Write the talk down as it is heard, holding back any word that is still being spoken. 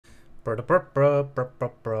Oh,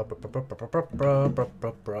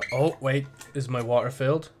 wait. Is my water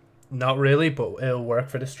filled? Not really, but it'll work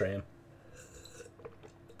for the stream.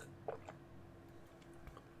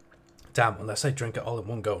 Damn, unless I drink it all in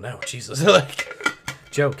one go now. Jesus. Like,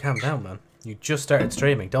 Joe, calm down, man. You just started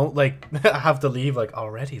streaming. Don't, like, have to leave, like,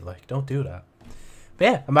 already. Like, don't do that. But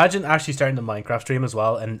yeah, imagine actually starting the Minecraft stream as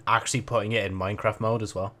well and actually putting it in Minecraft mode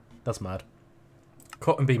as well. That's mad.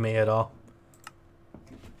 Couldn't be me at all.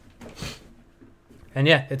 And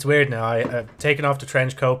yeah, it's weird now. I've taken off the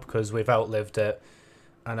trench coat because we've outlived it.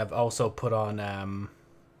 And I've also put on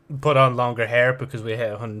longer hair because we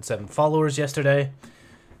hit 107 followers yesterday.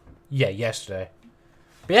 Yeah, yesterday.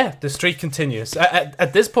 But yeah, the streak continues.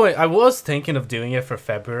 At this point, I was thinking of doing it for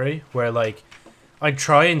February, where like I'd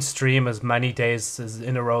try and stream as many days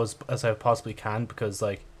in a row as I possibly can, because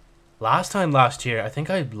like last year, I think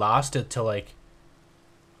I lasted till like,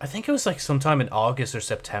 I think it was like sometime in August or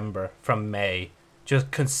September from May,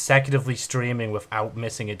 just consecutively streaming without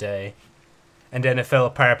missing a day. And then it fell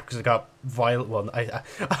apart because I got violent. Well,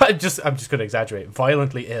 I'm just gonna exaggerate.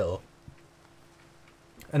 Violently ill,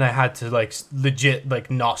 and I had to like legit like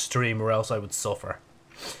not stream or else I would suffer.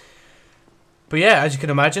 But yeah, as you can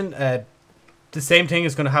imagine, the same thing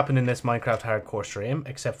is gonna happen in this Minecraft hardcore stream,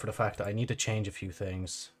 except for the fact that I need to change a few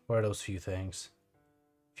things. What are those few things?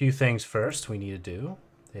 Few things first we need to do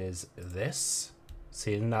is this.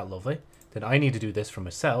 See, isn't that lovely? Then I need to do this for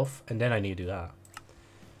myself, and then I need to do that.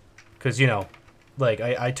 Because, you know, like,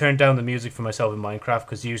 I turned down the music for myself in Minecraft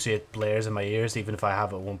because usually it blares in my ears even if I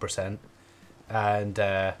have it at 1%. And,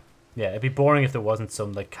 yeah, it'd be boring if there wasn't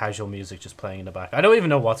some, like, casual music just playing in the back. I don't even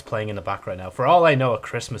know what's playing in the back right now. For all I know, a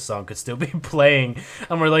Christmas song could still be playing,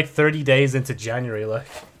 and we're, like, 30 days into January, like.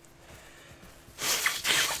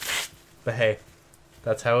 But hey,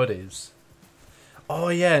 that's how it is. Oh,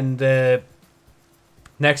 yeah, and,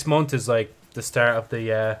 next month is, like, the start of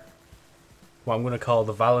the, what I'm going to call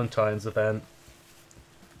the Valentine's event.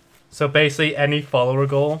 So basically any follower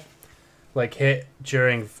goal like hit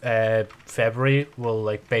during February will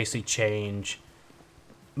like basically change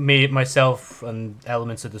myself and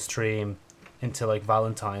elements of the stream into like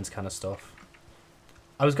Valentine's kind of stuff.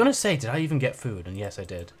 I was going to say, did I even get food? And yes, I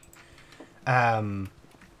did.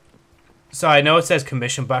 So I know it says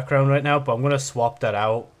commission background right now, but I'm going to swap that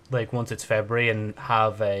out like once it's February and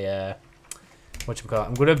have a whatchamacallit.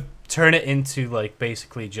 I'm going to turn it into like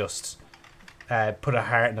basically just put a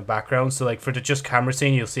heart in the background. So like for the just camera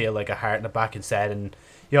scene, you'll see it like a heart in the back instead, and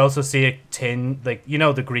you also see a tinge, like, you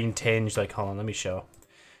know, the green tinge. Like, hold on, let me show.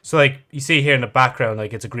 So like you see here in the background,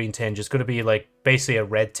 like it's a green tinge. It's going to be like basically a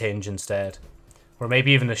red tinge instead, or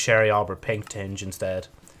maybe even a Sherry Arbor pink tinge instead,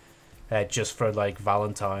 just for like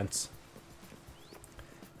Valentine's.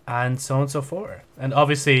 And so on and so forth. And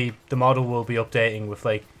obviously the model will be updating with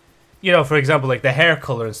like, you know, for example, like the hair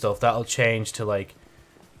color and stuff, that'll change to like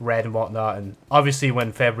red and whatnot. And obviously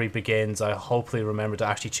when February begins, I hopefully remember to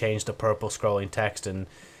actually change the purple scrolling text and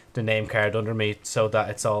the name card under me so that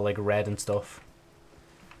it's all like red and stuff.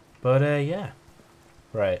 But yeah.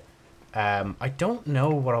 Right. I don't know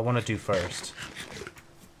what I want to do first.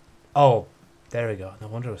 Oh, there we go. No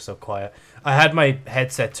wonder it was so quiet. I had my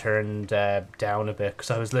headset turned down a bit because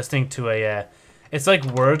I was listening to a... it's like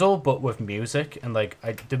Wordle, but with music. And like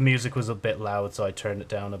the music was a bit loud, so I turned it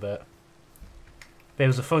down a bit. But it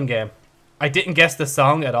was a fun game. I didn't guess the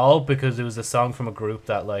song at all because it was a song from a group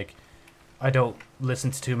that like... I don't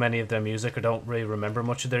listen to too many of their music or don't really remember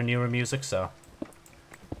much of their newer music, so...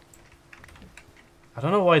 I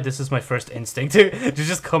don't know why this is my first instinct to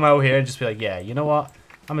just come out here and just be like, yeah, you know what?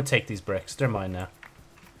 I'm gonna take these bricks. They're mine now.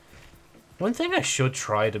 One thing I should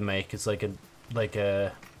try to make is like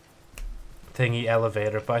a thingy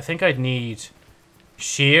elevator, but I think I'd need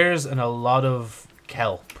shears and a lot of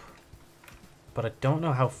kelp. But I don't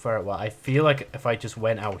know how far it was. I feel like if I just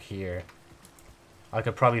went out here, I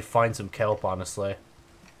could probably find some kelp, honestly.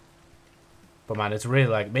 But man, it's really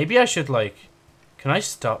like, maybe I should like, can I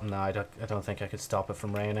stop? No, I don't think I could stop it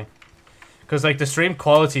from raining. Because like the stream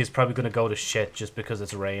quality is probably going to go to shit just because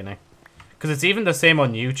it's raining. Because it's even the same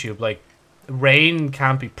on YouTube. Like rain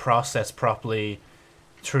can't be processed properly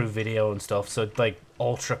through video and stuff. So it like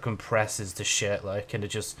ultra compresses the shit, like, and it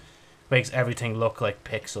just makes everything look like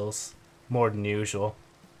pixels more than usual.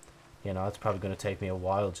 You know, it's probably going to take me a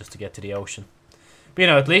while just to get to the ocean. But you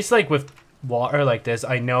know, at least like with water like this,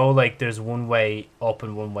 I know like there's one way up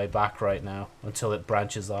and one way back right now until it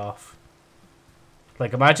branches off.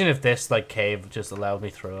 Like, imagine if this, like, cave just allowed me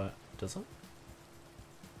through it. Does it?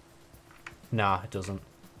 Nah, it doesn't.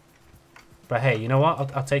 But hey, you know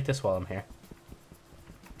what? I'll take this while I'm here.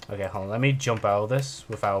 Okay, hold on. Let me jump out of this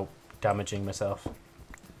without damaging myself.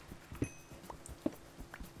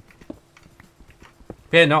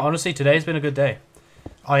 But yeah, no, honestly, today's been a good day.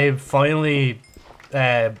 I'm finally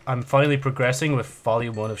progressing with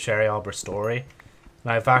Volume 1 of Sherry Albert's story.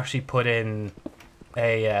 And I've actually put in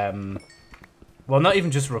a, well, not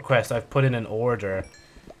even just a request, I've put in an order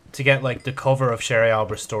to get, like, the cover of Sherry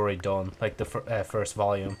Albert's story done, like, the first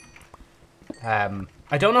volume.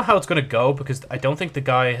 I don't know how it's going to go, because I don't think the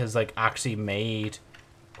guy has, like, actually made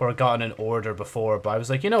or gotten an order before, but I was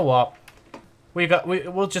like, you know what?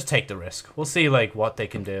 We'll just take the risk. We'll see, like, what they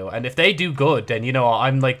can do. And if they do good, then, you know,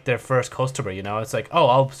 I'm, like, their first customer, you know? It's like, oh,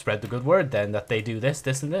 I'll spread the good word then that they do this,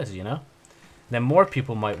 this, and this, you know? And then more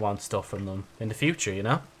people might want stuff from them in the future, you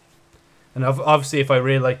know? And obviously, if I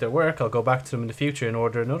really like their work, I'll go back to them in the future and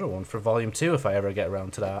order another one for Volume 2 if I ever get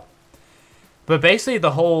around to that. But basically,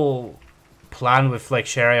 the whole plan with, like,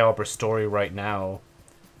 Sherry Albert's story right now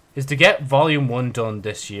is to get Volume 1 done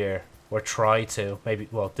this year. Or try to. Maybe,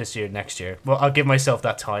 well, this year, next year. Well, I'll give myself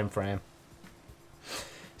that time frame.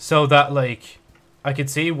 So that, like, I could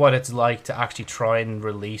see what it's like to actually try and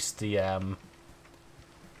release the,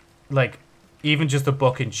 like, even just the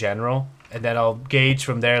book in general. And then I'll gauge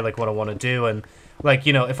from there, like, what I want to do. And, like,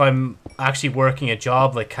 you know, if I'm actually working a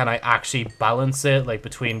job, like, can I actually balance it? Like,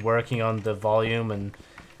 between working on the volume and,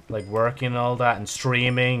 like, working and all that. And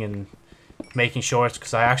streaming and making shorts.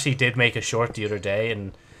 Because I actually did make a short the other day.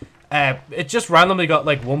 And it just randomly got,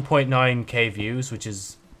 like, 1.9k views. Which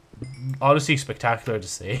is honestly spectacular to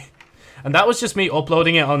see. And that was just me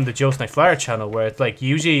uploading it on the Joe Snipe Flyer channel. Where it's, like,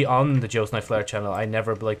 usually on the Joe Snipe Flyer channel, I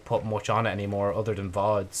never, like, put much on it anymore other than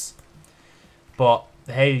VODs. But,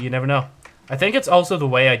 hey, you never know. I think it's also the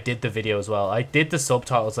way I did the video as well. I did the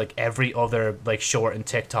subtitles like every other, like, short and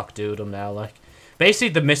TikTok do them now. Like, basically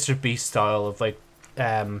the Mr. Beast style of, like,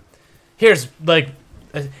 here's, like,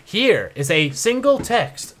 here is a single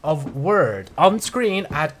text of word on screen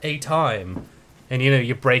at a time. And, you know,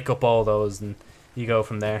 you break up all those and you go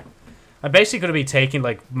from there. I'm basically going to be taking,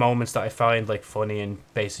 like, moments that I find, like, funny and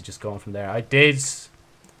basically just going from there. I did...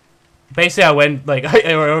 Basically, I went, like,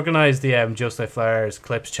 I organized the Joe Snipe Flyers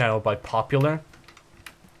clips channel by popular.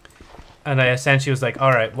 And I essentially was like,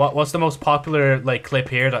 alright, what's the most popular, like, clip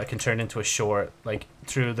here that I can turn into a short? Like,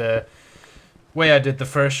 through the way I did the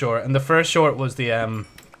first short. And the first short was the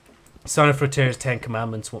Sonic Frontier's 10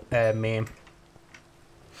 Commandments meme.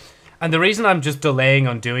 And the reason I'm just delaying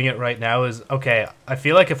on doing it right now is, okay, I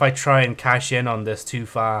feel like if I try and cash in on this too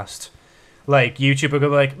fast... Like, YouTube are going to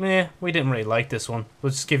be like, meh, we didn't really like this one. We'll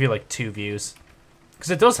just give you, like, 2 views. Because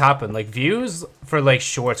it does happen. Like, views for, like,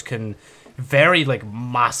 shorts can vary, like,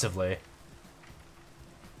 massively.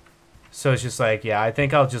 So it's just like, yeah, I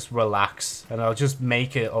think I'll just relax. And I'll just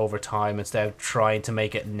make it over time instead of trying to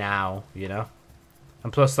make it now, you know?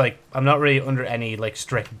 And plus, like, I'm not really under any, like,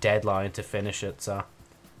 strict deadline to finish it, so...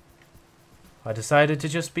 I decided to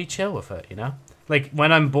just be chill with it, you know? Like,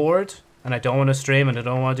 when I'm bored... and I don't want to stream and I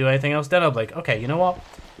don't want to do anything else, then I'll be like, okay, you know what?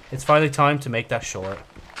 It's finally time to make that short.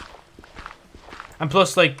 And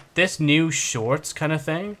plus, like, this new shorts kind of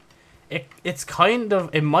thing, it's kind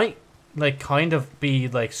of, it might, like, kind of be,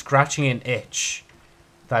 like, scratching an itch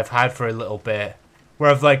that I've had for a little bit.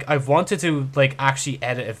 Where I've wanted to, like, actually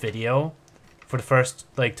edit a video for the first,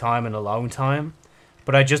 like, time in a long time.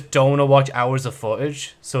 But I just don't want to watch hours of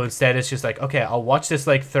footage. So instead it's just like, okay, I'll watch this,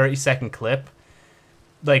 like, 30-second clip.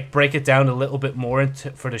 Like, break it down a little bit more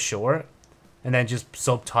for the short. And then just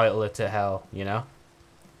subtitle it to hell, you know?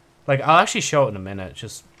 Like, I'll actually show it in a minute.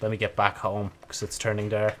 Just let me get back home, because it's turning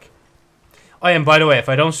dark. Oh, and by the way, if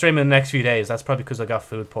I don't stream in the next few days, that's probably because I got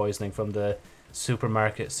food poisoning from the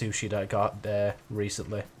supermarket sushi that I got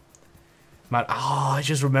recently. Man, oh, I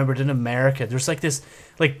just remembered in America, there's like this,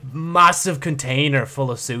 like, massive container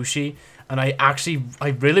full of sushi. And I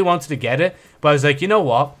really wanted to get it. But I was like, you know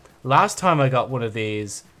what? Last time I got one of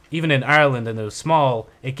these, even in Ireland and it was small,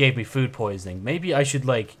 it gave me food poisoning. Maybe I should,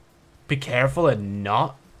 like, be careful and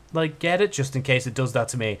not, like, get it just in case it does that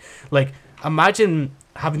to me. Like, imagine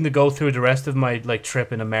having to go through the rest of my, like,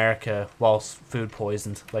 trip in America whilst food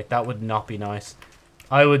poisoned. Like, that would not be nice.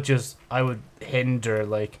 I would hinder,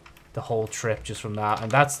 like, the whole trip just from that.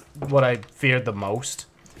 And that's what I feared the most.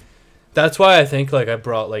 That's why I think, like, I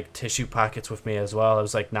brought, like, tissue packets with me as well. I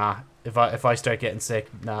was like, nah. If I start getting sick,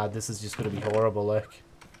 nah, this is just gonna be horrible, like.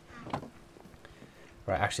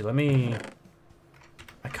 Right, actually, let me...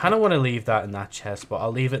 I kind of want to leave that in that chest, but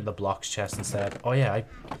I'll leave it in the blocks chest instead. Oh yeah, I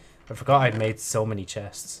forgot I'd made so many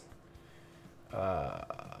chests.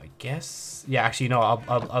 I guess... Yeah, actually, no,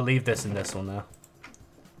 I'll leave this in this one now.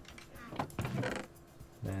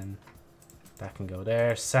 Then that can go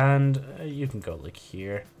there. Sand, you can go, like,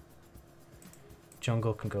 here.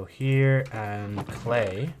 Jungle can go here, and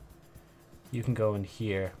clay... You can go in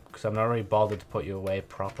here. Because I'm not really bothered to put you away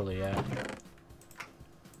properly yet.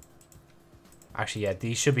 Actually, yeah,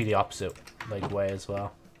 these should be the opposite like way as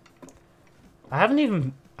well. I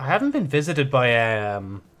haven't been visited by a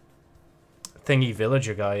thingy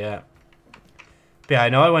villager guy yet. But yeah, I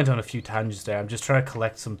know I went on a few tangents there. I'm just trying to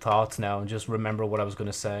collect some thoughts now and just remember what I was going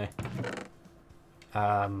to say.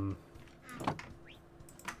 I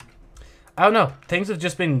don't know. Things have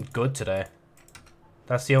just been good today.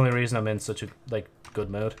 That's the only reason I'm in such a like good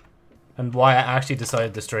mood. And why I actually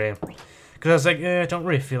decided to stream. Because I was like, I don't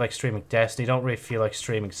really feel like streaming Destiny. Don't really feel like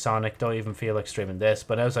streaming Sonic. Don't even feel like streaming this.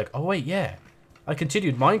 But I was like, oh wait, yeah. I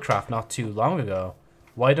continued Minecraft not too long ago.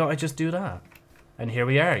 Why don't I just do that? And here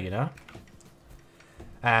we are, you know?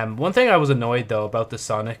 One thing I was annoyed though about the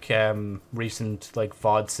Sonic recent like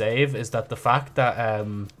VOD save is that the fact that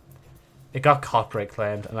it got copyright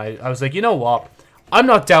claimed, and I was like, you know what? I'm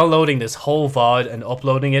not downloading this whole VOD and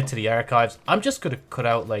uploading it to the archives. I'm just gonna cut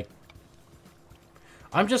out like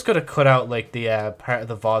the part of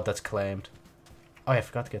the VOD that's claimed. Oh yeah, I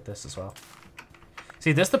forgot to get this as well.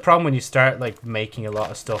 See, this is the problem when you start like making a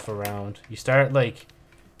lot of stuff around. You start like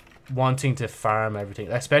wanting to farm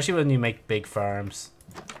everything, especially when you make big farms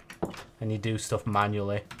and you do stuff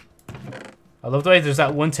manually. I love the way there's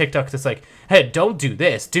that one TikTok that's like, hey, don't do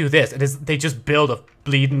this, do this. They just build a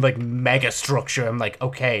bleeding like mega structure. I'm like,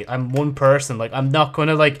 okay, I'm one person. Like, I'm not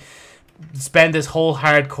gonna like spend this whole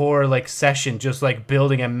hardcore like session just like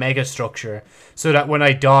building a mega structure so that when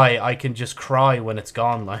I die I can just cry when it's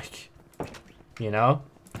gone, like, you know?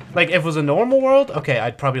 Like, if it was a normal world, okay,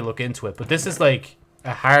 I'd probably look into it, but this is like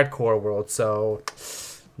a hardcore world, so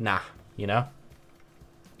nah, you know?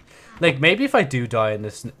 Like, maybe if I do die in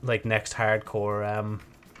this like next hardcore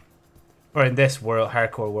or in this world,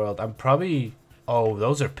 hardcore world, I'm probably... Oh,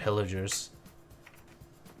 those are pillagers.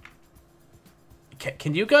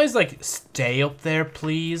 Can you guys like stay up there,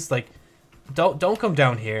 please? Like, don't come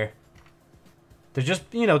down here. They're just,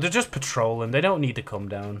 you know, they're just patrolling. They don't need to come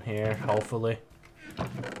down here, hopefully.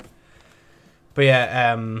 But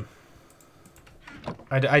yeah,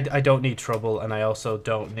 I don't need trouble, and I also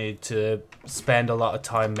don't need to spend a lot of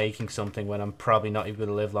time making something when I'm probably not even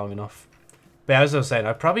gonna live long enough. But as I was saying,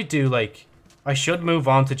 I probably do like... I should move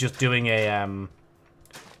on to just doing a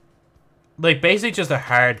like basically just a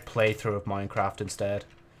hard playthrough of Minecraft instead.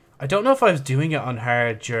 I don't know if I was doing it on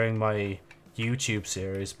hard during my YouTube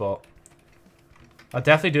series, but I'll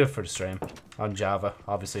definitely do it for the stream on Java,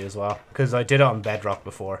 obviously, as well, because I did it on Bedrock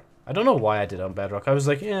before. I don't know why I did it on Bedrock. I was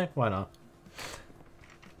like, yeah, why not?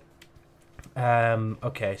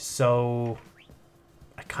 Okay, so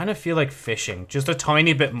I kind of feel like fishing just a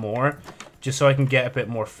tiny bit more, just so I can get a bit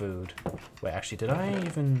more food. Wait, actually, did I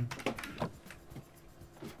even...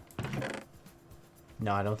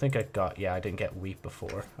 No, I don't think I got... Yeah, I didn't get wheat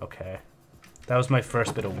before. Okay. That was my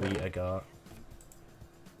first bit of wheat I got.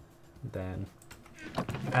 Then...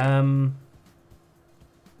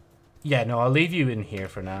 Yeah, no, I'll leave you in here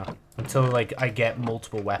for now. Until, like, I get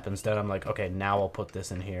multiple weapons. Then I'm like, okay, now I'll put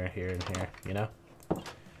this in here, here, and here. You know?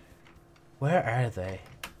 Where are they?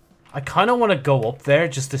 I kind of want to go up there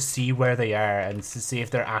just to see where they are and to see if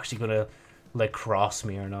they're actually going to, like, cross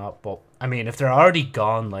me or not. But, I mean, if they're already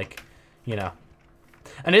gone, like, you know.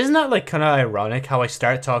 And isn't that, like, kind of ironic how I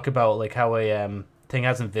start talking about, like, how a thing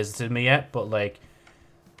hasn't visited me yet, but, like,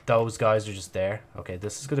 those guys are just there. Okay,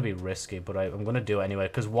 this is going to be risky, but I'm going to do it anyway,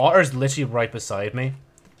 because water's literally right beside me.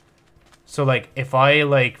 So, like, if I,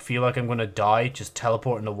 like, feel like I'm going to die, just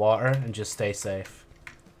teleport in the water and just stay safe.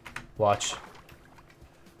 Watch.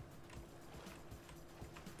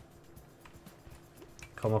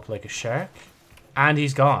 Come up like a shark. And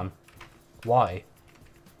he's gone. Why?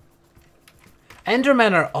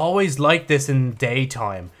 Endermen are always like this in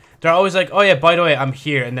daytime. They're always like, oh yeah, by the way, I'm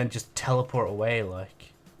here, and then just teleport away,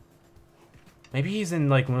 like. Maybe he's in,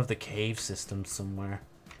 like, one of the cave systems somewhere.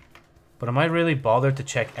 But am I really bothered to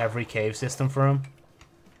check every cave system for him?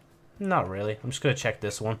 Not really. I'm just going to check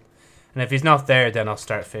this one. And if he's not there, then I'll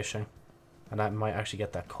start fishing. And I might actually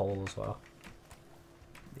get that coal as well.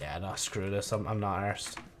 Yeah, no, screw this. I'm not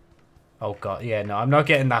arsed. Oh, God. Yeah, no, I'm not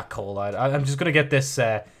getting that coal out. I'm just going to get this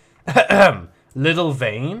little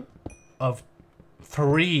vein of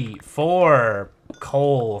 3, 4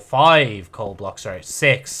 coal, 5 coal blocks, sorry.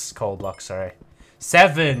 6 coal blocks, sorry.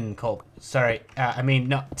 7 coal... Sorry, I mean,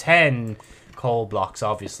 not 10 coal blocks,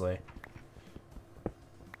 obviously.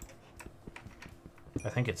 I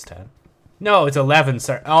think it's 10. No, it's 11,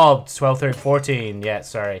 sorry. Oh, 12, 13, 14. Yeah,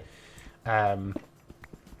 sorry.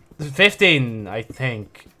 15, I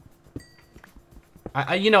think.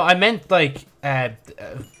 You know, I meant, like,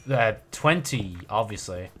 20,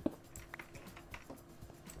 obviously.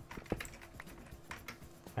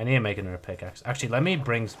 I need to make another pickaxe. Actually, let me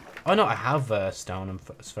bring... Oh, no, I have stone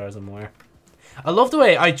as far as I'm aware. I love the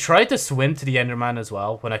way I tried to swim to the Enderman as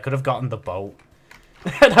well when I could have gotten the boat.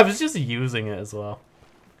 And I was just using it as well.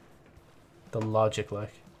 The logic,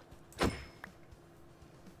 like.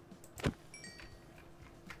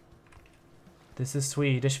 This is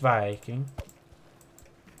Swedish Viking.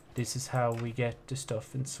 This is how we get the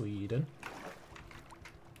stuff in Sweden.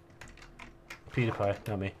 PewDiePie,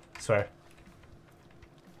 not me. Swear.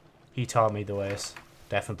 He taught me the ways.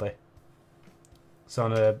 Definitely. So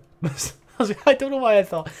on a... I don't know why I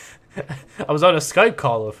thought... I was on a Skype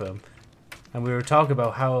call with him. And we were talking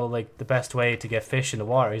about how, like, the best way to get fish in the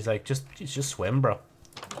water. He's like, just swim, bro.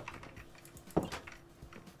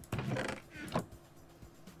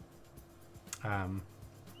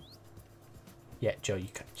 Yeah, Joe, you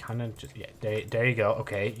kind of just... Yeah, there you go.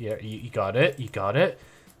 Okay, yeah, you got it. You got it.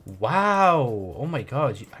 Wow. Oh my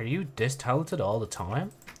god. Are you this talented all the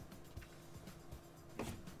time?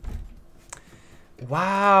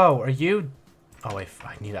 Wow. Are you... Oh, wait.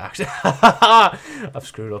 I need to actually... I've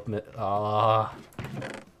screwed up.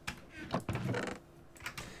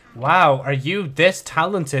 Wow. Are you this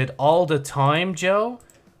talented all the time, Joe?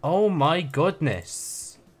 Oh my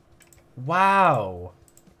goodness. Wow.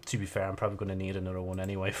 To be fair, I'm probably going to need another one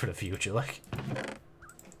anyway for the future, like.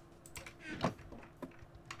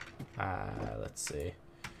 Let's see.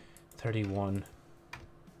 31.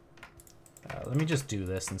 Let me just do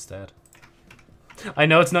this instead. I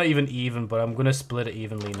know it's not even, but I'm going to split it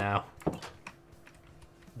evenly now.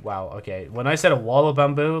 Wow, okay. When I said a wall of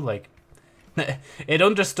bamboo, like, it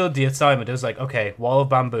understood the assignment. It was like, okay, wall of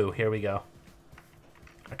bamboo, here we go.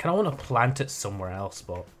 I kind of want to plant it somewhere else,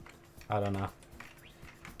 but I don't know.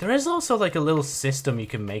 There is also like a little system you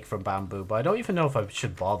can make from bamboo, but I don't even know if I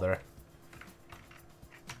should bother.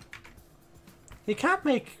 You can't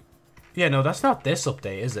make... Yeah, no, that's not this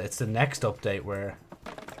update, is it? It's the next update where...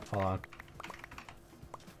 Hold on.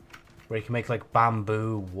 Where you can make like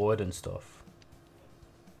bamboo, wood and stuff.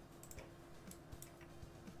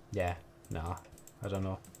 Yeah, no, I don't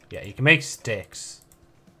know. Yeah, you can make sticks.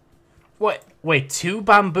 What? Wait, 2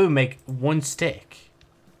 bamboo make 1 stick?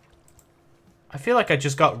 I feel like I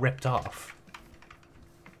just got ripped off.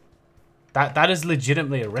 That is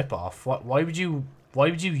legitimately a rip-off. Why would you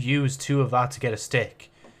use 2 of that to get a stick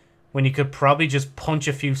when you could probably just punch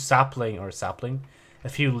a few a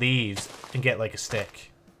few leaves and get like a stick?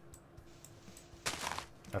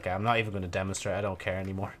 Okay, I'm not even going to demonstrate. I don't care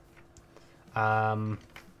anymore.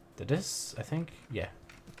 Did this? I think, yeah,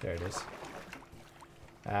 there it is.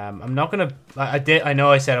 I'm not gonna. I know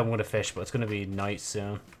I said I'm gonna fish, but it's gonna be night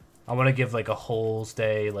soon. I want to give like a whole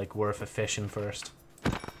day like worth of fishing first.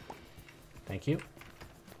 Thank you.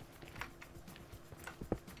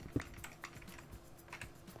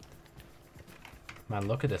 Man,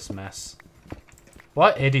 look at this mess.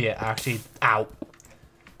 What idiot actually... Ow.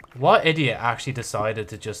 What idiot actually decided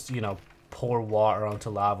to just, you know, pour water onto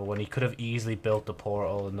lava when he could have easily built the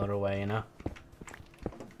portal another way, you know?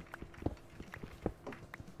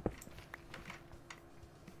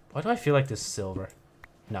 Why do I feel like this is silver?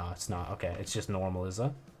 No, it's not. Okay, it's just normal, is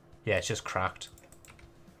it? Yeah, it's just cracked.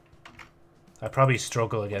 I probably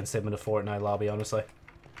struggle against him in the Fortnite lobby, honestly.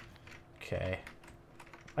 Okay.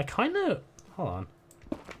 I kind of... Hold on.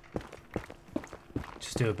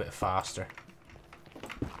 Just do a bit faster.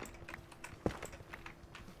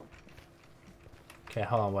 Okay,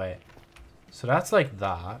 hold on, wait. So that's like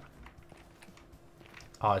that.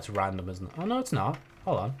 Oh, it's random, isn't it? Oh, no, it's not.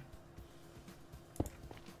 Hold on.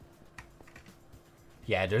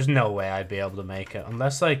 Yeah, there's no way I'd be able to make it.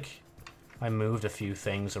 Unless, like, I moved a few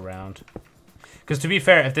things around. Because to be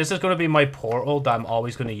fair, if this is going to be my portal that I'm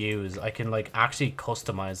always going to use, I can, like, actually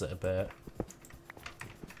customize it a bit.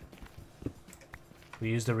 We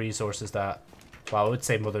use the resources that... Well, I would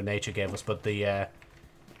say Mother Nature gave us, but the,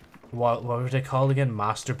 what were they called again?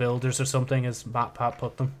 Master Builders or something, as Matt Pat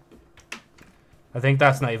put them. I think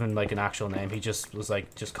that's not even, like, an actual name. He just was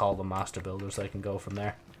like, just call them Master Builders so I can go from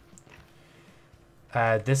there.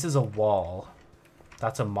 This is a wall.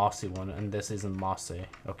 That's a mossy one, and this isn't mossy.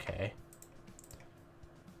 Okay.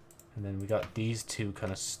 And then we got these 2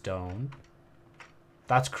 kind of stone.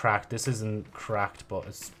 That's cracked. This isn't cracked, but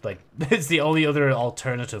it's like it's the only other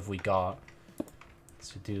alternative we got.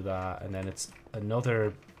 So do that, and then it's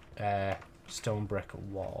another stone brick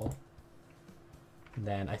wall. And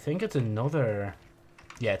then I think it's another.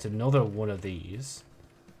 Yeah, it's another one of these.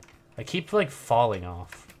 I keep like falling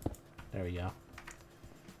off. There we go.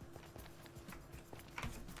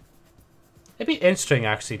 It'd be interesting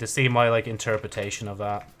actually to see my like interpretation of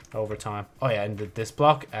that over time. Oh yeah, and this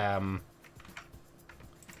block.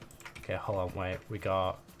 Okay, Okay, hold on, wait. We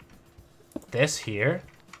got this here.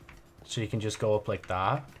 So you can just go up like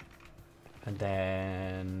that. And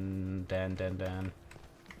then...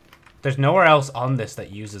 There's nowhere else on this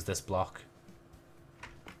that uses this block.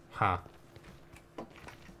 Huh.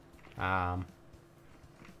 I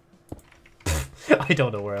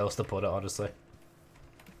don't know where else to put it, honestly.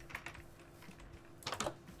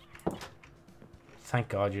 Thank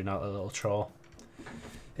God you're not a little troll.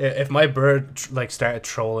 If my bird like started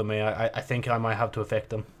trolling me, I think I might have to evict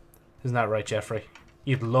them. Isn't that right, Jeffrey?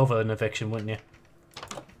 You'd love an eviction, wouldn't you?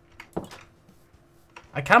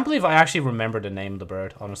 I can't believe I actually remember the name of the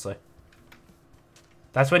bird, honestly.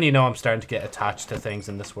 That's when you know I'm starting to get attached to things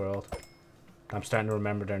in this world. I'm starting to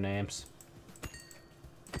remember their names.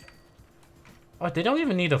 Oh, they don't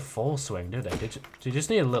even need a full swing, do they? They just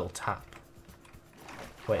need a little tap.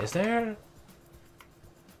 Wait, is there...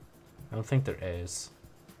 I don't think there is.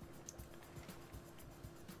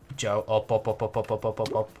 Joe, up, up, up, up, up, up, up,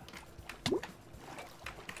 up, up.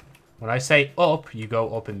 When I say up, you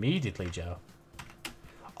go up immediately, Joe.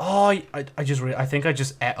 Oh, I think I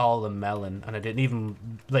just ate all the melon, and I didn't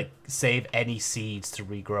even, like, save any seeds to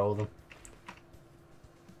regrow them.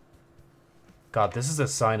 God, this is a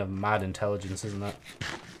sign of mad intelligence, isn't it?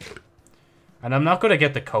 And I'm not going to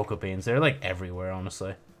get the cocoa beans. They're, like, everywhere,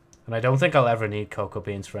 honestly. And I don't think I'll ever need cocoa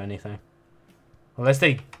beans for anything. Unless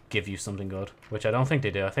they give you something good, which I don't think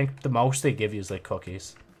they do. I think the most they give you is, like,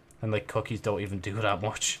 cookies. And, like, cookies don't even do that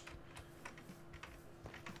much.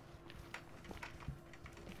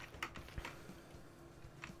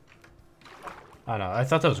 I don't know. I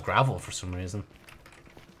thought that was gravel for some reason.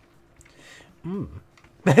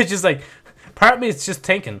 It's just like... Part of me is just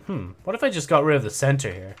thinking, what if I just got rid of the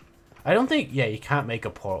center here? I don't think... Yeah, you can't make a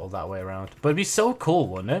portal that way around. But it'd be so cool,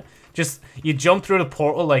 wouldn't it? Just, you jump through the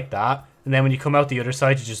portal like that, and then when you come out the other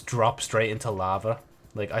side, you just drop straight into lava.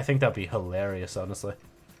 Like, I think that'd be hilarious, honestly.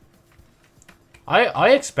 I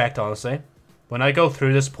expect, honestly, when I go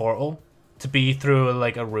through this portal, to be through,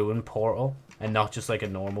 like, a ruined portal, and not just, like, a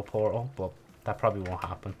normal portal, but that probably won't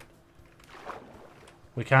happen.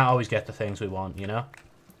 We can't always get the things we want, you know?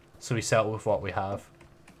 So we settle with what we have.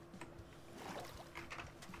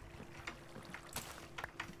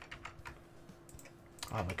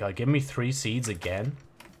 Oh my god, give me 3 seeds again.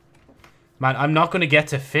 Man, I'm not going to get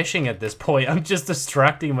to fishing at this point. I'm just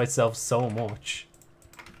distracting myself so much.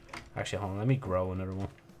 Actually, hold on, let me grow another one.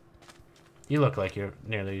 You look like you're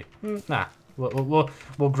nearly... Nah,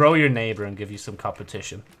 we'll grow your neighbor and give you some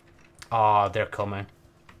competition. Ah, they're coming.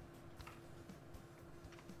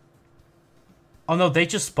 Oh no, they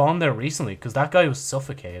just spawned there recently because that guy was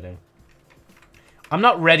suffocating. I'm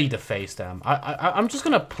not ready to face them. I'm just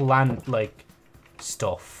gonna plant, like,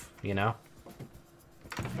 stuff, you know?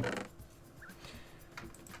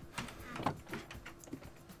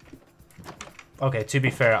 Okay, to be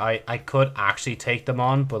fair, I could actually take them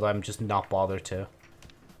on, but I'm just not bothered to.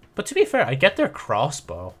 But to be fair, I get their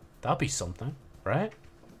crossbow. That'd be something, right?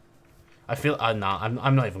 I feel... nah,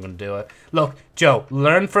 I'm not even going to do it. Look, Joe,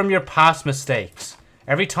 learn from your past mistakes.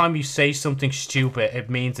 Every time you say something stupid, it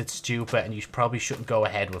means it's stupid and you probably shouldn't go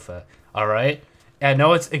ahead with it. Alright? I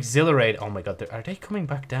know it's exhilarating. Oh my god, are they coming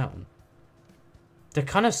back down? They're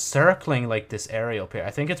kind of circling, like, this area up here.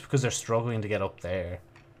 I think it's because they're struggling to get up there.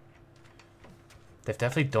 They've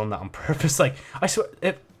definitely done that on purpose. Like, I swear...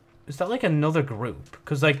 Is that, like, another group?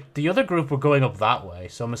 Because, like, the other group were going up that way,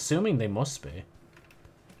 so I'm assuming they must be.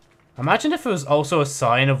 Imagine if it was also a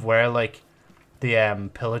sign of where, like, the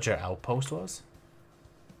pillager outpost was.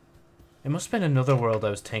 It must have been another world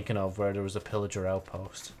I was thinking of where there was a pillager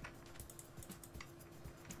outpost.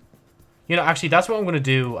 You know, actually, that's what I'm going to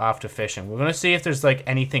do after fishing. We're going to see if there's, like,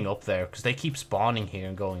 anything up there, because they keep spawning here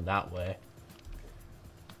and going that way.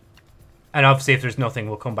 And obviously, if there's nothing,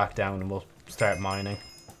 we'll come back down and we'll start mining.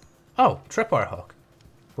 Oh, tripwire hook.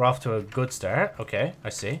 We're off to a good start. Okay, I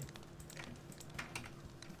see.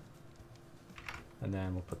 And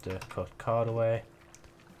then we'll put the cut cod away.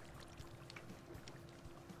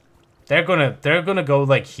 They're gonna go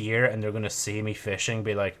like here and they're gonna see me fishing,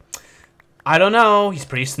 be like, I don't know, he's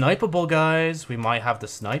pretty snipeable, guys. We might have to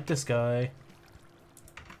snipe this guy.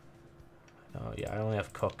 Oh yeah, I only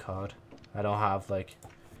have cooked cod. I don't have like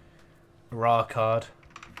raw cod.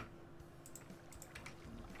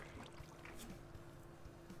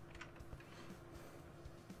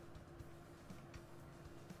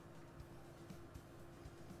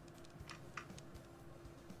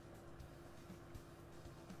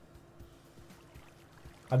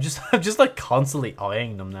 I'm just like constantly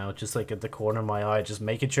eyeing them now, just like at the corner of my eye, just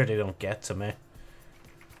making sure they don't get to me.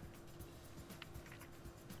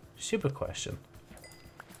 Stupid question.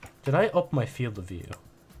 Did I up my field of view?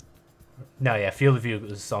 No, yeah, Field of View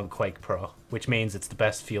is on Quake Pro, which means it's the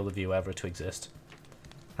best Field of View ever to exist.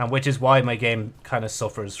 And which is why my game kind of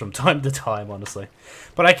suffers from time to time, honestly.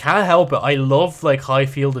 But I can't help it. I love, like, high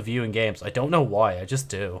field of view in games. I don't know why. I just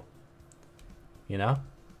do. You know?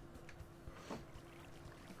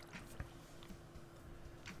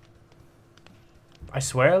 I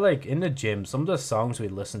swear, like, in the gym, some of the songs we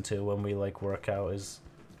listen to when we, like, work out is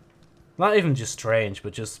not even just strange,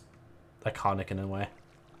 but just iconic in a way.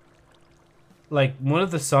 Like, one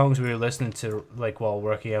of the songs we were listening to, like, while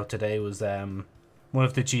working out today was, one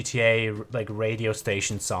of the GTA, like, radio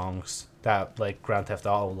station songs that, like, Grand Theft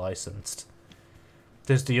Auto licensed.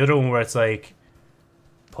 There's the other one where it's like,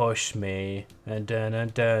 push me, and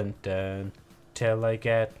dun, till I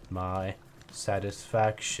get my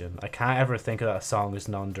satisfaction. I can't ever think of that song as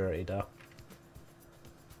non-dirty, though.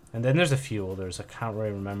 And then there's a few others, I can't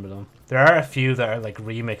really remember them. There are a few that are, like,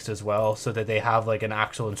 remixed as well, so that they have, like, an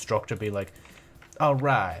actual instructor be like,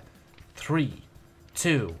 alright, 3,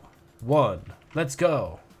 2, 1... let's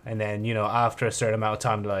go. And then, you know, after a certain amount of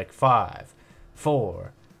time, they're like, 5,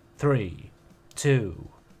 4, 3, 2,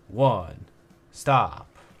 1, stop.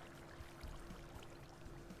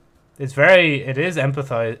 It is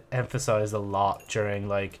emphasized a lot during,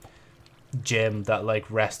 like, gym that, like,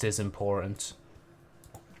 rest is important.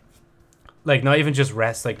 Like, not even just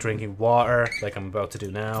rest, like drinking water, like I'm about to do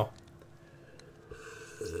now.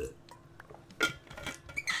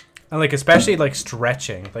 And, like, especially, like,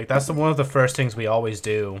 stretching. Like, that's one of the first things we always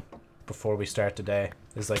do before we start the day.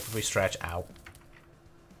 Is, like, we stretch out.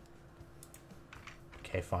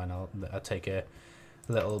 Okay, fine. I'll take a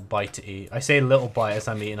little bite to eat. I say little bite as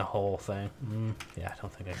I'm eating a whole thing. Yeah, I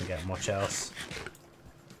don't think I can get much else.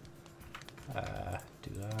 Do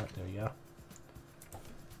that. There we go.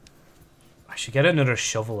 I should get another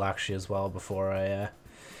shovel, actually, as well, before I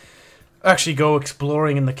actually go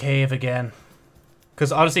exploring in the cave again.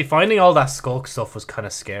 Because, honestly, finding all that skulk stuff was kind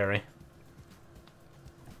of scary.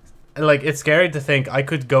 Like, it's scary to think I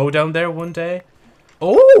could go down there one day.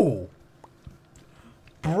 Oh!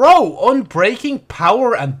 Bro, unbreaking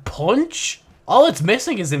power and punch? All it's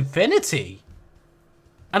missing is infinity.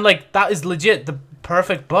 And, like, that is legit the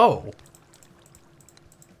perfect bow.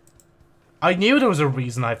 I knew there was a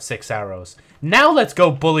reason I have 6 arrows. Now let's go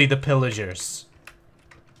bully the pillagers.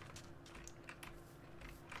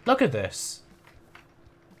 Look at this.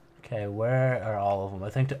 Okay, where are all of them? I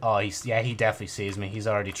think... oh, yeah, he definitely sees me. He's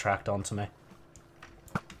already tracked onto me.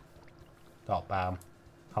 Oh, bam.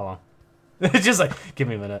 Hold on. It's just like, give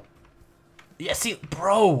me a minute. Yeah, see,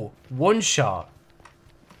 bro. One shot.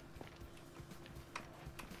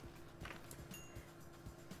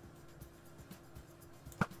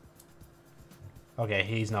 Okay,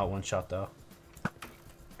 he's not one shot, though.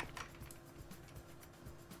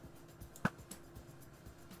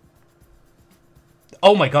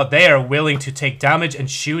 Oh my god, they are willing to take damage and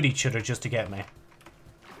shoot each other just to get me.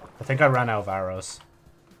 I think I ran out of arrows.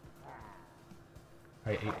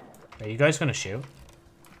 Are you guys gonna shoot?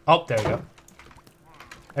 Oh, there we go.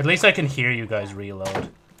 At least I can hear you guys reload.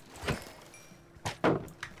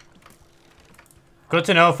 Good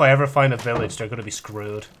to know if I ever find a village, they're gonna be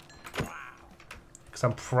screwed. Because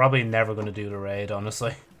I'm probably never gonna do the raid,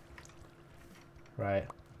 honestly. Right.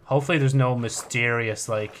 Hopefully there's no mysterious,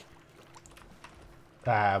 like...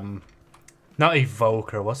 not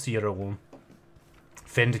Evoker, what's the other one?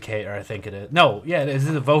 Vindicator, I think it is. No, yeah, it is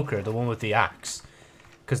Evoker, the one with the axe.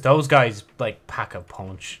 Because those guys, like, pack a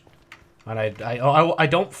punch. And I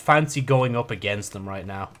don't fancy going up against them right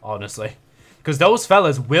now, honestly. Because those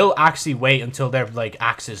fellas will actually wait until their, like,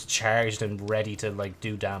 axe is charged and ready to, like,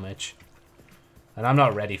 do damage. And I'm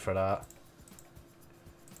not ready for that.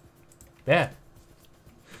 Yeah.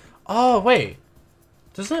 Oh, wait.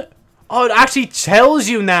 Does it? Oh, it actually tells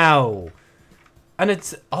you now. And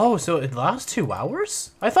it's... oh, so it lasts 2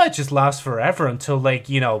 hours? I thought it just lasts forever until, like,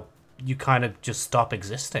 you know, you kind of just stop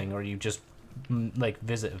existing or you just, like,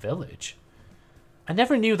 visit a village. I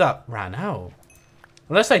never knew that ran out.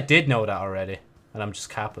 Unless I did know that already. And I'm just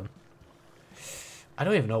capping. I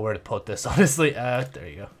don't even know where to put this, honestly. There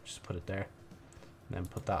you go. Just put it there. And then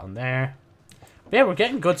put that on there. But yeah, we're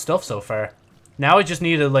getting good stuff so far. Now I just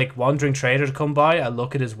need a, like, wandering trader to come by. I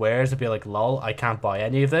look at his wares and be like, lol, I can't buy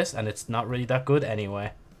any of this. And it's not really that good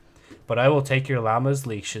anyway. But I will take your llama's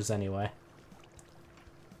leashes anyway.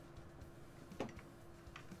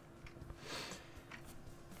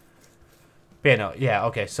 But yeah, no, yeah,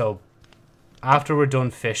 okay, so after we're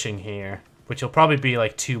done fishing here, which will probably be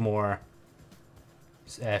like 2 more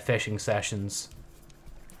fishing sessions,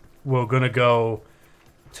 we're going to go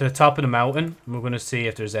to the top of the mountain, and we're going to see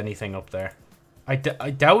if there's anything up there. I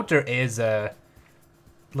doubt there is a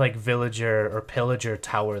like villager or pillager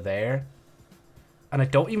tower there. And I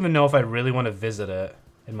don't even know if I really want to visit it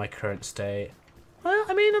in my current state. Well,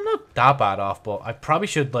 I mean, I'm not that bad off, but I probably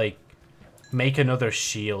should, like, make another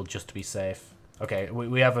shield just to be safe. Okay,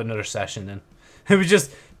 we have another session then. It was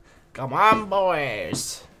just, come on,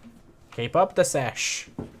 boys. Keep up the sesh.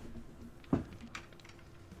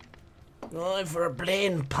 Going for a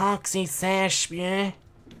plain poxy sesh, yeah?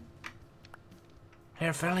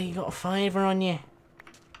 Here, fella, you got a fiver on you?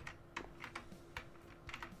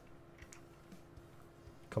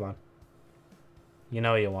 Come on. You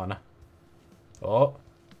know you wanna. Oh.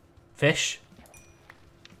 Fish.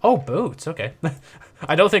 Oh, boots. Okay.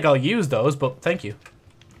 I don't think I'll use those, but thank you.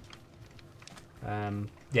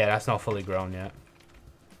 Yeah, that's not fully grown yet.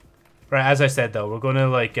 Right, as I said, though, we're gonna,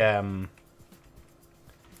 like, we're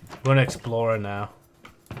gonna explore now.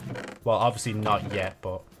 Well, obviously not yet,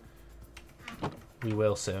 but we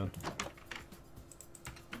will soon.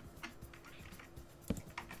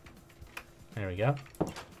 There we go.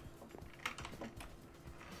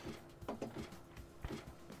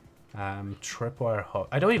 Tripwire hook.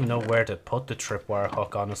 I don't even know where to put the tripwire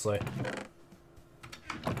hook, honestly.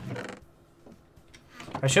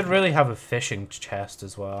 I should really have a fishing chest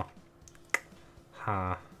as well.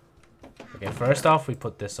 Huh. Okay, first off, we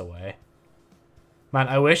put this away. Man,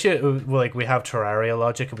 I wish it like we have Terraria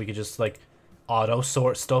logic and we could just like auto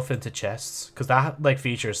sort stuff into chests, because that like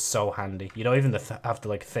feature is so handy. You don't even have to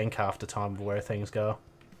like think half the time of where things go.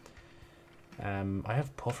 I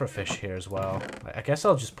have pufferfish here as well. I guess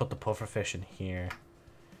I'll just put the pufferfish in here.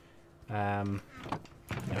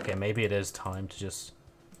 Okay, maybe it is time to just...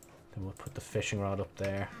 Then we'll put the fishing rod up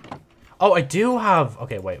there. Oh, I do have...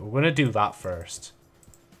 Okay, wait. We're going to do that first.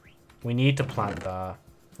 We need to plant that.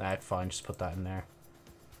 Alright, fine. Just put that in there.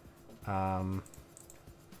 I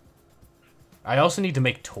also need to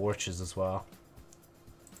make torches as well.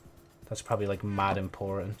 That's probably, like, mad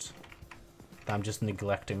important. That I'm just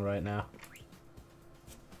neglecting right now.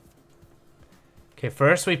 Okay,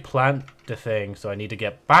 first we plant the thing, so I need to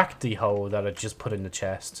get back the hoe that I just put in the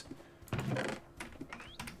chest.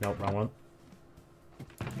 Nope, wrong one.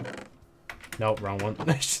 Nope, wrong one.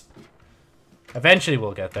 Eventually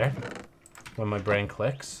we'll get there, when my brain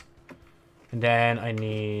clicks. And then I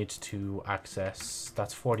need to access,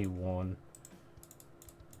 that's 41.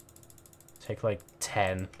 Take like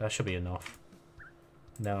 10, that should be enough.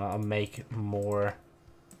 Now I'll make more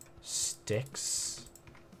sticks.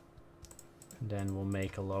 And then we'll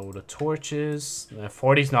make a load of torches.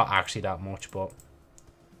 40's not actually that much, but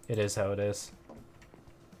it is how it is.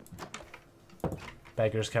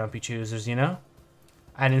 Beggars can't be choosers, you know?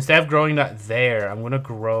 And instead of growing that there, I'm gonna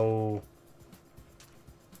grow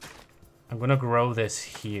this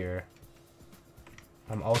here.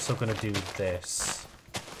 I'm also gonna do this.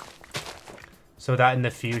 So that in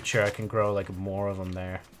the future I can grow like more of them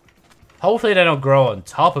there. Hopefully they don't grow on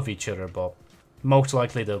top of each other, but most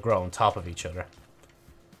likely they'll grow on top of each other.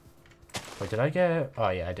 Wait, did I get... Oh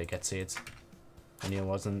yeah, I did get seeds. I knew I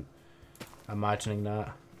wasn't imagining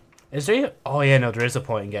that. Is there... Oh yeah, no, there is a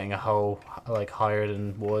point in getting a hoe like higher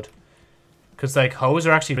than wood. Because like hoes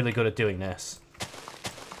are actually really good at doing this.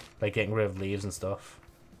 Like getting rid of leaves and stuff.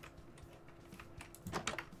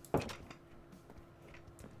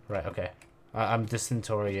 Right, okay. I'm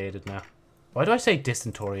disoriented now. Why do I say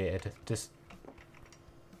disoriented?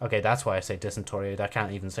 Okay, that's why I say disoriented. I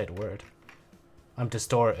can't even say the word. I'm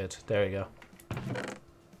distorted. There we go.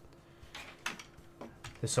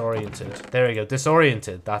 Disoriented. There we go.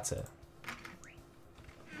 Disoriented. That's it.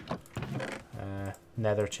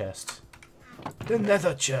 Nether chest. The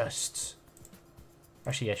nether chest.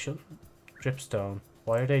 Actually, I shouldn't. Dripstone.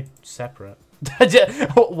 Why are they separate?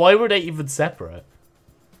 Why were they even separate?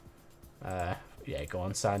 Yeah, go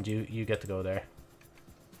on, Sand. You get to go there.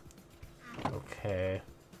 Okay.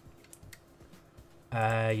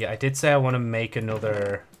 Yeah, I did say I want to make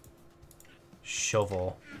another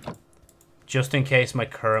shovel. Just in case my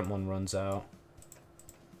current one runs out.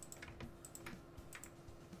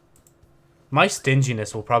 My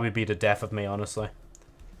stinginess will probably be the death of me, honestly.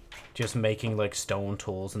 Just making, like, stone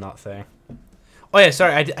tools and that thing. Oh, yeah,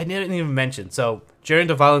 sorry, I didn't even mention. So, during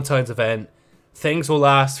the Valentine's event, things will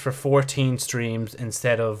last for 14 streams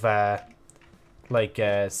instead of,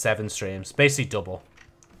 7 streams. Basically double.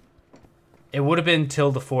 It would have been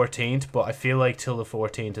till the 14th, but I feel like till the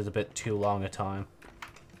 14th is a bit too long a time.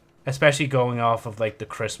 Especially going off of, like, the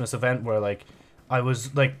Christmas event where, like, I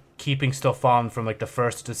was, like, keeping stuff on from, like, the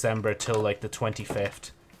 1st of December till, like, the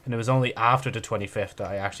 25th. And it was only after the 25th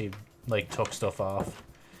that I actually, like, took stuff off.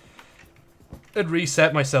 I'd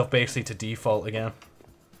reset myself basically to default again.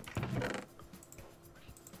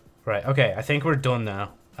 Right, okay, I think we're done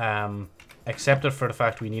now. Except for the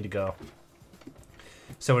fact we need to go.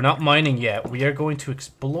 So we're not mining yet. We are going to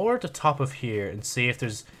explore the top of here and see if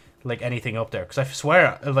there's, like, anything up there. Because I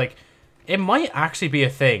swear, like, it might actually be a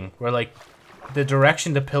thing where, like, the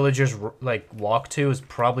direction the pillagers, like, walk to is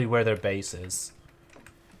probably where their base is.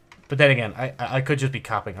 But then again, I could just be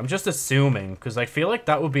capping. I'm just assuming, because I feel like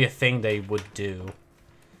that would be a thing they would do.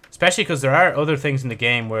 Especially because there are other things in the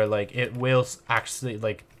game where, like, it will actually,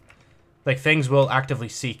 like, things will actively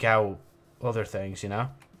seek out other things, you know?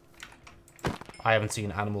 I haven't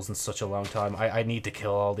seen animals in such a long time. I need to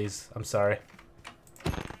kill all these. I'm sorry.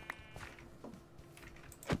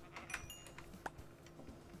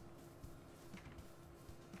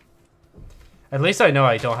 At least I know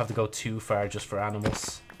I don't have to go too far just for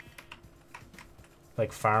animals.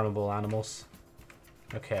 Like farmable animals.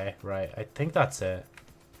 Okay, right. I think that's it.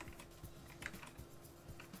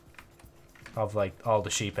 Of like all the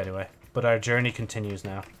sheep anyway. But our journey continues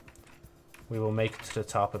now. We will make it to the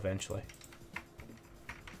top eventually.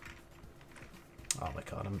 Oh my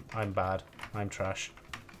god, I'm bad. I'm trash.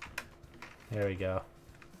 There we go.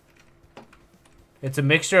 It's a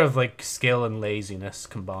mixture of like skill and laziness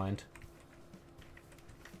combined.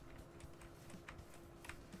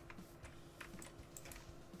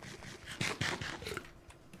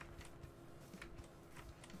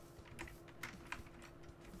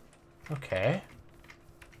 Okay.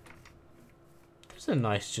 There's a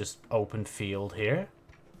nice just open field here.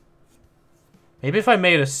 Maybe if I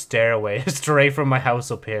made a stairway straight from my house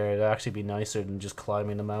up here, it'd actually be nicer than just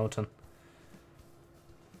climbing the mountain.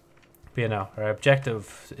 But you know, our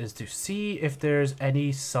objective is to see if there's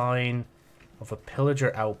any sign of a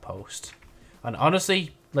pillager outpost. And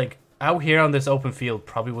honestly, like, out here on this open field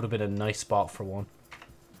probably would have been a nice spot for one.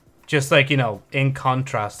 Just like, you know, in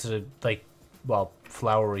contrast to, like, well,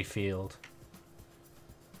 flowery field.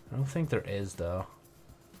 I don't think there is, though.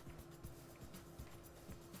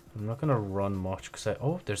 I'm not going to run much because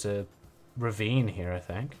oh, there's a ravine here, I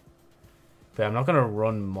think. But I'm not going to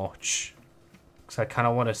run much because I kind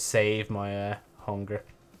of want to save my hunger.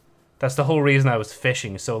 That's the whole reason I was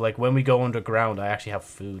fishing. So, like, when we go underground, I actually have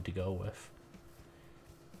food to go with.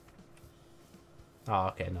 Oh,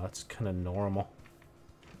 okay, no, it's kind of normal.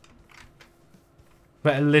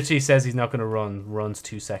 But it literally says he's not going to run. Runs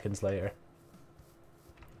 2 seconds later.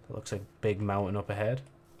 It looks like a big mountain up ahead.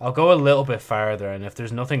 I'll go a little bit farther, and if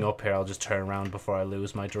there's nothing up here, I'll just turn around before I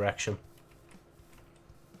lose my direction.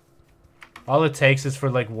 All it takes is for,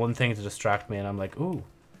 like, one thing to distract me, and I'm like, ooh,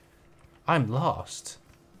 I'm lost.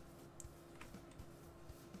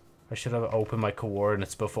 I should have opened my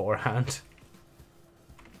coordinates beforehand.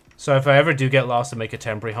 So if I ever do get lost and make a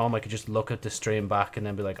temporary home, I could just look at the stream back and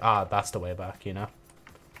then be like, ah, that's the way back, you know?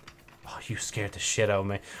 Oh, you scared the shit out of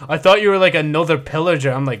me. I thought you were like another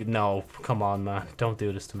pillager. I'm like, no, come on, man. Don't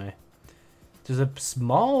do this to me. There's a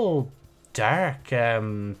small, dark,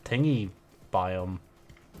 thingy biome.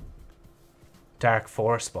 Dark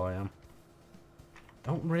forest biome.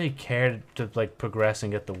 Don't really care to, like, progress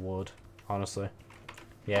and get the wood, honestly.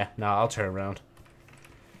 Yeah, no, I'll turn around.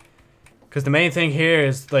 Because the main thing here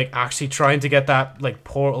is, like, actually trying to get that, like,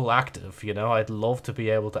 portal active, you know? I'd love to be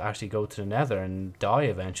able to actually go to the nether and die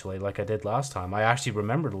eventually, like I did last time. I actually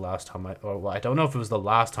remember the last time well, I don't know if it was the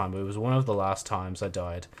last time, but it was one of the last times I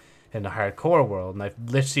died in the hardcore world. And I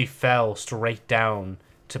literally fell straight down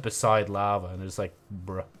to beside lava, and it was like,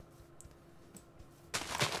 bruh.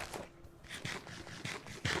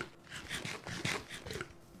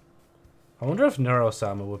 I wonder if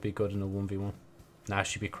Neurosama would be good in a 1v1. Nah,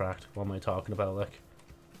 she'd be cracked. What am I talking about, like?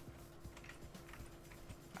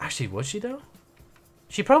 Actually, would she, though?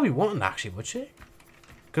 She probably wouldn't, actually, would she?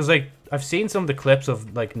 Because, like, I've seen some of the clips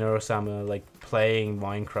of, like, Neurosama, like, playing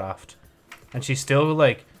Minecraft. And she's still,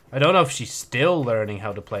 like... I don't know if she's still learning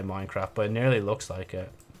how to play Minecraft, but it nearly looks like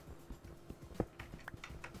it.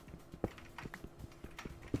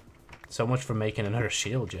 So much for making another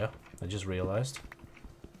shield, yeah. I just realized.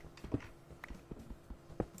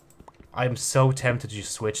 I'm so tempted to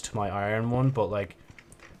just switch to my iron one, but like,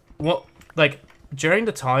 what, like, during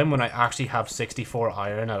the time when I actually have 64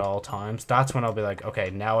 iron at all times, that's when I'll be like, okay,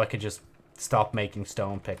 now I can just stop making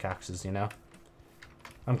stone pickaxes, you know?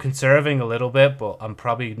 I'm conserving a little bit, but I'm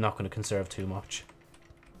probably not going to conserve too much.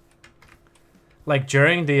 Like,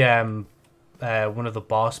 during the, one of the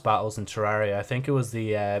boss battles in Terraria, I think it was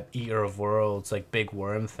the, Eater of Worlds, like, big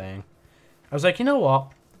worm thing. I was like, you know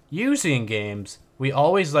what? Usually in games, we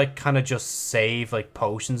always, like, kind of just save, like,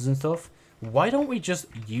 potions and stuff. Why don't we just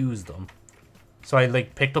use them? So I,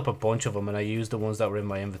 like, picked up a bunch of them, and I used the ones that were in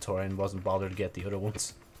my inventory and wasn't bothered to get the other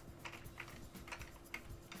ones.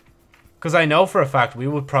 Because I know for a fact we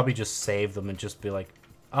would probably just save them and just be like,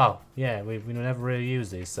 Oh, yeah, we never really use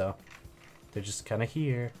these, so they're just kind of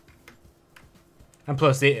here. And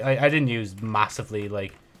plus, I didn't use massively,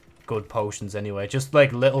 like, good potions anyway. Just,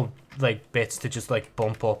 like, little, like, bits to just, like,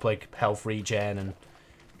 bump up, like, health regen and,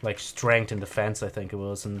 like, strength and defense, I think it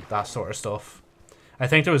was, and that sort of stuff. I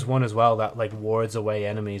think there was one as well that, like, wards away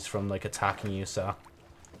enemies from, like, attacking you, so...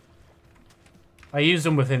 I used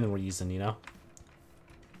them within reason, you know?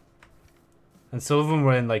 And some of them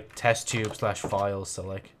were in, like, test tube / files, so,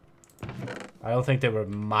 like... I don't think they were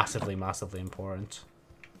massively, massively important.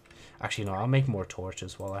 Actually, no, I'll make more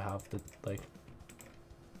torches while I have the, like...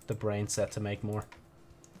 the brain set to make more.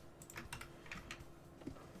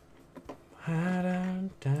 At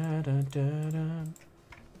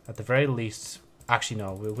the very least... Actually,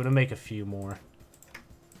 no, we're going to make a few more.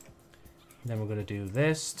 Then we're going to do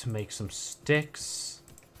this to make some sticks.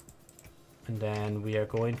 And then we are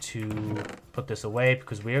going to put this away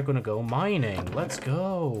because we are going to go mining. Let's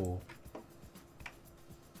go.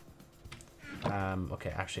 Okay,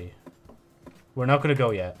 actually, we're not going to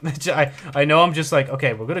go yet. I know I'm just like,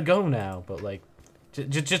 okay, we're going to go now. But like,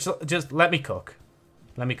 just let me cook.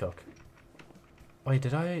 Let me cook. Wait,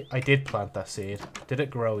 did I did plant that seed. Did it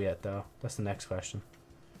grow yet, though? That's the next question.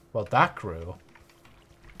 Well, that grew.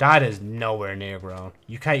 That is nowhere near grown.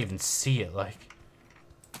 You can't even see it, like.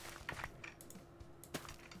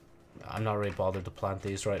 I'm not really bothered to plant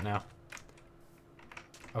these right now.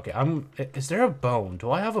 Okay, is there a bone?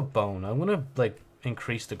 Do I have a bone? I'm gonna, like,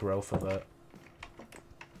 increase the growth of it.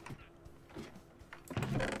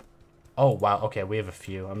 Oh, wow. Okay, we have a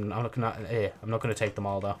few. I'm not gonna take them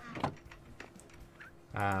all, though.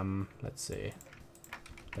 Let's see.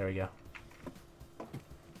 There we go.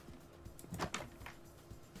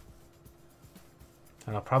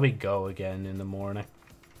 And I'll probably go again in the morning.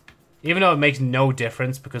 Even though it makes no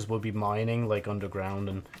difference because we'll be mining, like, underground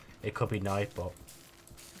and it could be night, but...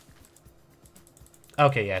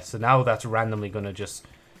 Okay, yeah, so now that's randomly gonna just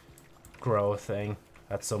grow a thing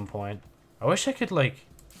at some point. I wish I could, like...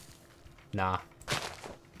 Nah.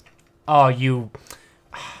 Oh, you...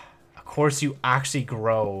 Of course you actually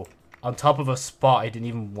grow on top of a spot I didn't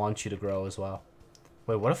even want you to grow as well.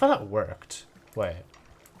 Wait, what if that worked? Wait.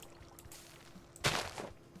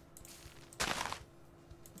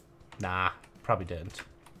 Nah, probably didn't.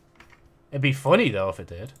 It'd be funny, though, if it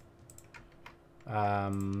did. I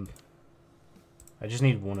just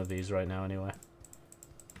need one of these right now, anyway.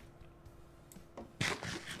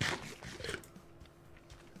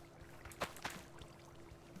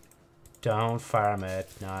 Don't farm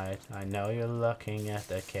at night. I know you're looking at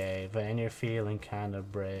the cave and you're feeling kind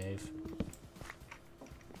of brave.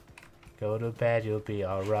 Go to bed, you'll be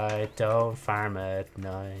alright. Don't farm at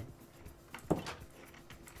night.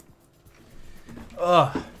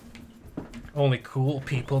 Ugh. Only cool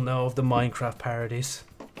people know of the Minecraft parodies.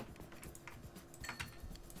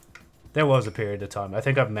 There was a period of time, I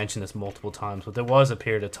think I've mentioned this multiple times, but there was a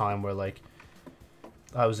period of time where, like,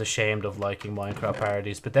 I was ashamed of liking Minecraft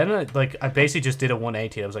parodies. But then, I basically just did a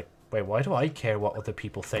 180. I was like, wait, why do I care what other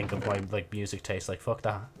people think of my, like, music taste? Like, fuck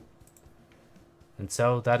that. And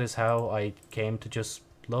so that is how I came to just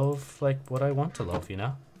love, like, what I want to love, you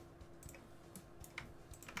know?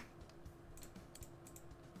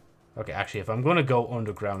 Okay, actually, if I'm going to go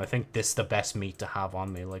underground, I think this is the best meat to have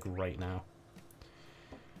on me, like, right now.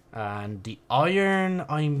 And the iron,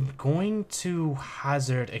 I'm going to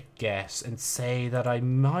hazard a guess and say that I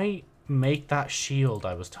might make that shield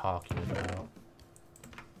I was talking about.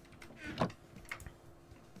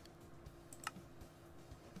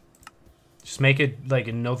 Just make it, like,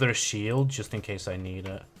 another shield just in case I need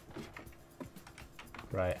it.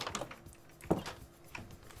 Right.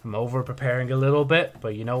 I'm over-preparing a little bit,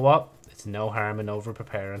 but you know what? It's no harm in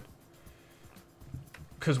over-preparing.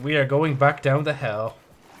 Because we are going back down to hell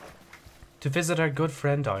to visit our good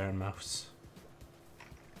friend Ironmouse.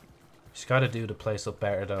 She's got to do the place up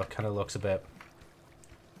better, though. Kind of looks a bit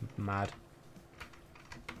mad.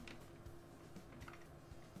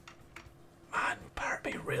 Man, part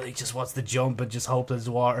of me really just wants to jump and just hope there's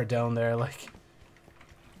water down there, like.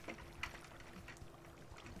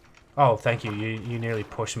 Oh, thank you. You nearly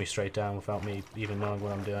pushed me straight down without me even knowing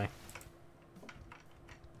what I'm doing.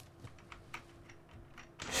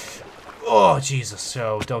 Oh, Jesus.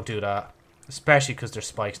 So, don't do that. Especially because there's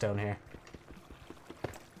spikes down here.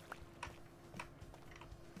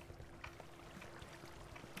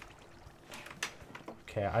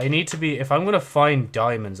 Okay, I need to be... If I'm going to find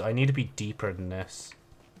diamonds, I need to be deeper than this.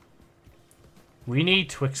 We need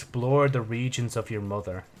to explore the regions of your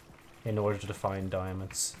mother in order to find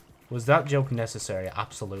diamonds. Was that joke necessary?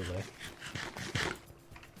 Absolutely.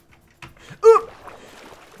 Ooh!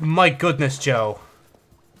 My goodness, Joe.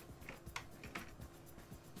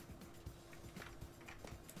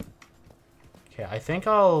 Okay, I think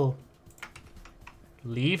I'll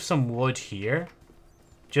leave some wood here.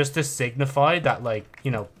 Just to signify that, like,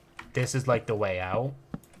 you know, this is, like, the way out.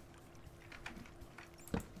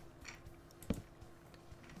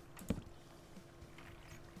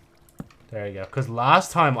 There you go. Because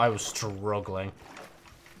last time I was struggling.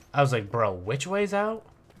 I was like, bro, which way's out?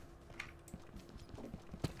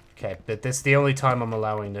 Okay, but this is the only time I'm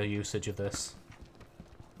allowing the usage of this.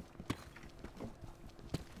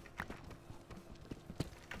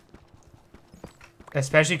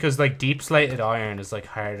 Especially because, like, deep slated iron is, like,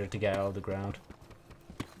 harder to get out of the ground.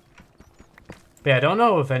 But yeah, I don't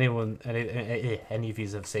know if any of you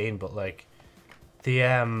have seen, but, like,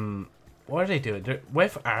 the, what are they doing?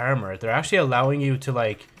 With armor, they're actually allowing you to,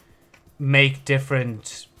 like, make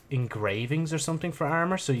different engravings or something for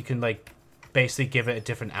armor, so you can, like, basically give it a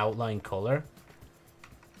different outline color.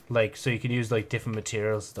 Like, so you can use, like, different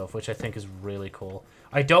materials and stuff, which I think is really cool.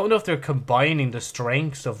 I don't know if they're combining the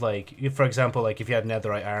strengths of, like, for example, like, if you had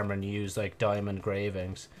netherite armor and you use, like, diamond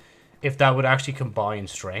engravings, if that would actually combine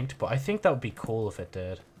strength, but I think that would be cool if it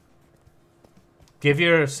did. Give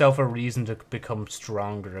yourself a reason to become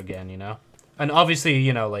stronger again, you know? And obviously,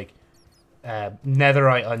 you know, like,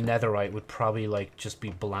 netherite on netherite would probably, like, just be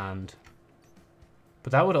bland.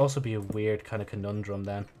 But that would also be a weird kind of conundrum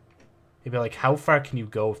then. It'd be like, how far can you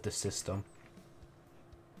go with the system?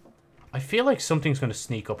 I feel like something's going to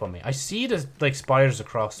sneak up on me. I see the, like, spiders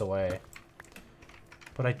across the way.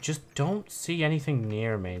 But I just don't see anything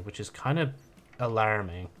near me, which is kind of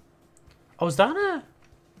alarming. Oh, is that a...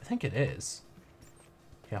 I think it is.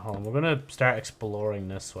 Yeah, hold on. We're going to start exploring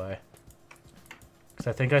this way. Because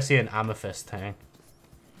I think I see an amethyst thing.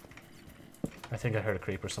 I think I heard a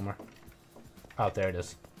creeper somewhere. Oh, there it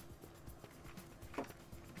is.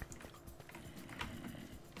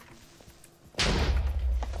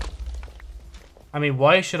 I mean,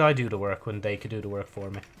 why should I do the work when they could do the work for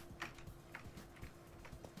me?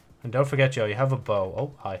 And don't forget, Joe, you have a bow.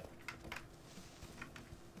 Oh, hi.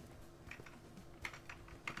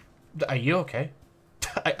 Are you okay?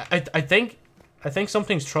 I think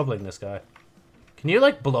something's troubling this guy. Can you,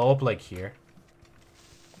 like, blow up, like, here?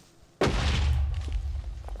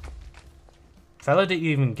 Fella didn't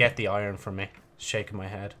even get the iron from me. Shaking my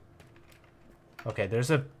head. Okay,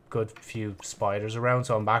 there's a good few spiders around,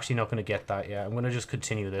 so I'm actually not going to get that yet. I'm going to just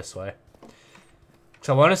continue this way.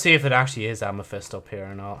 So I want to see if it actually is amethyst up here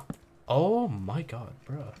or not. Oh my god,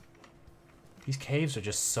 bro. These caves are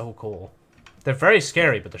just so cool. They're very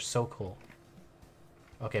scary, but they're so cool.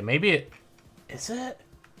 Okay, maybe it... Is it?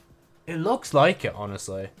 It looks like it,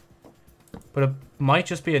 honestly. But it might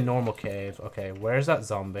just be a normal cave. Okay, where's that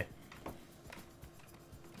zombie?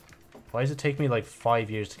 Why does it take me like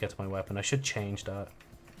 5 years to get to my weapon? I should change that.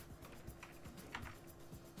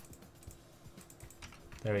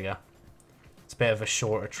 There we go. It's a bit of a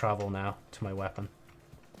shorter travel now to my weapon.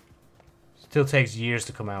 Still takes years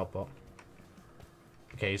to come out, but...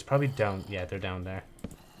 Okay, he's probably down... Yeah, they're down there.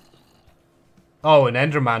 Oh, an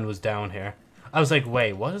Enderman was down here. I was like,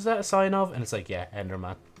 wait, what is that a sign of? And it's like, yeah,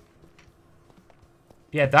 Enderman.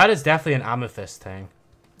 Yeah, that is definitely an amethyst thing.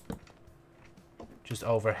 Just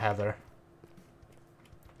over heather.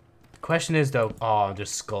 The question is, though... Oh,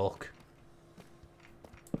 there's Skulk.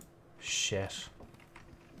 Shit.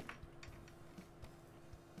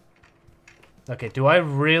 Okay, do I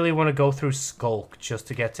really want to go through Skulk just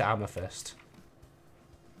to get to Amethyst?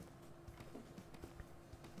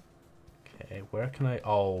 Okay, where can I...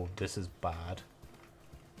 Oh, this is bad.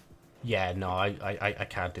 Yeah, no, I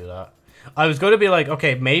can't do that. I was going to be like,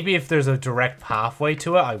 okay, maybe if there's a direct pathway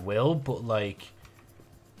to it, I will, but like...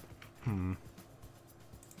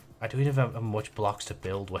 I don't even have much blocks to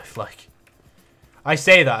build with, like... I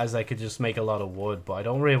say that as I could just make a lot of wood, but I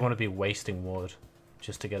don't really want to be wasting wood.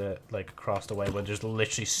 Just to get it, like, across the way when there's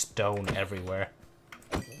literally stone everywhere.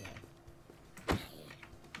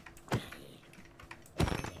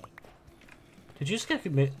 Did you just get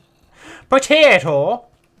me... Potato!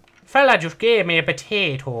 Fella just gave me a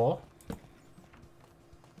potato.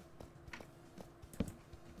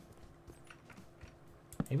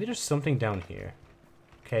 Maybe there's something down here.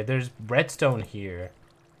 Okay, there's redstone here.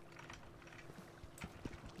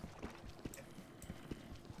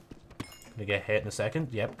 Gonna get hit in a second.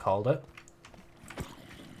 Yep, called it.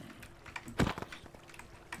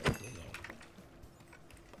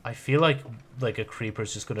 I feel like a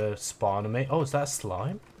creeper's just gonna spawn on me. Oh, is that a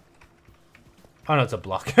slime? Oh no, it's a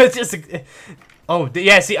block. It's just a... Oh,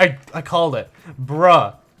 yeah, see, I called it.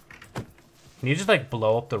 Bruh. Can you just, like,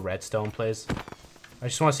 blow up the redstone, please? I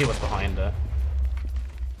just want to see what's behind it.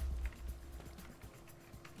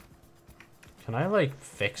 Can I, like,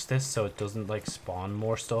 fix this so it doesn't, like, spawn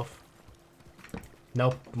more stuff?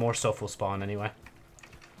 Nope, more stuff will spawn anyway.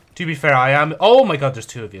 To be fair, I am... Oh my god, there's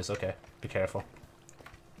two of you. Okay, be careful.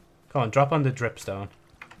 Come on, drop on the dripstone.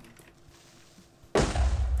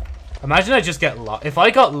 Imagine I just get launched. If I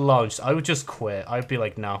got launched, I would just quit. I'd be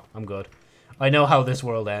like, no, I'm good. I know how this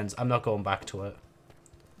world ends. I'm not going back to it.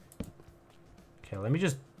 Okay, let me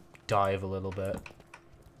just dive a little bit.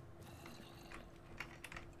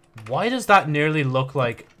 Why does that nearly look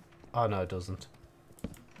like... Oh, no, it doesn't.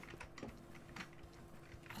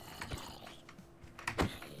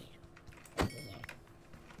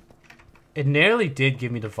 It nearly did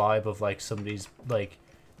give me the vibe of, like, somebody's, like,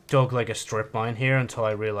 dug, like, a strip mine here until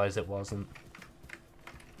I realized it wasn't.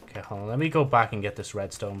 Okay, hold on. Let me go back and get this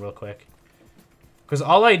redstone real quick. Because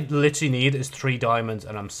all I literally need is 3 diamonds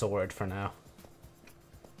and I'm sorted for now.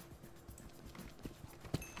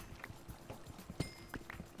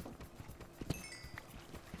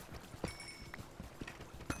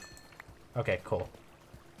 Okay, cool.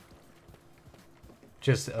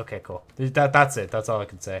 Just, okay, cool. That's it. That's all I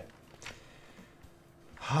can say.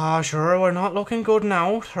 Ah, sure, we're not looking good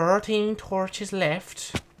now. 13 torches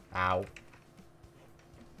left. Ow.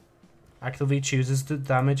 Actively chooses to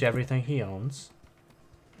damage everything he owns.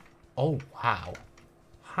 Oh, wow.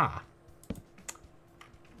 Huh.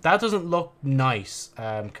 That doesn't look nice.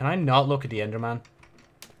 Can I not look at the Enderman?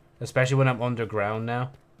 Especially when I'm underground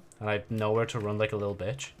now. And I have nowhere to run like a little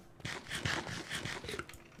bitch.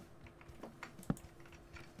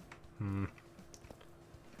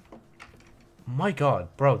 My god,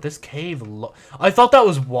 bro, this cave... I thought that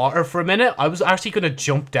was water for a minute. I was actually going to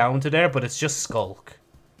jump down to there, but it's just Skulk.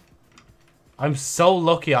 I'm so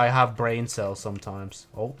lucky I have brain cells sometimes.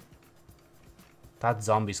 Oh. That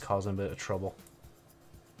zombie's causing a bit of trouble.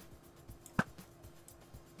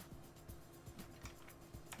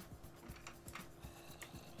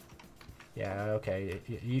 Yeah, okay.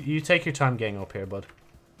 You take your time getting up here, bud.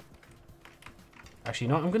 Actually,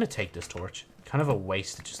 no, I'm going to take this torch. Kind of a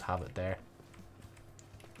waste to just have it there.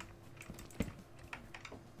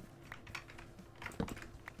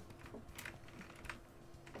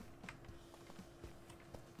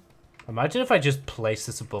 Imagine if I just placed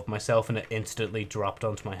this above myself and it instantly dropped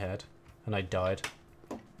onto my head. And I died.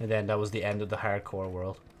 And then that was the end of the hardcore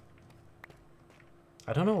world.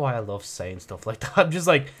 I don't know why I love saying stuff like that. I'm just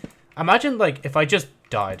like... Imagine, like, if I just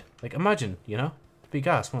died. Like, imagine, you know? It'd be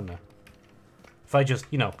gas, wouldn't it? If I just,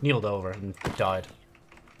 you know, kneeled over and died.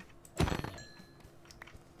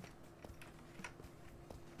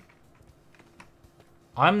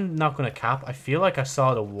 I'm not going to cap. I feel like I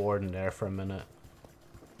saw the warden there for a minute.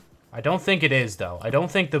 I don't think it is, though. I don't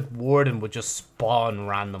think the warden would just spawn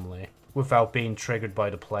randomly without being triggered by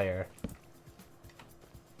the player.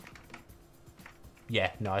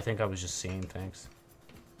 Yeah, no, I think I was just seeing things.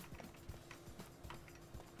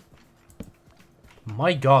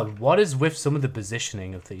 My god, what is with some of the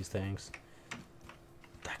positioning of these things?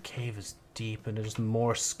 That cave is deep and there's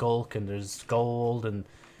more Skulk and there's gold and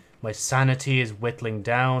my sanity is whittling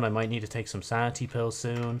down. I might need to take some sanity pills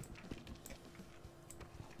soon.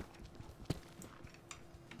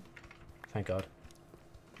 Thank God.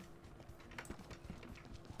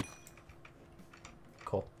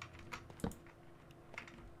 Cool.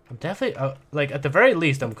 I'm definitely, like, at the very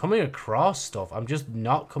least, I'm coming across stuff. I'm just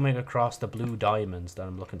not coming across the blue diamonds that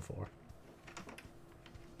I'm looking for.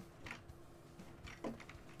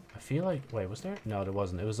 I feel like, wait, was there? No, there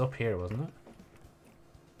wasn't. It was up here, wasn't it?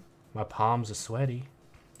 My palms are sweaty.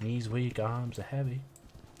 Knees weak, arms are heavy.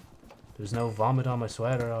 There's no vomit on my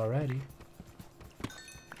sweater already.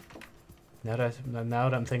 Now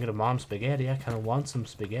that I'm thinking of mom's spaghetti, I kind of want some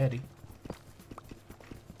spaghetti.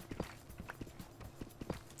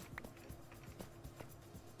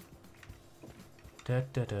 I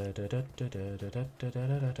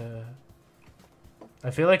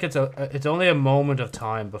feel like it's only a moment of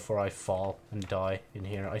time before I fall and die in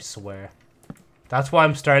here, I swear. That's why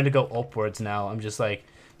I'm starting to go upwards now. I'm just like,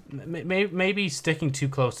 maybe sticking too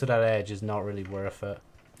close to that edge is not really worth it.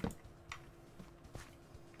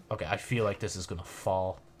 Okay, I feel like this is gonna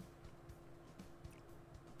fall.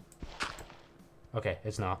 Okay,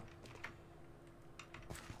 it's not.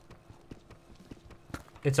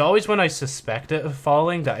 It's always when I suspect it of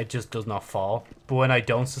falling that it just does not fall. But when I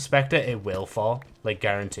don't suspect it, it will fall. Like,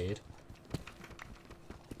 guaranteed.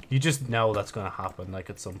 You just know that's gonna happen, like,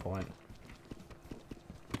 at some point.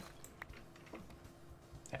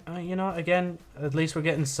 You know, again, at least we're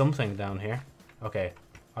getting something down here. Okay,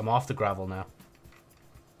 I'm off the gravel now.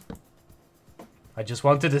 I just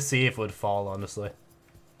wanted to see if it would fall, honestly.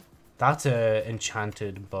 That's a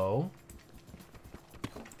enchanted bow.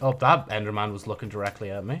 Oh, that Enderman was looking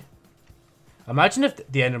directly at me. Imagine if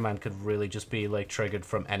the Enderman could really just be, like, triggered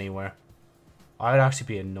from anywhere. I'd actually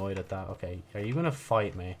be annoyed at that. Okay, are you gonna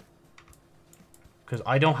fight me? Because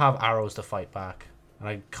I don't have arrows to fight back. And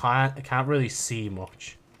I can't really see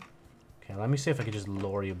much. Okay, let me see if I can just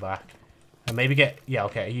lure you back. And maybe get... Yeah,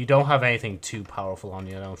 okay, you don't have anything too powerful on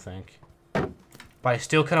you, I don't think. But I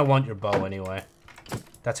still kind of want your bow anyway.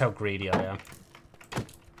 That's how greedy I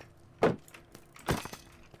am.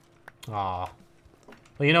 Aw.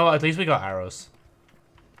 Well, you know what? At least we got arrows.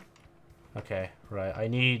 Okay, right. I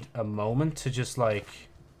need a moment to just, like...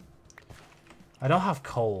 I don't have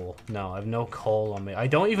coal. No, I have no coal on me. I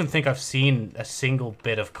don't even think I've seen a single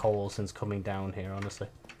bit of coal since coming down here, honestly.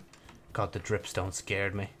 God, the dripstone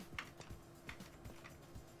scared me.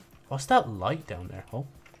 What's that light down there? Oh,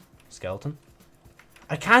 skeleton.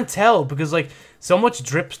 I can't tell because, like, so much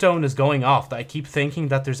dripstone is going off that I keep thinking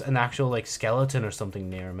that there's an actual, like, skeleton or something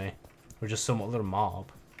near me. Or just some other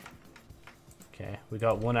mob. Okay, we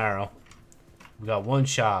got one arrow. We got one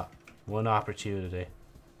shot. One opportunity.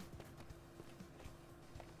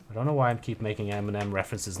 I don't know why I keep making Eminem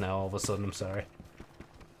references now all of a sudden, I'm sorry.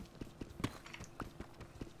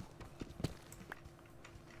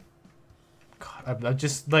 God, I'm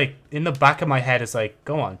just, like, in the back of my head, it's like,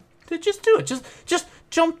 go on. Just do it. Just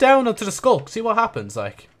jump down onto the sculk. See what happens,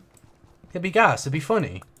 like. It'd be gas. It'd be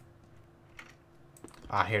funny.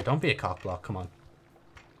 Ah, here, don't be a cockblock. Come on.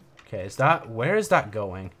 Okay, is that... Where is that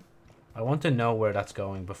going? I want to know where that's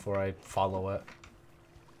going before I follow it.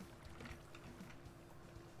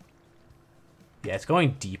 Yeah, it's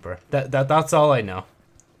going deeper. That's all I know.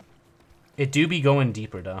 It do be going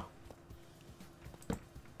deeper, though.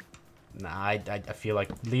 Nah, I feel like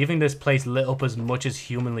leaving this place lit up as much as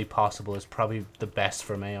humanly possible is probably the best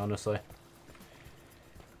for me, honestly.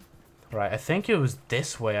 Right, I think it was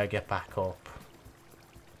this way I get back up.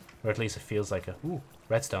 Or at least it feels like a... Ooh,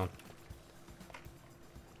 redstone.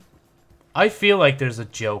 I feel like there's a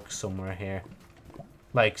joke somewhere here.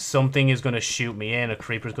 Like, something is going to shoot me in, a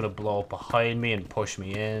creeper's going to blow up behind me and push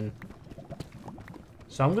me in.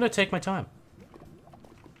 So I'm going to take my time.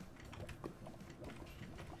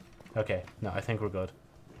 Okay, no, I think we're good.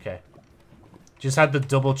 Okay. Just had to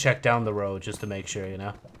double check down the road just to make sure, you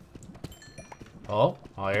know. Oh,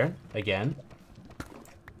 iron, again.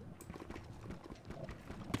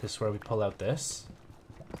 This is where we pull out this.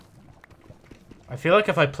 I feel like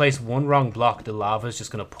if I place one wrong block, the lava is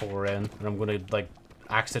just going to pour in. And I'm going to, like,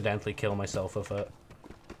 accidentally kill myself with it.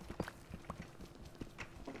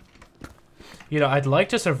 You know, I'd like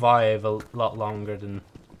to survive a lot longer than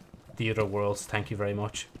the other worlds. Thank you very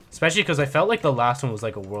much. Especially because I felt like the last one was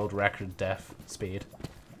like a world record death speed.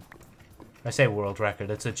 I say world record.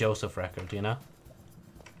 It's a Joseph record, you know?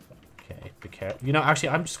 Okay, be careful. You know, actually,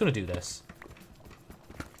 I'm just going to do this.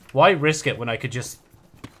 Why risk it when I could just,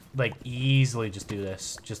 like, easily just do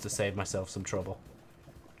this just to save myself some trouble?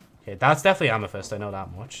 Okay, that's definitely amethyst. I know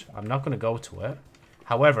that much. I'm not going to go to it.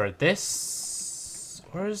 However, this...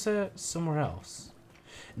 Where is it? Somewhere else.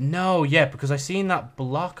 No, yeah, because I seen that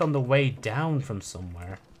block on the way down from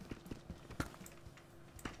somewhere.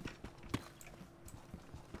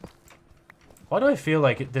 Why do I feel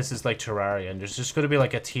like this is like Terraria and there's just going to be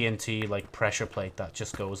like a TNT like pressure plate that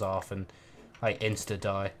just goes off and I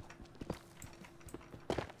insta-die?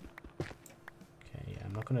 Okay, yeah,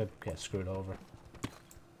 I'm not going to get screwed over.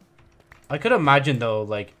 I could imagine though,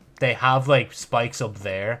 like, they have like spikes up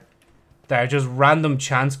there that are just random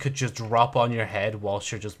chance could just drop on your head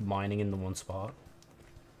whilst you're just mining in the one spot.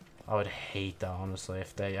 I would hate that, honestly,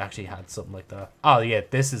 if they actually had something like that. Oh, yeah,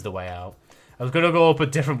 this is the way out. I was going to go up a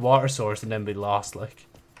different water source and then be lost, like.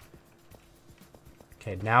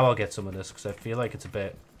 Okay, now I'll get some of this because I feel like it's a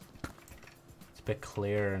bit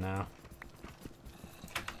clearer now.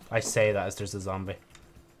 I say that as there's a zombie.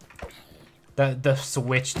 The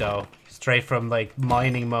switch, though. Straight from, like,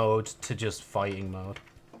 mining mode to just fighting mode.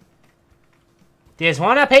 Just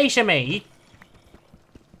want a piece of me?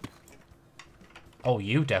 Oh,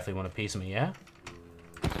 you definitely want a piece of me, yeah?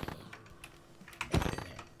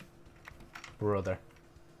 Brother.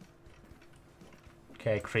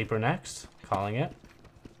 Okay, creeper next. Calling it.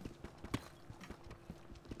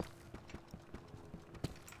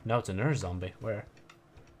 No, it's another zombie. Where?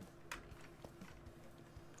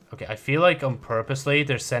 Okay, I feel like purposely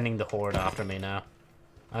they're sending the horde after me now.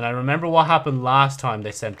 And I remember what happened last time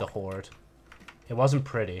they sent the horde. It wasn't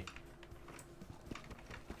pretty.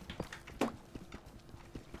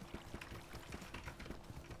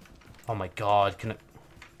 Oh my god, can it...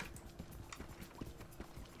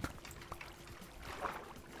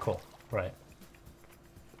 Cool, right.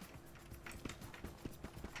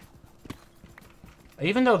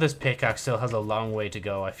 Even though this pickaxe still has a long way to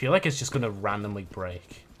go, I feel like it's just going to randomly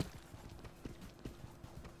break.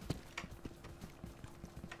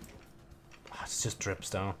 Oh, it's just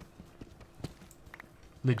dripstone.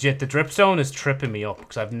 Legit, the dripstone is tripping me up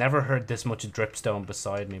because I've never heard this much dripstone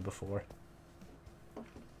beside me before.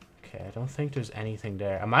 Okay, I don't think there's anything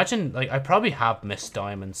there. Imagine, like, I probably have missed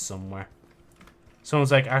diamonds somewhere.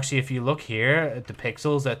 Someone's like, actually, if you look here at the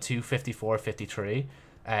pixels at 254.53,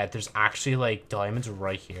 there's actually, like, diamonds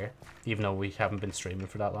right here. Even though we haven't been streaming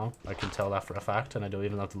for that long. I can tell that for a fact, and I don't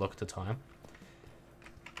even have to look at the time.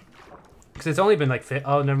 Because it's only been, like,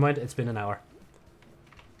 oh, never mind, it's been an hour.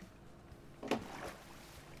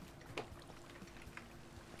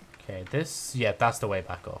 Okay, this... Yeah, that's the way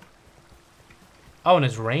back up. Oh, and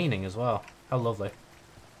it's raining as well. How lovely.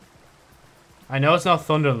 I know it's not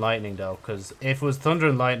thunder and lightning, though, because if it was thunder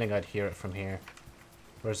and lightning, I'd hear it from here.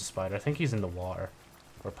 Where's the spider? I think he's in the water.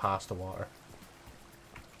 Or past the water.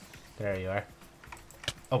 There you are.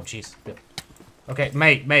 Oh, jeez. Okay,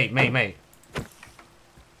 mate.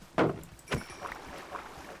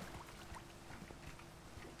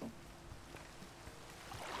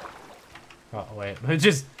 Oh, wait.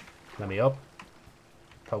 Just let me up.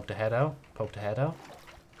 Poke the head out. Poke the head out.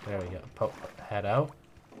 There we go. Poke the head out.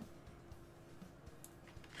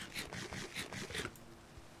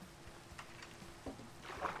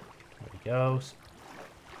 There he goes.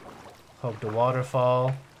 Hug the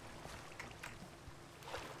waterfall.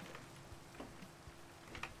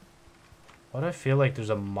 Why do I feel like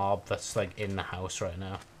there's a mob that's like in the house right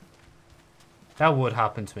now? That would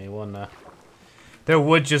happen to me, wouldn't it? There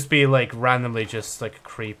would just be like randomly just like a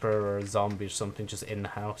creeper or a zombie or something just in the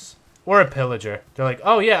house. Or a pillager. They're like,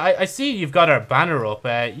 oh yeah, I see you've got our banner up.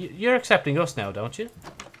 You're accepting us now, don't you?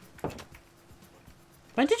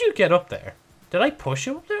 When did you get up there? Did I push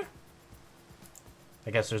you up there? I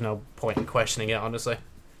guess there's no point in questioning it, honestly.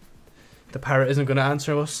 The parrot isn't going to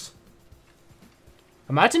answer us.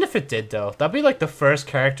 Imagine if it did, though. That'd be like the first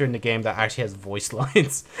character in the game that actually has voice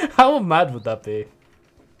lines. How mad would that be?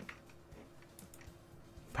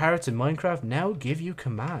 Parrots in Minecraft now give you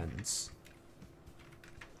commands.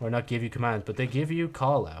 Or not give you commands, but they give you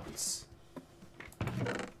callouts.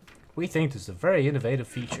 We think this is a very innovative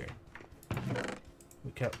feature. We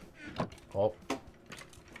can't... Oh.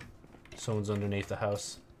 Someone's underneath the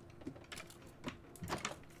house.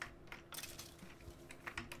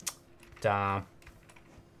 Damn.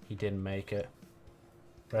 He didn't make it.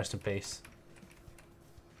 Rest in peace.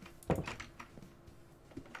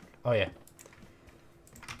 Oh yeah.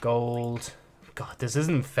 Gold. God, this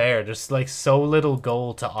isn't fair. There's like so little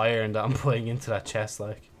gold to iron that I'm putting into that chest,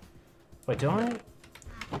 like. Wait, do I?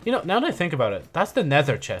 You know, now that I think about it, that's the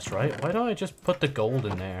nether chest, right? Why don't I just put the gold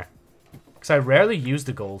in there? Because I rarely use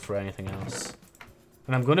the gold for anything else.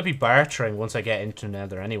 And I'm going to be bartering once I get into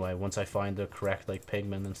nether anyway, once I find the correct, like,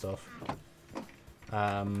 pigment and stuff.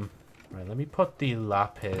 Right, let me put the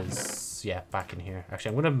lapis, yeah, back in here. Actually,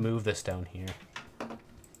 I'm going to move this down here.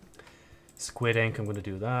 Squid ink, I'm going to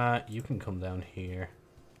do that. You can come down here.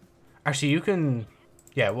 Actually, you can...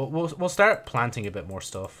 Yeah, we'll start planting a bit more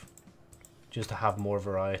stuff. Just to have more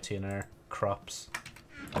variety in our crops.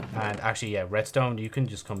 And actually, yeah, redstone, you can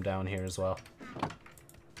just come down here as well.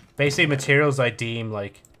 Basically, materials I deem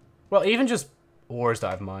like... Well, even just ores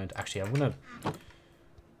that I've mined. Actually, I'm going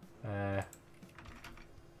to...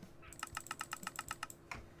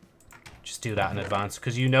 just do that in advance.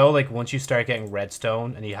 Because you know, like, once you start getting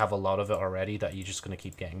redstone and you have a lot of it already, that you're just going to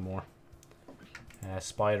keep getting more.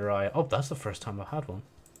 Spider eye. Oh, that's the first time I've had one.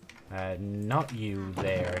 Not you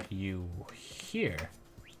there. You here.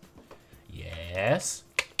 Yes.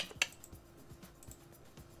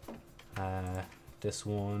 This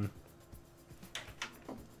one.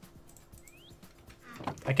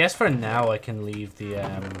 I guess for now I can leave the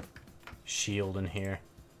shield in here.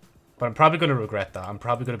 But I'm probably going to regret that. I'm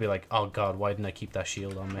probably going to be like, oh god, why didn't I keep that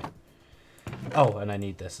shield on me? Oh, and I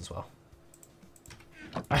need this as well.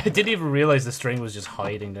 I didn't even realize the string was just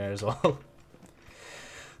hiding there as well.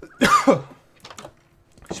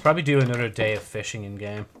 Should probably do another day of fishing in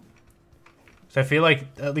game. So I feel like,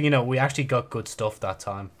 you know, we actually got good stuff that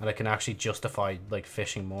time. And I can actually justify, like,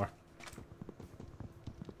 fishing more.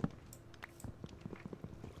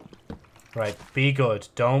 Right, be good.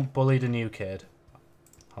 Don't bully the new kid.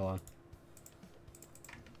 Hold on.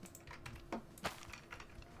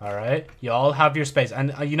 Alright, you all have your space.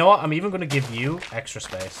 And you know what? I'm even going to give you extra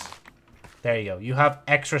space. There you go. You have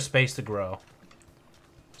extra space to grow.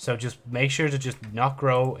 So just make sure to just not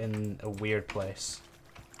grow in a weird place.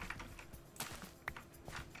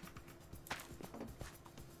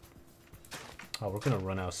 Oh, we're going to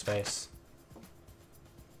run out of space.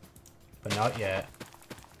 But not yet.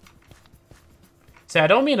 See, I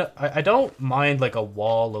don't mean... I don't mind, like, a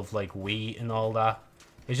wall of, like, wheat and all that.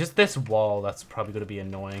 It's just this wall that's probably going to be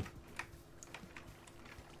annoying.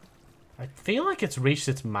 I feel like it's reached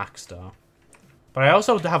its max, though. But I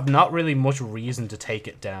also have not really much reason to take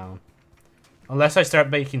it down. Unless I start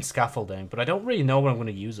making scaffolding. But I don't really know what I'm going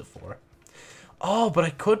to use it for. Oh, but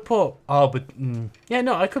I could put... Oh, but... yeah,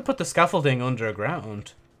 no, I could put the scaffolding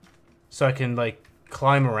underground. So I can, like,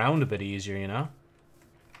 climb around a bit easier, you know?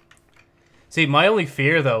 See, my only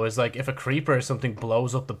fear, though, is, like, if a creeper or something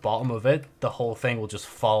blows up the bottom of it, the whole thing will just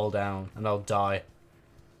fall down and I'll die.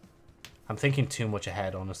 I'm thinking too much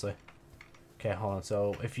ahead, honestly. Okay, hold on.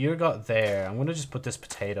 So, if you got there, I'm going to just put this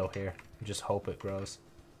potato here and just hope it grows.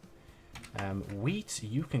 Wheat,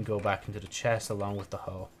 you can go back into the chest along with the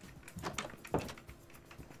hoe.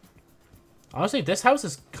 Honestly, this house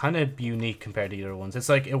is kind of unique compared to the other ones. It's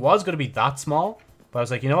like, it was going to be that small, but I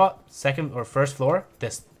was like, you know what? Second or first floor,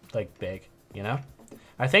 this, like, big, you know?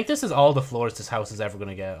 I think this is all the floors this house is ever going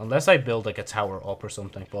to get, unless I build, like, a tower up or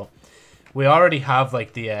something, but we already have,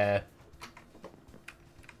 like, the,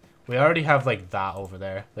 we already have, like, that over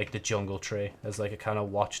there, like the jungle tree, as, like, a kind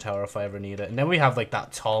of watchtower if I ever need it. And then we have, like,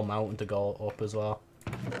 that tall mountain to go up as well.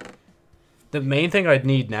 The main thing I'd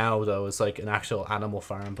need now, though, is, like, an actual animal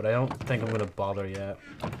farm, but I don't think I'm going to bother yet.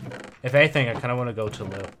 If anything, I kind of want to go to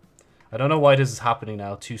Lou. I don't know why this is happening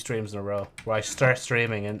now, 2 streams in a row, where I start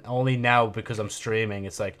streaming, and only now, because I'm streaming,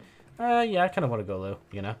 it's like, yeah, I kind of want to go Lou,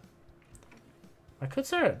 you know? I could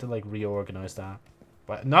start to, like, reorganize that.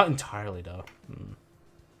 But not entirely, though.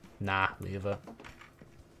 Nah, leave it.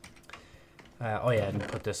 Oh yeah, I didn't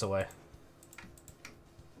put this away.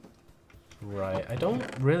 Right, I don't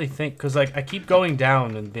really think... Because, like, I keep going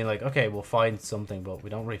down and being like, okay, we'll find something, but we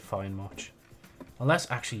don't really find much. Unless,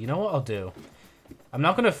 actually, you know what I'll do? I'm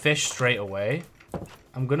not going to fish straight away.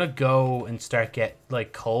 I'm going to go and start get,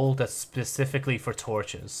 like, coal that's specifically for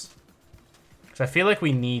torches. Because I feel like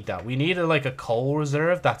we need that. We need, like, a coal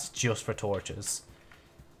reserve that's just for torches.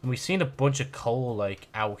 And we've seen a bunch of coal, like,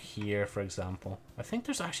 out here, for example. I think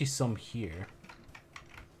there's actually some here.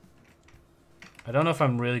 I don't know if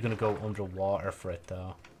I'm really going to go underwater for it,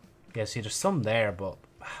 though. Yeah, see, there's some there, but...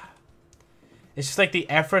 It's just, like, the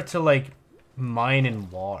effort to, like, mine in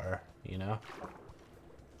water, you know?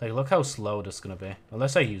 Like, look how slow this is going to be.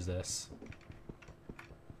 Unless I use this.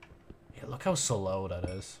 Yeah, look how slow that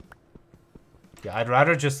is. Yeah, I'd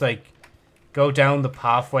rather just, like, go down the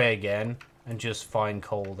pathway again and just find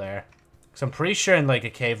coal there. Because I'm pretty sure in, like, a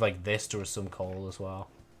cave like this there was some coal as well.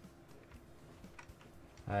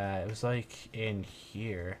 It was, like, in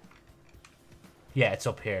here. Yeah, it's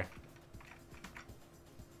up here.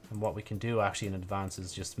 And what we can do, actually, in advance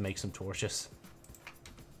is just make some torches.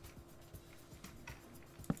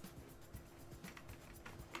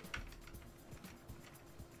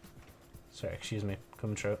 Sorry, excuse me.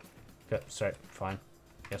 Coming through. Okay, sorry, fine.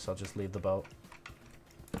 Guess I'll just leave the boat.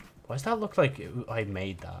 Why does that look like I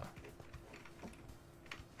made that?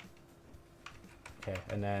 Okay,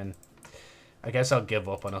 and then... I guess I'll give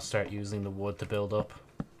up and I'll start using the wood to build up.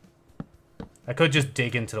 I could just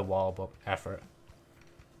dig into the wall, but effort.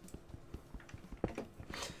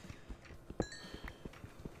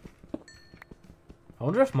 I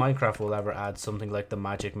wonder if Minecraft will ever add something like the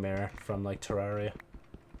magic mirror from, like, Terraria.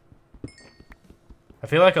 I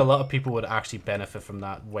feel like a lot of people would actually benefit from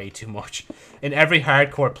that way too much. In every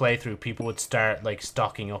hardcore playthrough, people would start, like,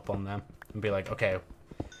 stocking up on them. And be like, okay,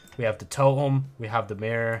 we have the totem, we have the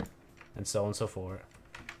mirror, and so on and so forth.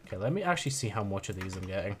 Okay, let me actually see how much of these I'm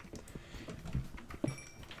getting.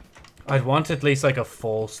 I'd want at least, like, a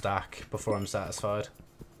full stack before I'm satisfied.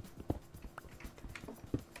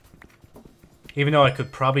 Even though I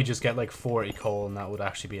could probably just get, like, 40 coal and that would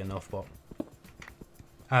actually be enough, but...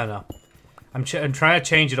 I don't know. I'm trying to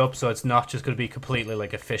change it up so it's not just going to be completely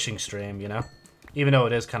like a fishing stream, you know? Even though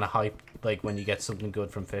it is kind of hype, like, when you get something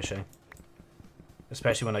good from fishing.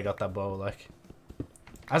 Especially when I got that bow, like.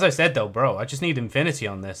 As I said, though, bro, I just need infinity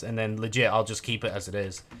on this, and then legit, I'll just keep it as it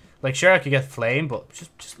is. Like, sure, I could get flame, but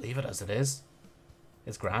just leave it as it is.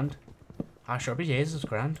 It's grand. Ah, sure, but yes, it's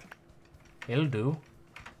grand. It'll do.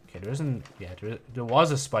 Okay, there isn't... Yeah, there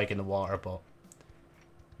was a spike in the water, but...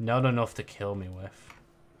 Not enough to kill me with.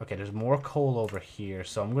 Okay, there's more coal over here,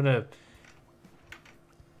 so I'm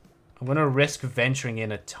gonna risk venturing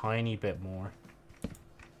in a tiny bit more.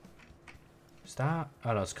 Is that...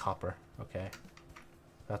 Oh, no, it's copper. Okay.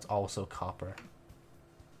 That's also copper.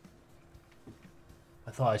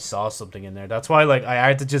 I thought I saw something in there. That's why, like, I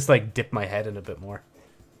had to just, like, dip my head in a bit more.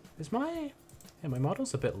 Is my... Yeah, my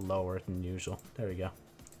model's a bit lower than usual. There we go.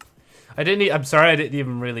 I'm sorry I didn't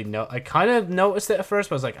even really know. I kind of noticed it at first,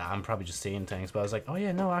 but I was like, I'm probably just seeing things. But I was like, oh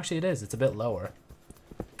yeah, no, actually it is. It's a bit lower.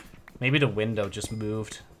 Maybe the window just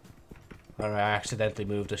moved. Or I accidentally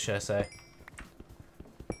moved, should I say.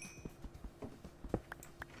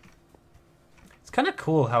 It's kind of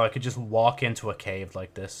cool how I could just walk into a cave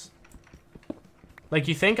like this. Like,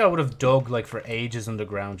 you think I would have dug, like, for ages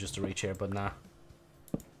underground just to reach here, but nah.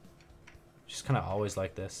 Just kind of always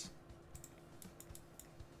like this.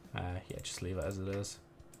 Yeah, just leave it as it is.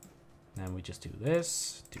 And we just do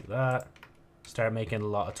this, do that. Start making a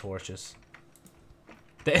lot of torches.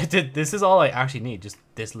 This is all I actually need, just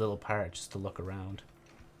this little part, just to look around.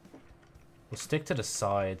 We'll stick to the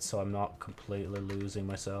side so I'm not completely losing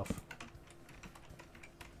myself.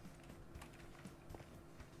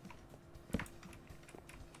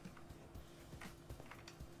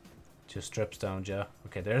 Just drips down, Joe.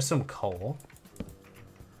 Okay, there's some coal.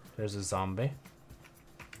 There's a zombie.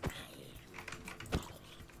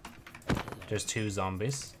 There's 2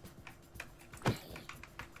 zombies.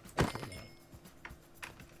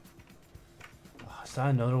 Oh, is that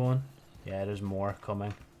another one? Yeah, there's more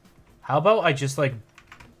coming. How about I just, like,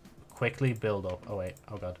 quickly build up? Oh, wait.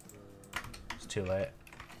 Oh, God. It's too late.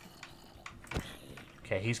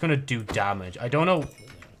 Okay, he's gonna do damage. I don't know.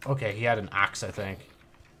 Okay, he had an axe, I think.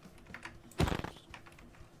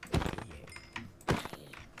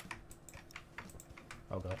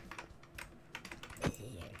 Oh, God.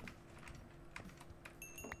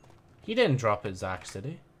 He didn't drop his axe, did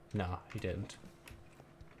he? No, he didn't.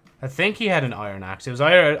 I think he had an iron axe. It was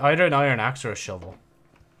either an iron axe or a shovel.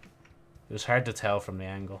 It was hard to tell from the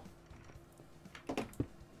angle.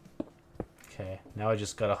 Okay, now I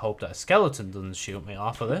just gotta hope that a skeleton doesn't shoot me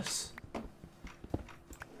off of this.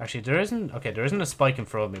 Actually, there isn't... Okay, there isn't a spike in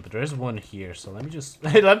front of me, but there is one here. So let me just...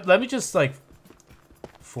 let me just, like,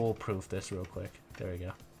 foolproof this real quick. There we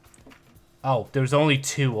go. Oh, there's only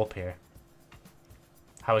 2 up here.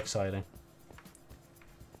 How exciting.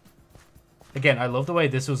 Again, I love the way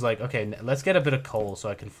this was like, okay, let's get a bit of coal so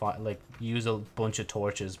I can like use a bunch of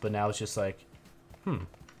torches, but now it's just like,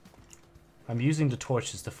 I'm using the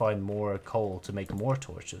torches to find more coal to make more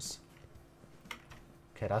torches.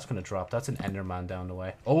 Okay, that's gonna drop. That's an Enderman down the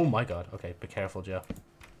way. Oh my god. Okay, be careful, Joe.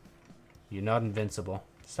 You're not invincible.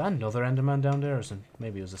 Is that another Enderman down there? Or is it,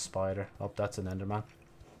 maybe it was a spider. Oh, that's an Enderman.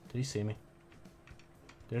 Did he see me?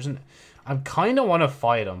 There's an... I kind of want to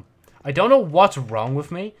fight him. I don't know what's wrong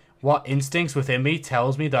with me. What instincts within me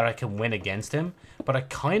tells me that I can win against him. But I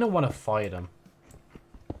kind of want to fight him.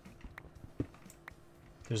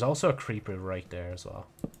 There's also a creeper right there as well.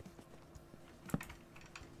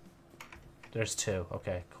 There's 2.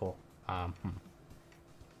 Okay, cool.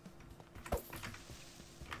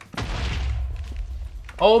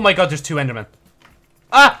 Oh my god, there's 2 Endermen.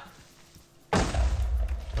 Ah!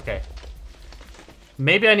 Okay.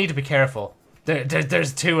 Maybe I need to be careful.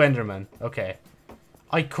 There's 2 Endermen. Okay.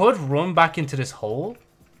 I could run back into this hole.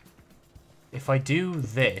 If I do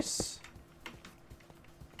this,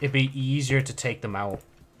 it'd be easier to take them out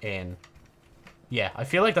in. Yeah, I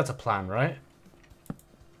feel like that's a plan, right?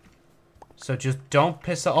 So just don't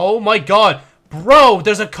piss off. Oh my god! Bro,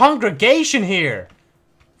 there's a congregation here!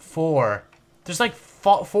 4. There's like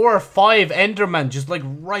 4 or 5 Endermen just like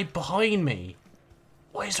right behind me.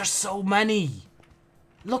 Why is there so many?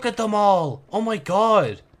 Look at them all! Oh my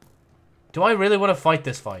god! Do I really want to fight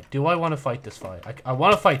this fight? Do I want to fight this fight? I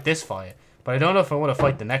want to fight this fight, but I don't know if I want to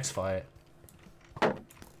fight the next fight.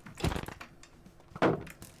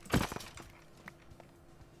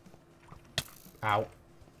 Ow.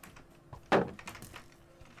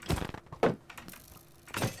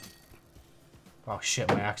 Oh shit,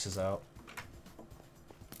 my axe is out.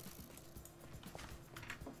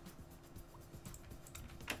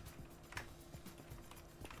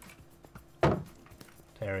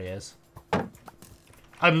 There he is.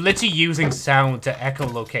 I'm literally using sound to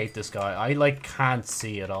echolocate this guy. I, like, can't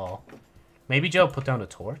see at all. Maybe Joe put down a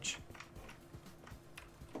torch?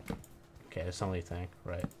 Okay, that's the only thing.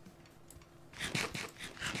 Right.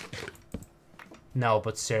 No,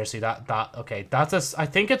 but seriously, okay, that's I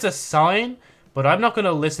think it's a sign, but I'm not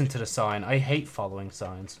gonna listen to the sign. I hate following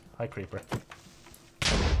signs. Hi, creeper.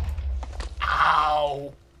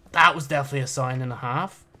 Ow! That was definitely a sign and a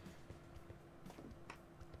half.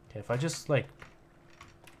 Okay, if I just, like...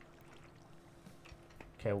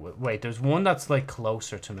 Okay, wait, there's one that's, like,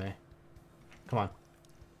 closer to me. Come on.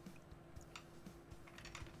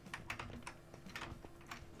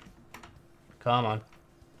 Come on.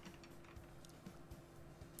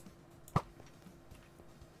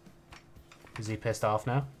 Is he pissed off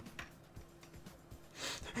now?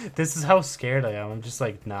 This is how scared I am. I'm just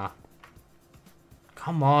like, nah.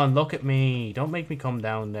 Come on, look at me. Don't make me come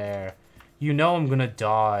down there. You know I'm gonna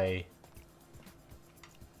die.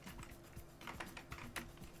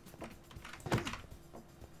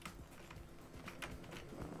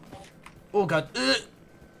 Oh god. Ugh.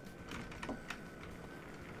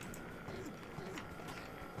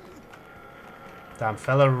 Damn,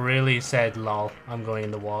 fella really said, lol, I'm going in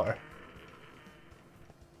the water.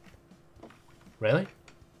 Really?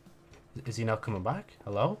 Is he not coming back?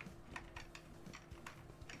 Hello?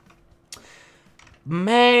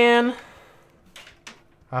 Man!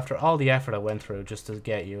 After all the effort I went through just to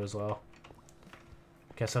get you as well.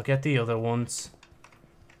 Guess I'll get the other ones.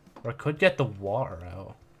 Or I could get the water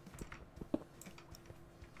out.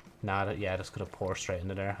 Nah, yeah, just gonna pour straight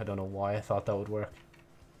into there. I don't know why I thought that would work.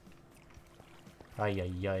 Ay,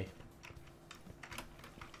 ay, ay.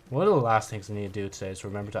 One of the last things I need to do today is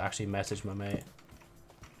remember to actually message my mate.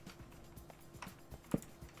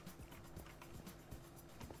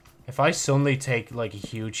 If I suddenly take, like, a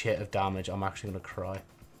huge hit of damage, I'm actually gonna cry.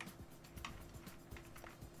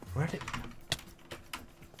 Where did...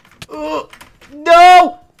 Oh!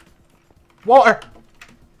 No! Water!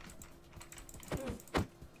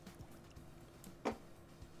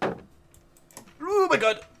 Oh my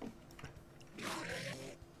god!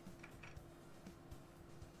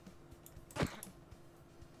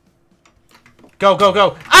 Go, go,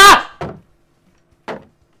 go! Ah!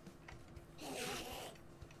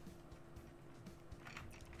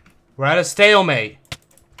 We're at a stalemate.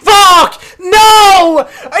 Fuck! No!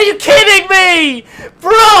 Are you kidding me?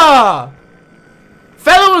 Bruh!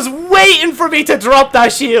 Fella was waiting for me to drop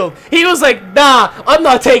that shield. He was like, nah, I'm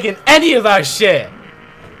not taking any of that shit.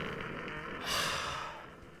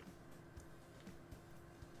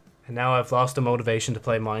 And now I've lost the motivation to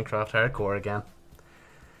play Minecraft Hardcore again.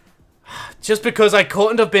 Just because I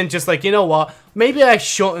couldn't have been just like, you know what? Maybe I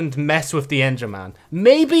shouldn't mess with the Enderman.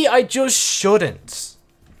 Maybe I just shouldn't.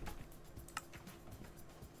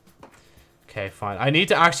 Okay, fine. I need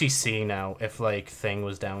to actually see now if, like, thing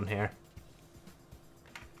was down here.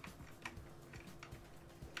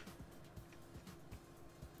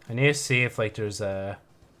 I need to see if, like, there's,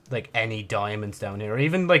 like, any diamonds down here. Or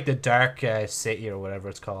even, like, the Dark City or whatever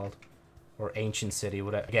it's called. Or Ancient City,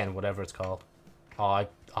 whatever, again, whatever it's called. Oh,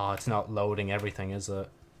 it's not loading everything, is it?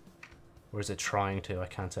 Or is it trying to? I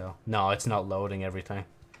can't tell. No, it's not loading everything.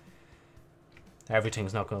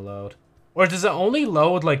 Everything's not going to load. Or does it only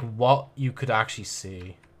load, like, what you could actually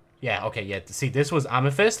see? Yeah, okay, yeah. See, this was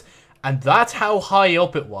Amethyst, and that's how high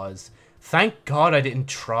up it was. Thank God I didn't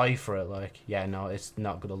try for it, like. Yeah, no, it's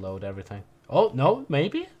not going to load everything. Oh, no,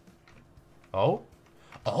 maybe? Oh?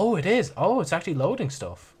 Oh, it is. Oh, it's actually loading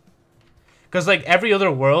stuff. Because, like, every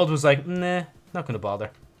other world was like, nah, not going to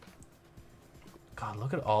bother. God,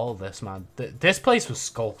 look at all this, man. This place was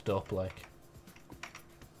sculpted up, like.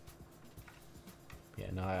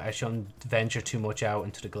 Yeah, no, I shouldn't venture too much out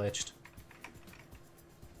into the glitched.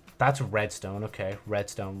 That's redstone, okay,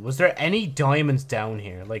 redstone. Was there any diamonds down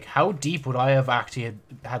here? Like, how deep would I have actually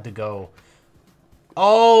had to go?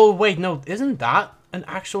 Oh, wait, no, isn't that an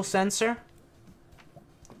actual sensor?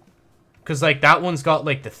 Because, like, that one's got,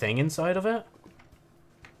 like, the thing inside of it.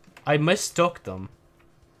 I mistook them.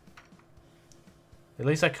 At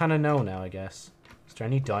least I kind of know now, I guess. Is there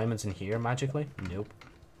any diamonds in here, magically? Nope.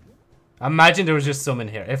 Imagine there was just some in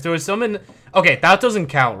here. If there was some in... Okay, that doesn't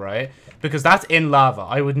count, right? Because that's in lava.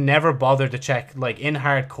 I would never bother to check, like, in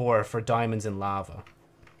hardcore for diamonds in lava.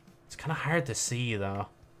 It's kind of hard to see, though.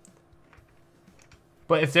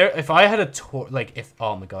 But if I had a torch... Like, if...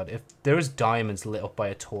 Oh, my God. If there was diamonds lit up by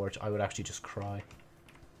a torch, I would actually just cry.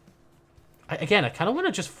 Again, I kind of want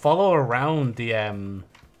to just follow around the,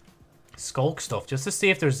 Skulk stuff. Just to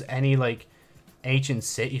see if there's any, like, ancient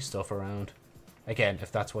city stuff around. Again,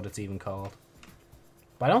 if that's what it's even called.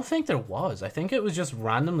 But I don't think there was. I think it was just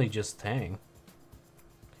randomly just thing.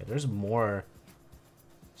 Okay, there's more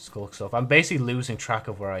Skulk stuff. I'm basically losing track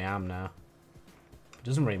of where I am now. It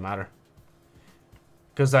doesn't really matter.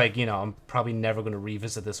 Because, like, you know, I'm probably never going to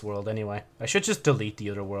revisit this world anyway. I should just delete the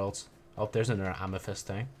other worlds. Oh, there's another amethyst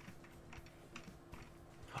thing.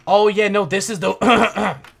 Oh, yeah, no, this is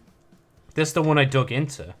the... This is the one I dug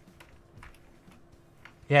into.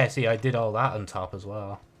 Yeah, see, I did all that on top as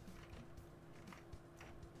well.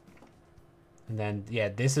 And then, yeah,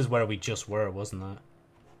 this is where we just were, wasn't it?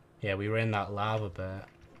 Yeah, we were in that lava bit.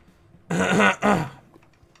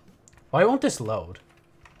 Why won't this load?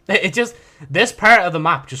 It just... This part of the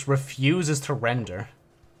map just refuses to render.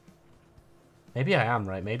 Maybe I am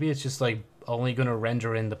right. Maybe it's just, like, only going to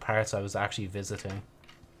render in the parts I was actually visiting.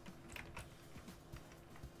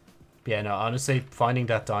 Yeah, no, honestly, finding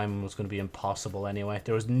that diamond was going to be impossible anyway.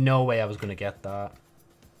 There was no way I was going to get that.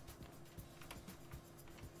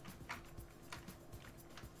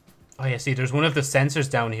 Oh, yeah, see, there's one of the sensors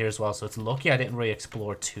down here as well, so it's lucky I didn't really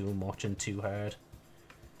explore too much and too hard.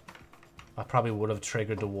 I probably would have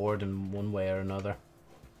triggered the ward in one way or another.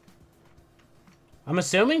 I'm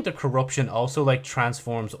assuming the corruption also, like,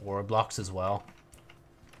 transforms ore blocks as well.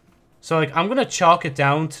 So, like, I'm gonna chalk it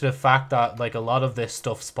down to the fact that, like, a lot of this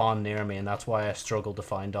stuff spawned near me, and that's why I struggled to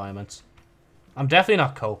find diamonds. I'm definitely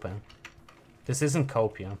not coping. This isn't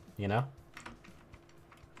copium, you know?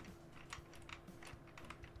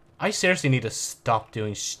 I seriously need to stop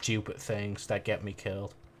doing stupid things that get me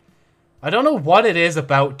killed. I don't know what it is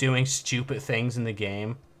about doing stupid things in the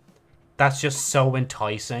game that's just so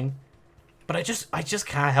enticing. But I just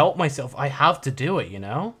can't help myself. I have to do it, you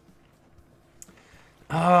know?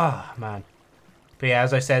 Ah, man. But yeah,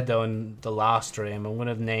 as I said, though, in the last stream, I'm going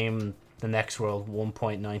to name the next world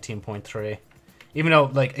 1.19.3. Even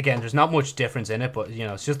though, like, again, there's not much difference in it, but, you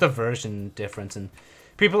know, it's just a version difference. And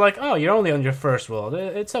people are like, oh, you're only on your first world.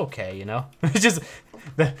 It's okay, you know? It's just,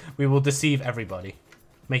 we will deceive everybody.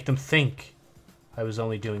 Make them think I was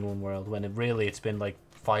only doing one world, when it's been, like,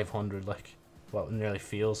 500, like, well, it nearly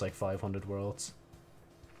feels like 500 worlds.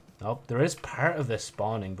 Nope, there is part of this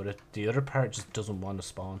spawning, but the other part just doesn't want to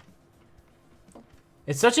spawn.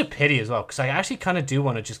 It's such a pity as well, because I actually kind of do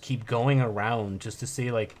want to just keep going around just to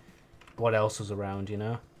see, like, what else was around, you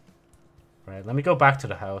know? Right, let me go back to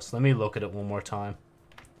the house. Let me look at it one more time.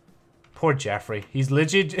 Poor Jeffrey. He's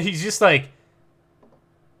legit, he's just like...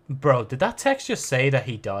 Bro, did that text just say that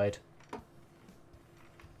he died?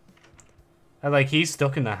 And, like, he's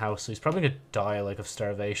stuck in that house, so he's probably gonna die, like, of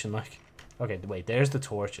starvation, like... Okay, wait, there's the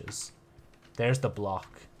torches. There's the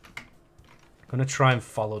block. I'm gonna try and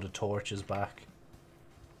follow the torches back.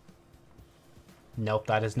 Nope,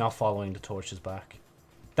 that is not following the torches back.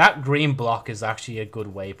 That green block is actually a good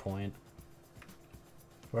waypoint.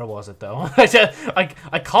 Where was it, though?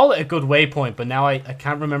 I call it a good waypoint, but now I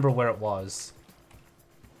can't remember where it was.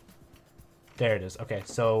 There it is. Okay,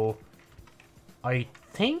 so... I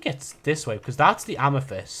think it's this way, because that's the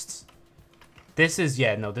amethyst. This is,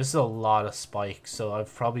 yeah, no, this is a lot of spikes, so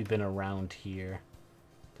I've probably been around here.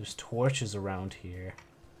 There's torches around here.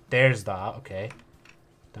 There's that, okay.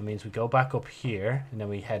 That means we go back up here, and then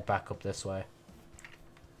we head back up this way.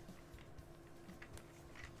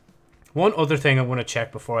 One other thing I want to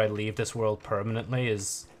check before I leave this world permanently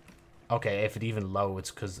is... Okay, if it even loads,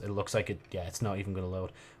 because it looks like it... Yeah, it's not even going to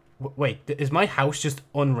load. Wait, is my house just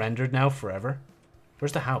unrendered now forever?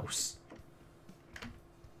 Where's the house?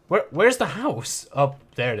 Where's the house? Oh,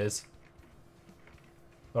 there it is.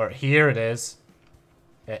 Or here it is.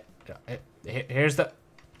 Here's the...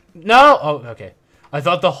 No! Oh, okay. I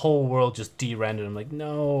thought the whole world just de-rendered. I'm like,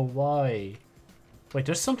 no, why? Wait,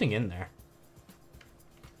 there's something in there.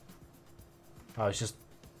 Oh, it's just...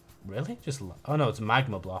 Really? Just... Oh, no, it's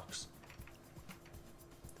magma blocks.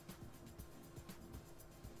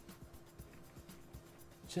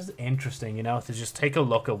 It's just interesting, you know, to just take a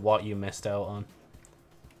look at what you missed out on.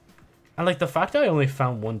 And, like, the fact that I only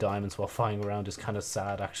found one diamond while flying around is kind of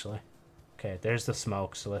sad, actually. Okay, there's the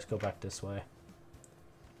smoke, so let's go back this way.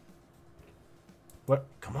 What?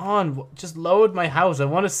 Come on, just load my house. I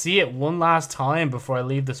want to see it one last time before I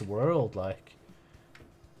leave this world, like.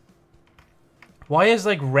 Why is,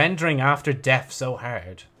 like, rendering after death so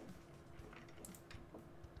hard?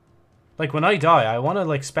 Like, when I die, I want to,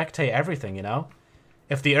 like, spectate everything, you know?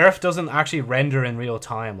 If the earth doesn't actually render in real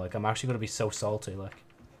time, like, I'm actually going to be so salty, like.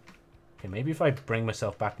 Okay, maybe if I bring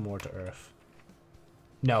myself back more to earth.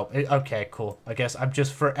 No, okay, cool. I guess I'm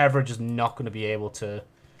just forever just not going to be able to,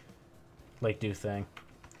 like, do thing.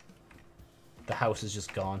 The house is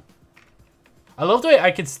just gone. I love the way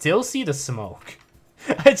I can still see the smoke.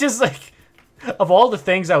 I just, like, of all the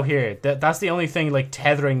things out here, that's the only thing, like,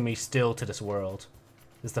 tethering me still to this world.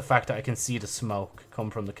 Is the fact that I can see the smoke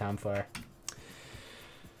come from the campfire.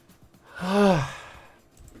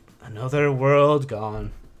 Another world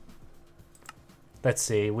gone. Let's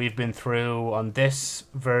see, we've been through, on this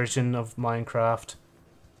version of Minecraft,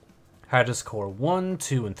 hardest core 1,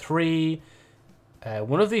 2, and 3.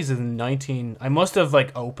 One of these is 19... I must have,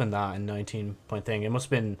 like, opened that in 19 point thing. It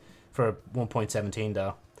must have been for 1.17,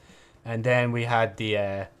 though. And then we had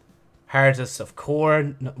the hardest of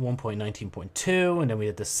core, 1.19.2, and then we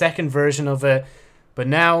had the second version of it. But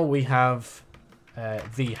now we have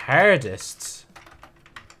the hardest...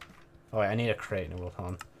 Oh, wait, I need a crate in a world, hold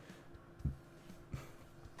on.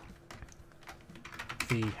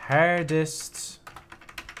 The hardest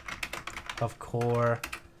of core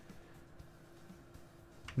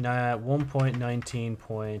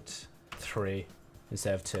 1.19.3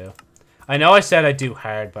 instead of 2. I know I said I do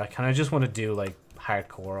hard, but I kind of just want to do, like,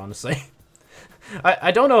 hardcore, honestly.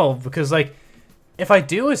 I don't know, because, like, if I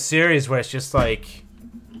do a series where it's just, like,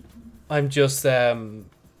 I'm just,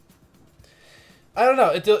 I don't know.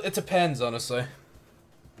 It depends, honestly.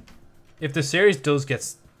 If the series does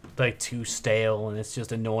get like too stale and it's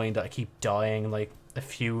just annoying that I keep dying like a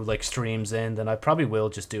few like streams in, then I probably will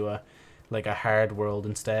just do a hard world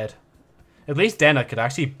instead. At least then I could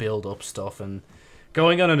actually build up stuff, and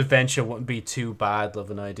going on an adventure wouldn't be too bad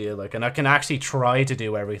of an idea. Like, and I can actually try to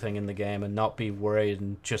do everything in the game and not be worried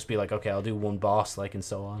and just be like, okay, I'll do one boss, like, and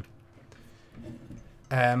so on.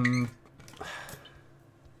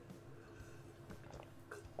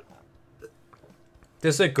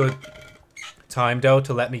 This is a good time though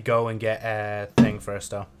to let me go and get a thing first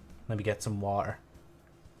though. Let me get some water.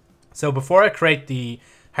 So before I create the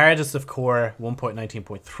hardest of core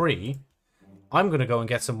 1.19.3, I'm gonna go and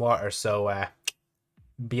get some water. So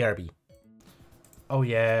BRB. Oh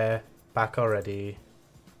yeah, back already.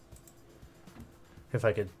 If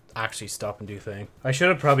I could actually stop and do thing. I should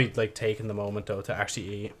have probably like taken the moment though to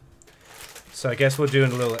actually eat. So I guess we're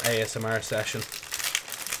doing a little ASMR session.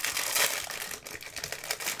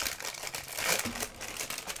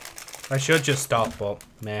 I should just stop, but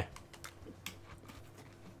meh.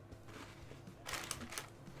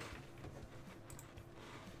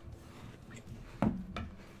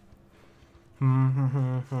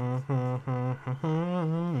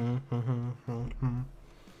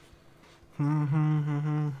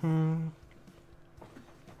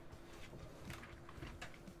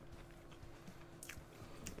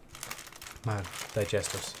 Man,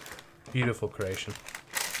 digestives. Beautiful creation.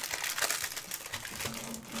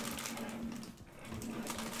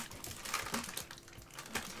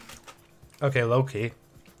 Okay, low-key.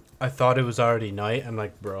 I thought it was already night. I'm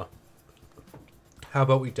like, bro. How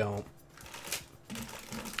about we don't?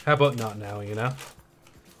 How about not now, you know?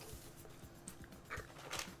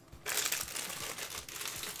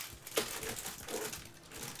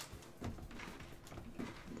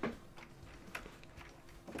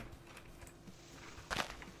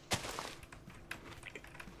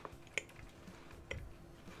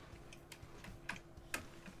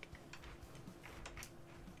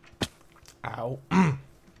 Ow.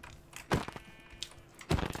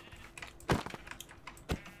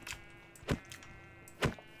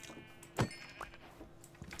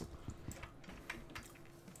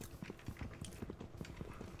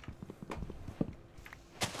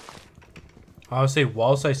 Honestly,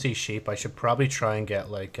 whilst I see sheep, I should probably try and get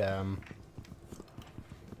like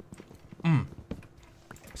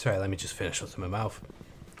Sorry, let me just finish what's in my mouth.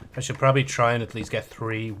 I should probably try and at least get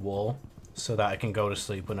 3 wool so that I can go to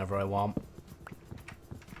sleep whenever I want.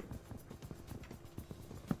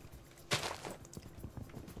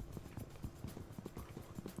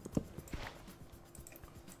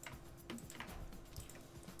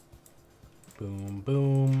 Boom,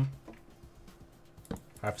 boom.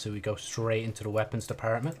 Obviously, we go straight into the weapons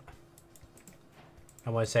department.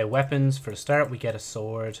 And when I say weapons, for the start, we get a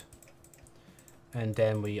sword. And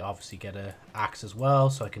then we obviously get an axe as well,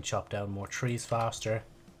 so I can chop down more trees faster.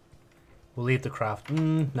 We'll leave the craft...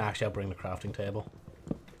 no, actually, I'll bring the crafting table.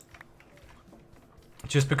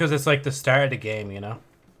 Just because it's like the start of the game, you know?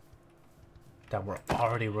 That we're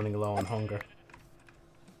already running low on hunger.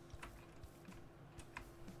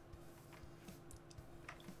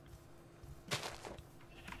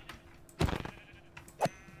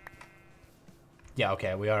 Yeah,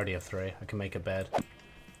 okay, we already have 3. I can make a bed.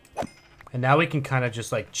 And now we can kind of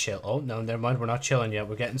just like chill. Oh, no, never mind. We're not chilling yet.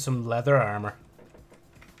 We're getting some leather armor.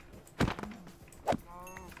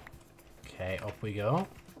 Okay, up we go.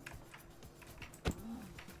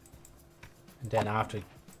 And then after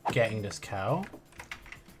getting this cow...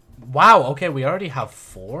 Wow, okay, we already have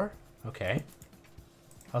 4. Okay.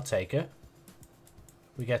 I'll take it.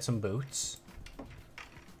 We get some boots.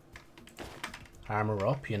 Armor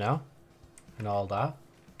up, you know? And all that.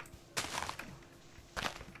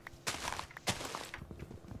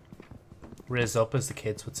 Riz up, as the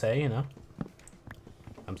kids would say, you know?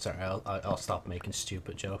 I'm sorry, I'll stop making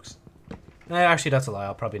stupid jokes. Actually, that's a lie.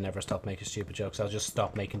 I'll probably never stop making stupid jokes. I'll just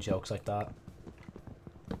stop making jokes like that.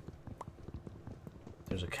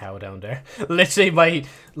 There's a cow down there. Literally,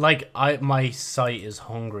 my sight is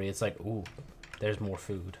hungry. It's like, ooh, there's more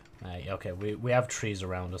food. Okay, we have trees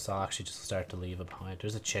around us. I'll actually just start to leave it behind.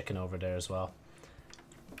 There's a chicken over there as well.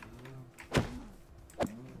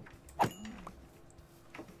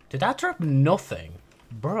 Did that drop nothing?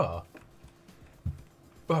 Bruh.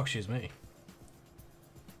 Oh, excuse me.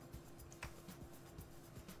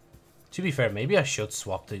 To be fair, maybe I should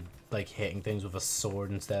swap to, like, hitting things with a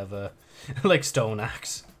sword instead of a, like, stone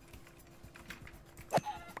axe.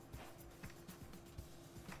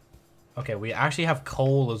 Okay, we actually have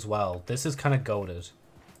coal as well. This is kind of goated.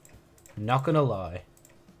 Not gonna lie.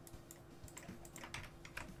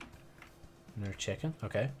 Another chicken.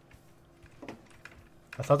 Okay.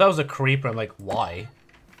 I thought that was a creeper. I'm like, why?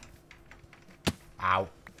 Ow.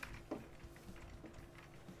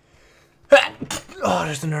 Oh,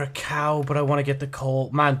 there's another cow, but I want to get the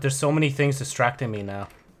coal. Man, there's so many things distracting me now.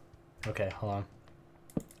 Okay, hold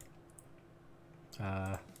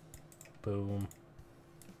on. Boom.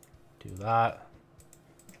 Do that.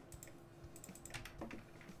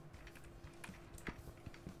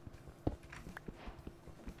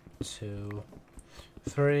 Two,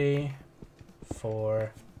 3,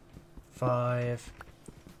 4, 5,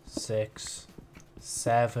 6,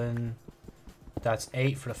 7. That's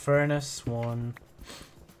 8 for the furnace. 1,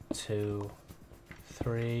 2,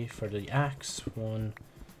 3 for the axe. 1,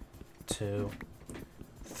 2,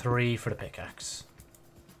 3 for the pickaxe.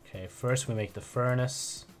 Okay, first we make the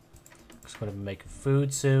furnace. Because we're going to be making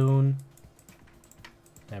food soon.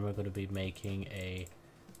 Then we're going to be making a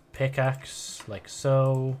pickaxe, like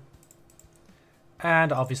so.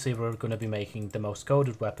 And obviously we're going to be making the most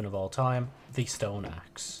goated weapon of all time, the stone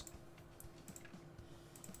axe.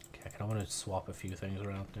 Okay, I kind of want to swap a few things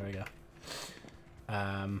around. There we go.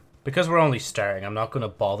 Because we're only starting, I'm not going to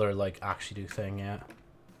bother, like, actually do thing yet.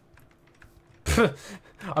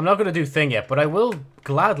 I'm not going to do thing yet, but I will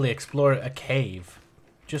gladly explore a cave.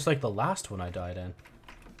 Just like the last one I died in.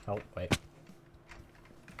 Oh, wait.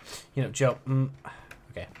 You know, Joe,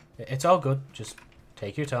 okay. It's all good. Just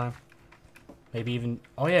take your time. Maybe even...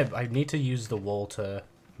 Oh, yeah, I need to use the wool to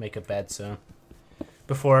make a bed soon.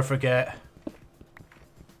 Before I forget.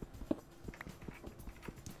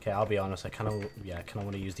 Okay, I'll be honest. I kind of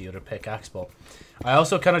want to use the other pickaxe, but I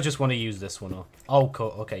also kind of just want to use this one. Oh,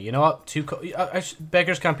 cool. Okay, you know what?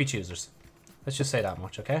 Beggars can't be choosers. Let's just say that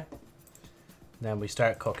much, okay? Then we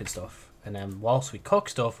start cooking stuff. And then whilst we cook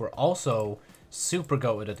stuff, we're also super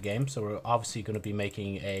goated at the game. So we're obviously going to be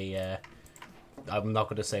making a... I'm not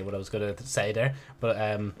going to say what I was going to say there. But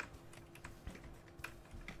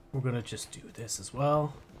we're going to just do this as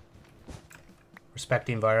well. Respect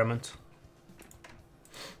the environment.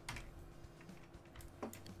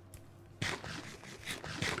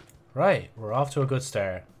 Right, we're off to a good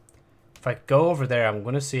start. If I go over there, I'm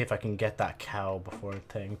going to see if I can get that cow before the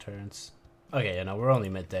thing turns. Okay, you know, we're only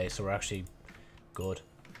midday, so we're actually good.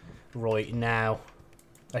 Right, now,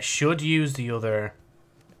 I should use the other...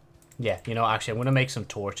 Yeah, you know, actually, I'm going to make some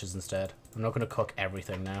torches instead. I'm not going to cook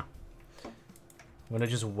everything now. I'm going to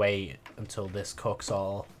just wait until this cooks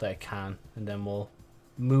all that I can, and then we'll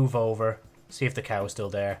move over, see if the cow is still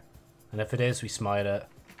there. And if it is, we smite it,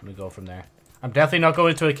 and we go from there. I'm definitely not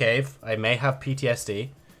going to a cave. I may have PTSD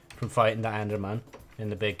from fighting the Enderman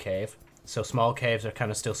in the big cave. So small caves are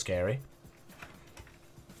kind of still scary.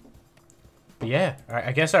 But yeah,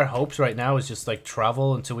 I guess our hopes right now is just like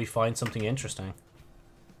travel until we find something interesting.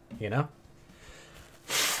 You know?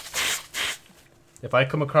 If I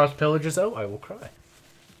come across pillagers though, I will cry.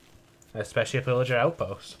 Especially a pillager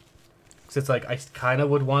outpost. Because it's like, I kind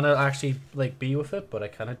of would want to actually like be with it, but I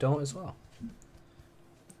kind of don't as well.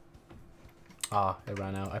 Ah, it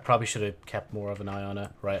ran out. I probably should have kept more of an eye on it.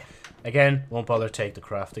 Right. Again, won't bother to take the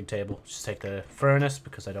crafting table. Just take the furnace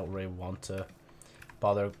because I don't really want to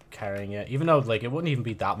bother carrying it. Even though, like, it wouldn't even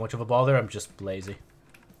be that much of a bother. I'm just lazy.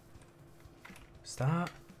 Is that...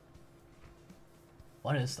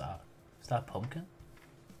 What is that? Is that pumpkin?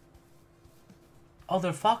 Oh,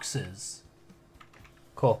 they're foxes.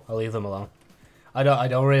 Cool. I'll leave them alone. I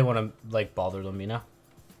don't really want to, like, bother them, you know?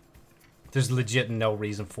 There's legit no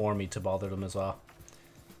reason for me to bother them as well.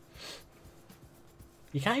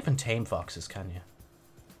 You can't even tame foxes, can you?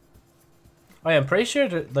 Oh yeah, I'm pretty sure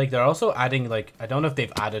that, like, they're also adding, like, I don't know if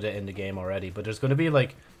they've added it in the game already, but there's going to be,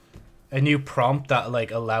 like, a new prompt that,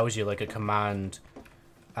 like, allows you, like, a command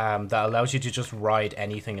that allows you to just ride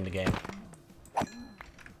anything in the game.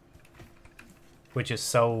 Which is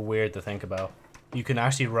so weird to think about. You can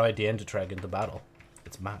actually ride the Endertreg into battle.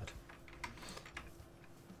 It's mad.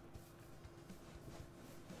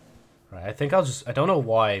 Right, I think I'll just... I don't know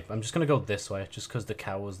why. I'm just going to go this way, just because the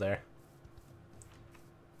cow was there.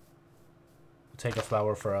 Take a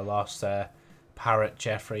flower for a lost parrot,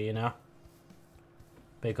 Jeffrey, you know?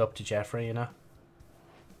 Big up to Jeffrey, you know?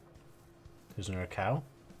 There's another cow.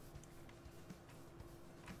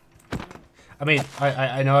 I mean,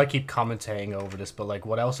 I know I keep commentating over this, but, like,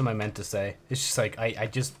 what else am I meant to say? It's just, like, I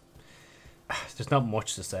just... There's not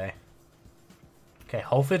much to say. Okay,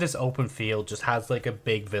 hopefully this open field just has, like, a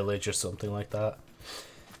big village or something like that.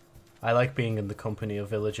 I like being in the company of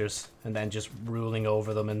villagers and then just ruling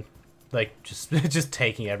over them and, like, just just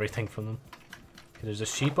taking everything from them. Okay, there's a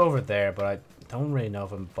sheep over there, but I don't really know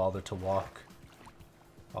if I'm bothered to walk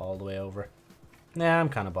all the way over. Nah, I'm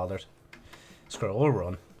kind of bothered. Scroll or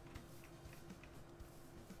run.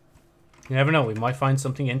 You never know, we might find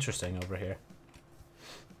something interesting over here.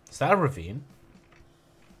 Is that a ravine?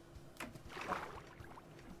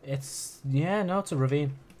 Yeah, no, it's a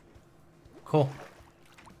ravine. Cool.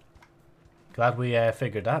 Glad we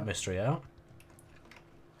figured that mystery out.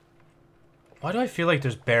 Why do I feel like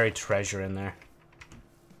there's buried treasure in there?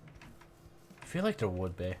 I feel like there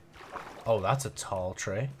would be. Oh, that's a tall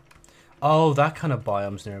tree. Oh, that kind of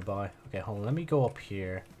biome's nearby. Okay, hold on. Let me go up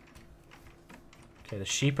here. Okay, the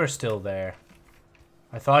sheep are still there.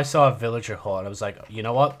 I thought I saw a villager hut, and I was like, you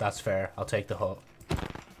know what? That's fair. I'll take the hut.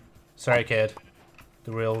 Sorry, kid.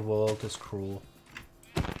 The real world is cruel.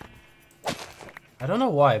 I don't know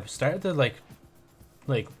why. I've started to, like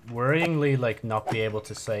worryingly, like, not be able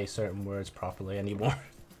to say certain words properly anymore.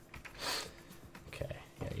 Okay.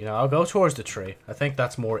 Yeah, you know, I'll go towards the tree. I think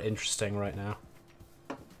that's more interesting right now.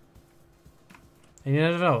 And you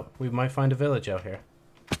never know. We might find a village out here.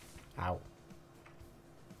 Ow.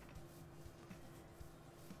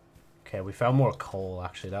 Okay, we found more coal,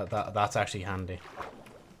 actually. That's actually handy.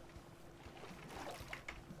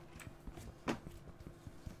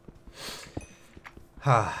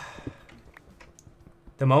 The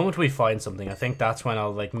moment we find something, I think that's when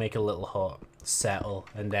I'll, like, make a little hut, settle,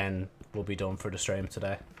 and then we'll be done for the stream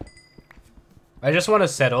today. I just want to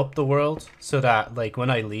set up the world so that, like, when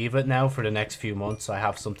I leave it now for the next few months, I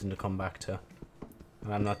have something to come back to.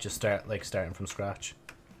 And I'm not just starting from scratch.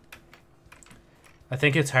 I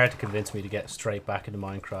think it's hard to convince me to get straight back into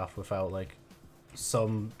Minecraft without, like,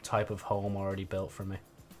 some type of home already built for me.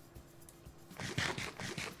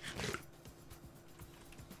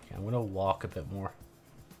 Okay, I'm gonna walk a bit more.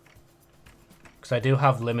 Because I do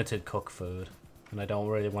have limited cooked food, and I don't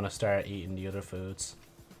really want to start eating the other foods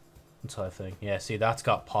until I think. Yeah, see, that's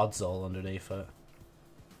got podzol underneath it.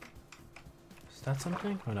 Is that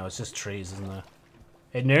something? Oh no, it's just trees, isn't it?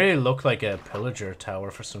 It nearly looked like a pillager tower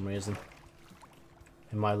for some reason.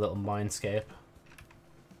 In my little mindscape.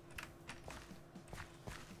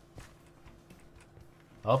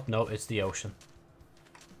 Oh, no, it's the ocean.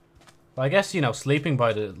 Well, I guess, you know, sleeping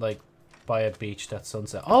by the, like, by a beach at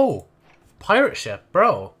sunset. Oh! Pirate ship,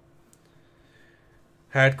 bro!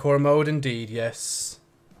 Hardcore mode indeed, yes.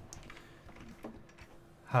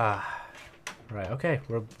 Ah. Right, okay.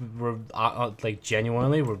 We're like,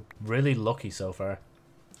 genuinely, we're really lucky so far.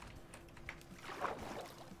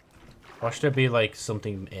 Why should there be, like,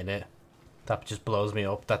 something in it that just blows me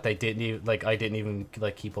up that they didn't even, like, I didn't even,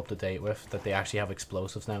 like, keep up to date with, that they actually have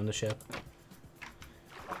explosives now in the ship?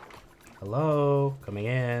 Hello? Coming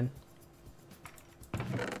in.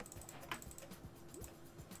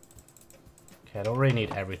 Okay, I don't really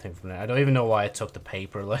need everything from there. I don't even know why I took the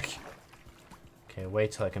paper, like. Okay,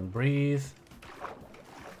 wait till I can breathe.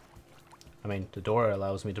 I mean, the door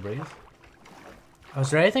allows me to breathe. Oh, is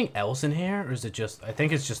there anything else in here? Or is it just... I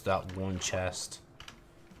think it's just that one chest.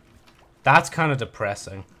 That's kind of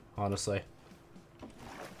depressing, honestly.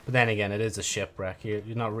 But then again, it is a shipwreck. You're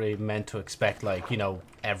not really meant to expect, like, you know,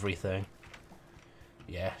 everything.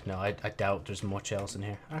 Yeah, no, I doubt there's much else in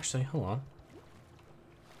here. Actually, hold on.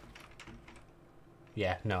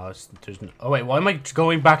 Yeah, no, there's no... Oh, wait, why am I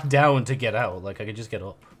going back down to get out? Like, I could just get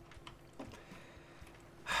up.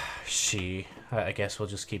 I guess we'll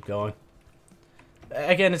just keep going.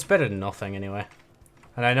 Again, it's better than nothing, anyway.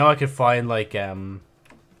 And I know I could find, like,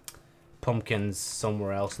 pumpkins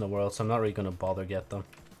somewhere else in the world, so I'm not really going to bother get them.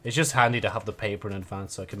 It's just handy to have the paper in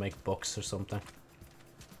advance so I can make books or something.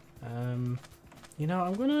 You know,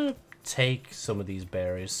 I'm going to take some of these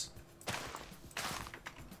berries.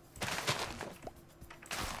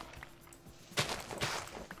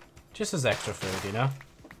 Just as extra food, you know?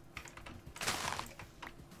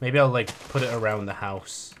 Maybe I'll, like, put it around the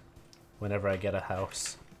house whenever I get a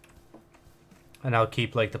house. And I'll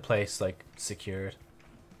keep, like, the place, like, secured.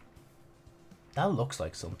 That looks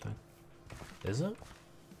like something. Is it?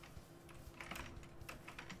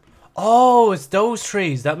 Oh, it's those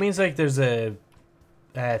trees. That means, like, there's a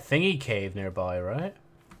thingy cave nearby, right?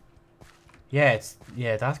 Yeah, it's...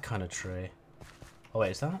 Yeah, that kind of tree. Oh,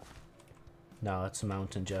 wait, is that? No, it's a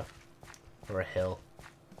mountain, Jeff. Or a hill.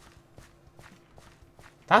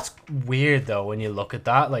 That's weird, though, when you look at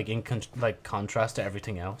that, like, in contrast to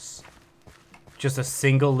everything else. Just a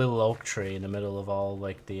single little oak tree in the middle of all,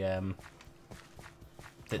 like, the,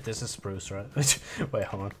 this is spruce, right? Wait,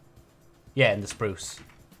 hold on. Yeah, in the spruce.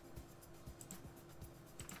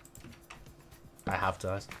 I have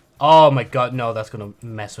to. Oh my god, no, that's gonna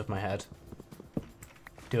mess with my head.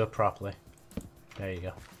 Do it properly. There you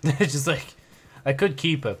go. It's just like, I could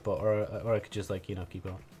keep it, but or I could just, like, you know, keep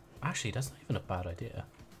going. Actually, that's not even a bad idea.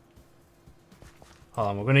 Hold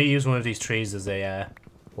on, we're gonna use one of these trees as a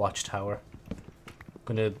watchtower. I'm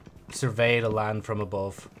gonna survey the land from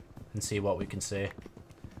above and see what we can see.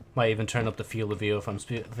 Might even turn up the field of view if I'm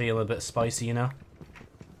feeling a bit spicy, you know?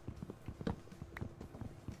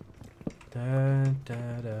 Dun,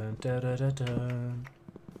 dun, dun, dun, dun, dun, dun.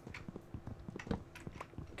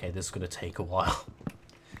 Okay, this is gonna take a while.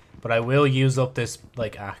 But I will use up this,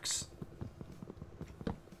 like, axe.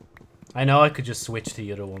 I know I could just switch to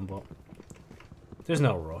the other one, but there's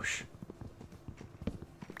no rush.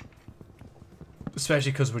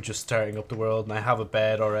 Especially because we're just starting up the world and I have a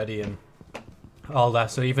bed already and all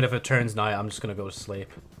that. So even if it turns night, I'm just gonna go to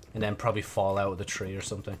sleep. And then probably fall out of the tree or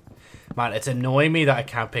something. Man, it's annoying me that I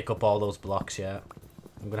can't pick up all those blocks yet.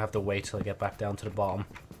 I'm gonna have to wait till I get back down to the bottom.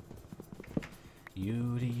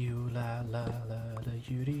 You de you la la la da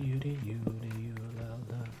you de you la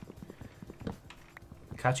la.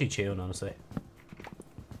 Catchy tune, honestly.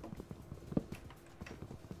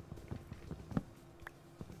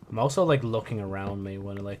 I'm also like looking around me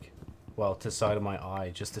when like, well, to the side of my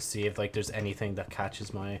eye just to see if like there's anything that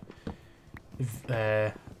catches my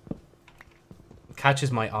eye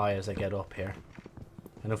as I get up here.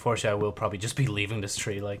 And unfortunately I will probably just be leaving this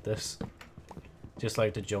tree like this. Just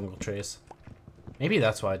like the jungle trees. Maybe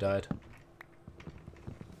that's why I died.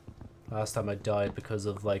 Last time I died because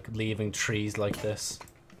of like leaving trees like this.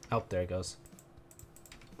 Oh, there it goes.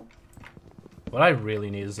 What I really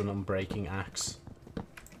need is an unbreaking axe.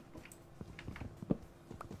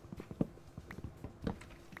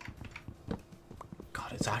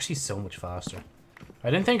 God, it's actually so much faster.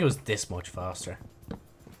 I didn't think it was this much faster.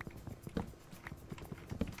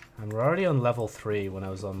 And we're already on level 3 when I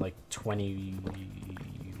was on like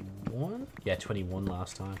 21? Yeah, 21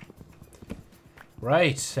 last time.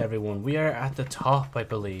 Right, everyone, we are at the top, I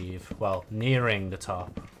believe. Well, nearing the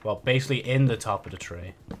top. Well, basically in the top of the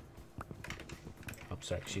tree. Oh,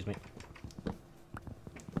 sorry, excuse me. And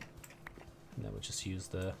then we'll just use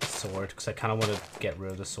the sword, because I kind of want to get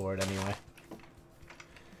rid of the sword anyway.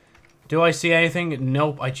 Do I see anything?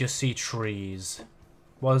 Nope, I just see trees.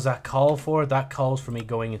 What does that call for? That calls for me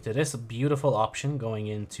going into this beautiful option, going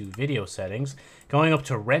into video settings, going up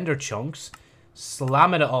to render chunks,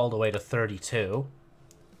 slamming it all the way to 32,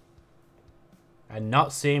 and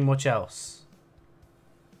not seeing much else.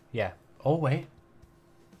 Yeah. Oh, wait.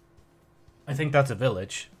 I think that's a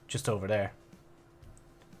village, just over there.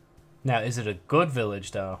 Now, is it a good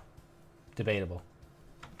village, though? Debatable.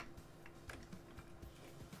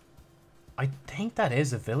 I think that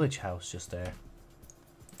is a village house just there.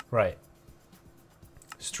 Right.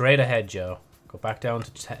 Straight ahead, Joe. Go back down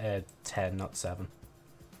to 10, not 7.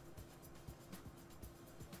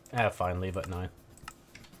 Ah, fine. Leave it at 9.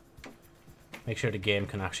 Make sure the game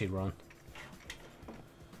can actually run.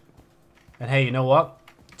 And hey, you know what?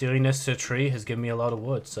 Doing this to a tree has given me a lot of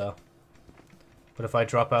wood, so... But if I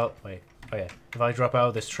drop out... Wait. Oh, yeah. If I drop out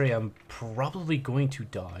of this tree, I'm probably going to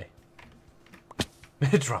die.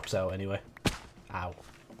 It drops out anyway. Ow.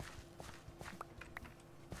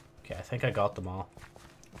 Okay, I think I got them all.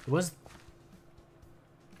 It was...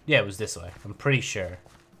 Yeah, it was this way. I'm pretty sure.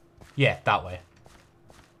 Yeah, that way.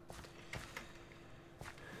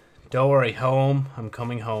 Don't worry, home. I'm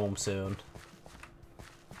coming home soon.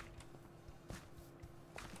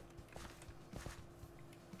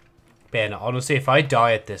 Man, honestly, if I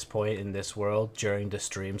die at this point in this world during the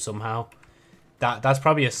stream somehow, that's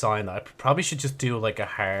probably a sign that I probably should just do like a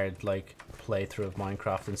hard like playthrough of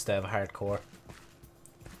Minecraft instead of hardcore.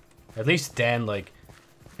 At least then, like,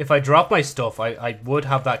 if I drop my stuff, I would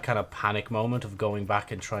have that kind of panic moment of going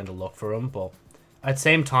back and trying to look for them, but at the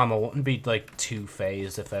same time, I wouldn't be, like, too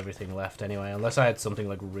phased if everything left anyway, unless I had something,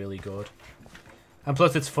 like, really good. And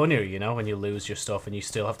plus, it's funnier, you know, when you lose your stuff and you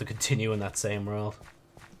still have to continue in that same world.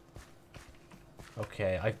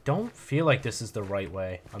 Okay, I don't feel like this is the right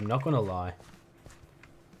way. I'm not gonna lie.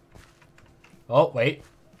 Oh, wait.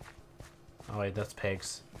 Oh, wait, that's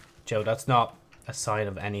pigs. Joe, that's not a sign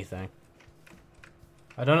of anything.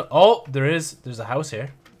 I don't know. Oh, there's a house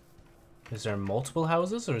here. Is there multiple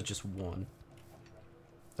houses or just one?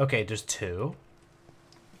 Okay, there's 2.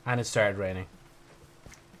 And it started raining.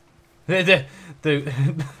 The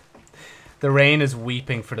rain is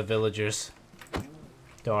weeping for the villagers.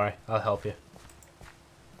 Don't worry, I'll help you.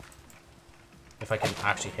 If I can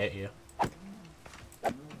actually hit you.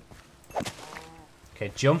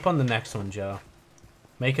 Okay, jump on the next one, Joe.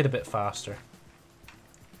 Make it a bit faster.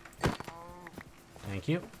 Thank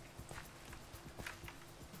you.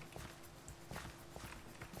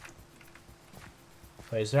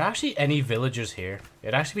 Wait, is there actually any villagers here?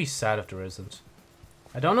 It'd actually be sad if there isn't.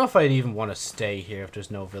 I don't know if I'd even want to stay here if there's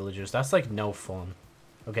no villagers. That's like no fun.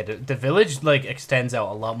 Okay, the village like extends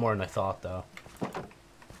out a lot more than I thought though.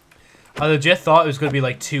 I legit thought it was going to be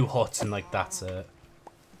like 2 huts and like that's it.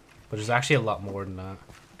 But there's actually a lot more than that.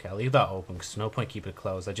 Okay, I'll leave that open because there's no point keeping it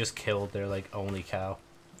closed. I just killed their like only cow.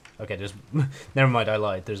 Okay, there's... Never mind, I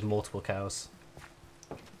lied. There's multiple cows.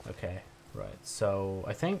 Okay, right. So,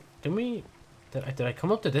 I think... Did I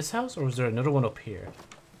come up to this house or was there another one up here?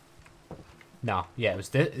 No, yeah,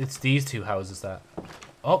 it's these 2 houses that...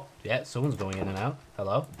 Oh, yeah, someone's going in and out.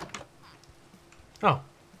 Hello? Oh.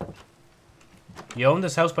 You own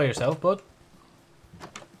this house by yourself, bud?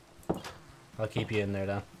 I'll keep you in there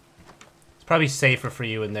then. It's probably safer for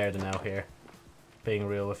you in there than out here. Being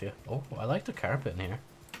real with you. Oh, I like the carpet in here.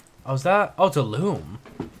 Oh, is that... Oh, it's a loom.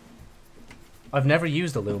 I've never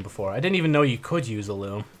used a loom before. I didn't even know you could use a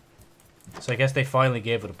loom. So I guess they finally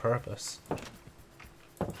gave it a purpose.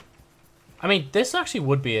 I mean, this actually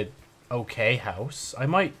would be an okay house. I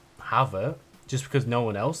might have it, just because no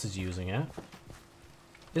one else is using it.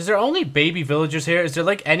 Is there only baby villagers here? Is there,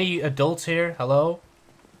 like, any adults here? Hello?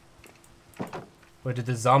 Or did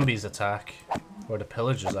the zombies attack? Or the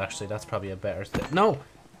pillagers, actually. That's probably a better thing. No!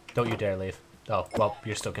 Don't you dare leave. Oh, well,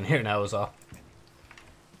 you're stuck in here now, is all.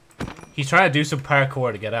 He's trying to do some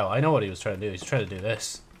parkour to get out. I know what he was trying to do. He's trying to do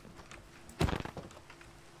this.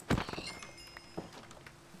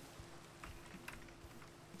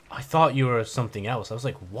 I thought you were something else. I was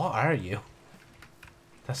like, what are you?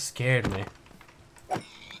 That scared me.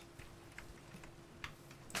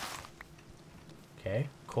 Okay,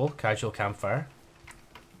 cool. Casual campfire.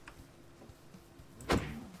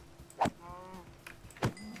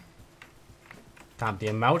 Damn, the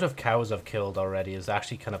amount of cows I've killed already is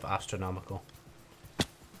actually kind of astronomical.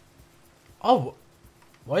 Oh,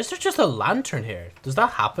 why is there just a lantern here? Does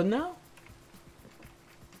that happen now?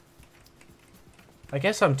 I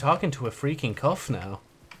guess I'm talking to a freaking cuff now.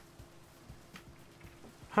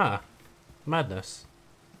 Huh. Madness.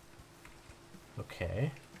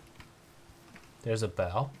 Okay. There's a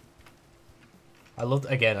bell. I love,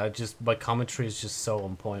 again, my commentary is just so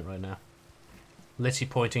on point right now. Literally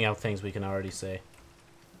pointing out things we can already see.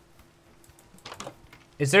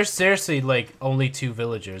 Is there seriously, like, only 2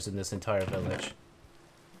 villagers in this entire village?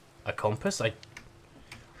 A compass?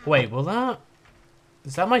 Wait, will that...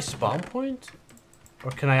 Is that my spawn point?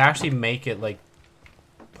 Or can I actually make it, like,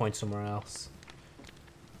 point somewhere else?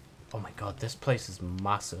 Oh my god, this place is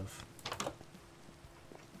massive.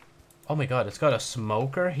 Oh my god, it's got a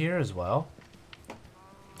smoker here as well.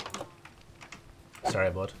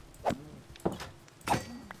 Sorry, bud.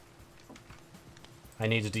 I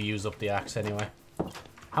needed to use up the axe anyway.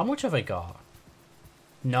 How much have I got?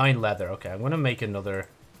 9 leather. Okay, I'm going to make another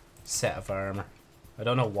set of armor. I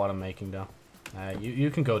don't know what I'm making, though. You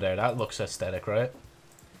can go there. That looks aesthetic, right?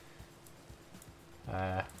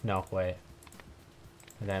 No, wait.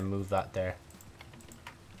 And then move that there.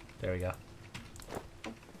 There we go.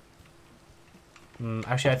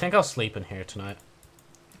 Actually, I think I'll sleep in here tonight.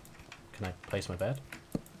 Can I place my bed?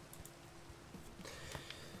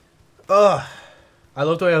 Ugh. I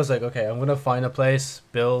love the way I was like, okay, I'm gonna find a place,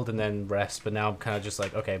 build, and then rest. But now I'm kind of just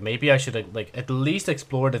like, okay, maybe I should like at least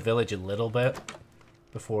explore the village a little bit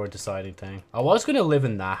before deciding thing. I was gonna live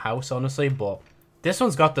in that house, honestly, but this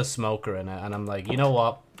one's got the smoker in it, and I'm like, you know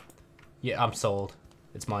what? Yeah, I'm sold.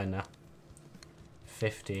 It's mine now.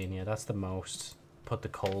 15, yeah, that's the most. Put the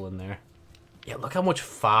coal in there. Yeah, look how much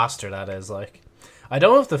faster that is, like. I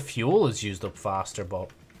don't know if the fuel is used up faster,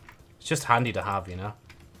 but it's just handy to have, you know?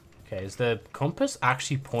 Okay, is the compass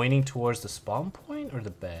actually pointing towards the spawn point or the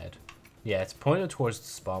bed? Yeah, it's pointing towards the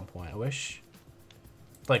spawn point. I wish,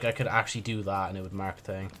 like, I could actually do that and it would mark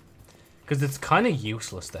thing. Because it's kind of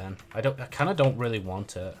useless then. I kind of don't really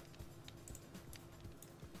want it.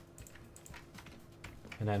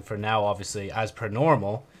 And then for now, obviously, as per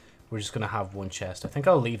normal, we're just going to have 1 chest. I think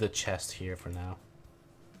I'll leave the chest here for now.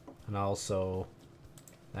 And also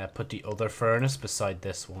put the other furnace beside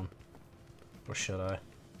this one. Or should I?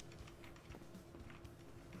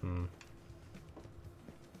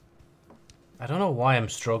 I don't know why I'm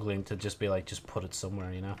struggling to just be like, just put it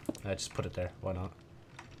somewhere, you know? Just put it there. Why not?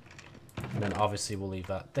 And then obviously we'll leave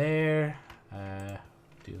that there.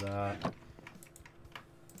 Do that.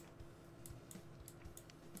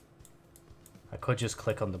 I could just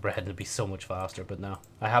click on the bread and it'd be so much faster, but no.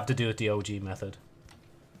 I have to do it the OG method.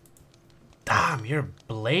 Damn, you're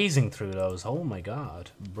blazing through those. Oh my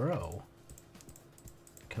god. Bro.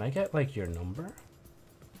 Can I get, like, your number?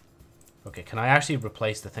 Okay, can I actually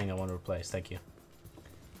replace the thing I want to replace? Thank you.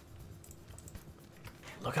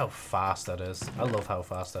 Look how fast that is. I love how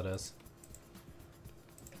fast that is.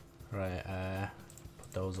 Right,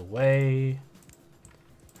 put those away.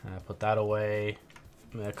 Put that away.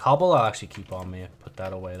 Cobble I'll actually keep on me. Put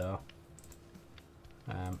that away, though.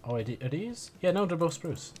 Oh, are these? Yeah, no, they're both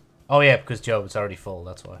spruce. Oh yeah, because Joe, it's already full,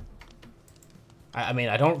 that's why. I mean,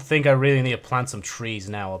 I don't think I really need to plant some trees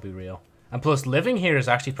now, I'll be real. And plus, living here is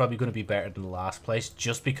actually probably going to be better than the last place,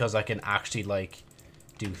 just because I can actually, like,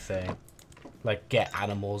 do thing. Like, get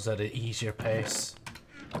animals at an easier pace.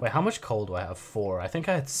 Wait, how much coal do I have? 4. I think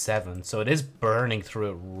I had 7, so it is burning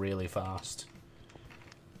through it really fast.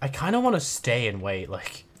 I kind of want to stay and wait,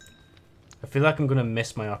 like... I feel like I'm going to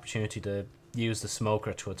miss my opportunity to use the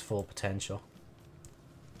smoker to its full potential.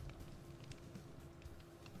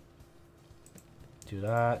 Do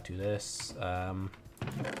that, do this.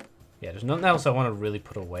 Yeah, there's nothing else I want to really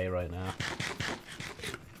put away right now.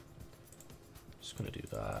 Just gonna do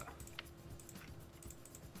that.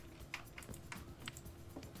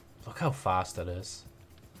 Look how fast that is.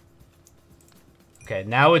 Okay,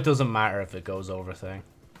 now it doesn't matter if it goes over thing.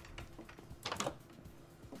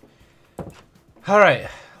 Alright,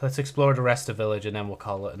 let's explore the rest of the village and then we'll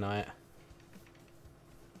call it a night.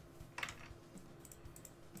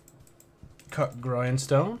 Cut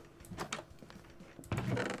grindstone.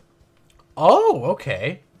 Oh,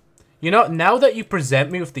 okay. You know, now that you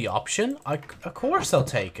present me with the option, of course I'll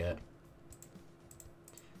take it.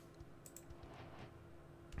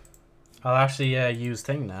 I'll actually use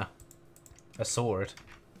thing now. A sword.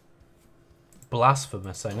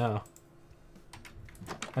 Blasphemous, I know.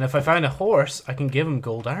 And if I find a horse, I can give him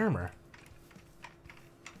gold armor.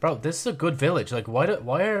 Bro, this is a good village. Like,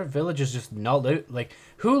 why are villagers just not like,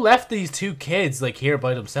 who left these 2 kids like here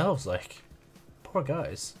by themselves? Like, poor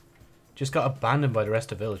guys. Just got abandoned by the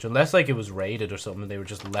rest of the village. Unless, like, it was raided or something, they were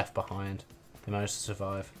just left behind. They managed to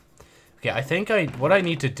survive. Okay, I think what I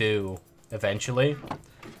need to do, eventually,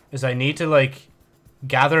 is I need to, like,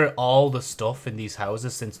 gather all the stuff in these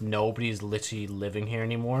houses since nobody's literally living here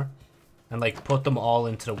anymore. And, like, put them all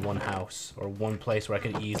into one house. Or one place where I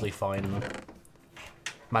can easily find them.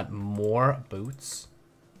 Man, more boots?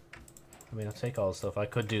 I mean, I'll take all the stuff. I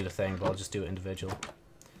could do the thing, but I'll just do it individual.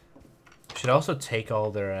 Should also take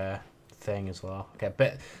all their, thing as well. Okay,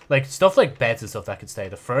 but like stuff like beds and stuff that could stay.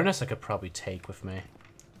 The furnace I could probably take with me.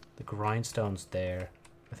 The grindstone's there.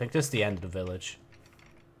 I think this is the end of the village.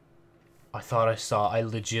 I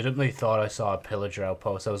legitimately thought I saw a pillager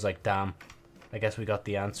outpost. I was like, damn. I guess we got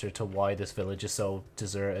the answer to why this village is so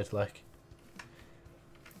deserted, like.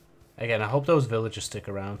 Again, I hope those villagers stick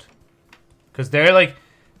around. Because they're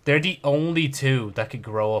the only 2 that could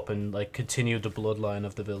grow up and like continue the bloodline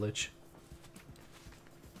of the village.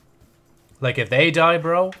 Like, if they die,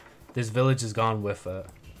 bro, this village is gone with it.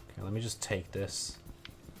 Okay, let me just take this.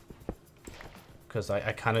 Because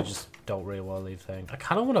I kind of just don't really want to leave thing. I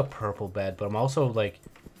kind of want a purple bed, but I'm also, like...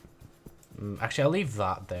 actually, I'll leave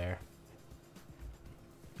that there.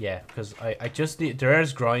 Yeah, because I just need...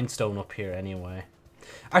 There's grindstone up here anyway.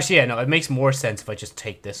 Actually, yeah, no, it makes more sense if I just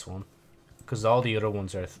take this one. Because all the other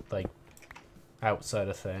ones are, like, outside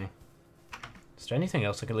of thing. Is there anything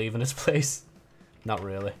else I can leave in this place? Not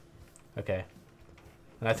really. Okay.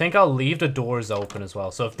 And I think I'll leave the doors open as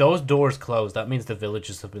well. So if those doors close, that means the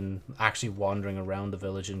villagers have been actually wandering around the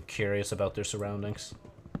village and curious about their surroundings.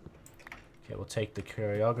 Okay, we'll take the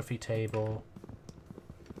choreography table.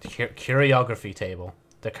 The choreography table.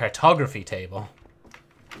 The cartography table.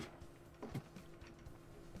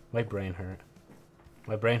 My brain hurt.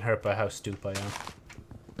 My brain hurt by how stupid I am.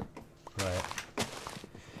 Right.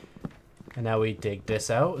 And now we dig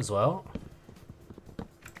this out as well.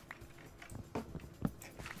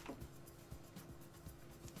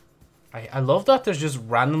 I love that there's just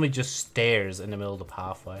randomly just stairs in the middle of the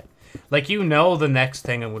pathway. Like, you know, the next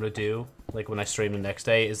thing I'm going to do, like when I stream the next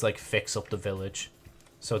day, is like fix up the village.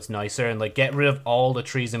 So it's nicer and like get rid of all the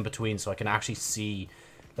trees in between so I can actually see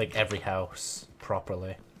like every house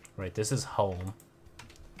properly. Right, this is home.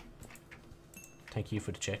 Thank you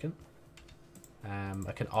for the chicken.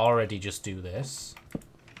 I can already just do this.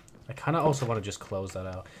 I kind of also want to just close that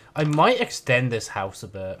out. I might extend this house a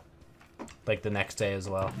bit. Like the next day as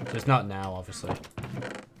well. There's not now, obviously.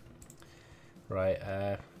 Right,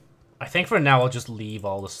 I think for now I'll just leave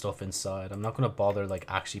all the stuff inside. I'm not going to bother, like,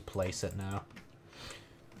 actually place it now.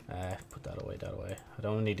 Put that away, that away. I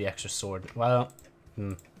don't need the extra sword. Well,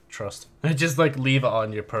 trust. Just, like, leave it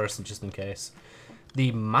on your person just in case.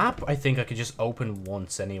 The map, I think I could just open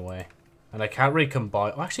once anyway. And I can't really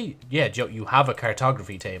combine... Oh, actually, yeah, Joe, you have a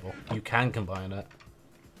cartography table. You can combine it.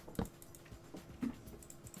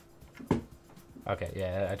 Okay,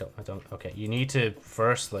 yeah, I don't, okay, you need to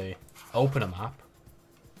firstly open a map.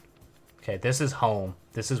 Okay, this is home.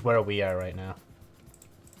 This is where we are right now.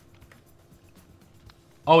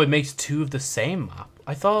 Oh, it makes 2 of the same map.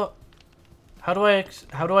 I thought, how do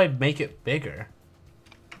I make it bigger?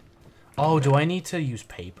 Oh, do I need to use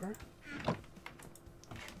paper?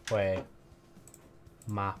 Wait.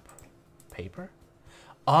 Map. Paper?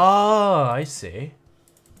 Oh, I see.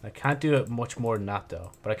 I can't do it much more than that,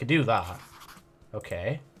 though. But I could do that.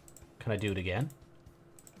 Okay. Can I do it again?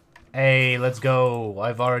 Hey, let's go.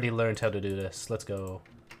 I've already learned how to do this. Let's go.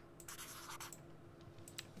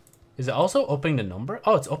 Is it also upping the number?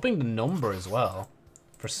 Oh, it's upping the number as well.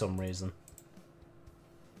 For some reason.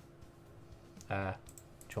 Do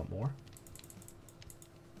you want more?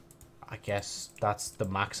 I guess that's the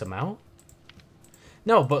max amount?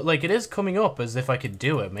 No, but like it is coming up as if I could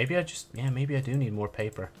do it. Maybe I just... Yeah, maybe I do need more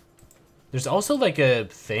paper. There's also like a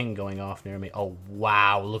thing going off near me. Oh,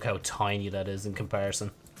 wow. Look how tiny that is in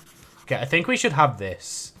comparison. Okay, I think we should have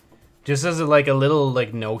this. Just as like a little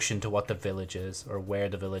like notion to what the village is. Or where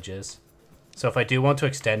the village is. So if I do want to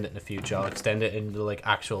extend it in the future, I'll extend it into like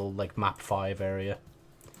actual like map 5 area.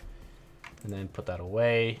 And then put that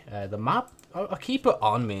away. The map, I'll keep it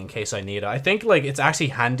on me in case I need it. I think like it's actually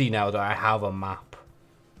handy now that I have a map.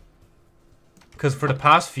 Because for the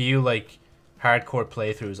past few like hardcore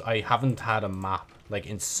playthroughs, I haven't had a map like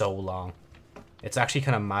in so long. It's actually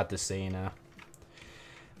kind of mad to see now.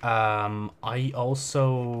 I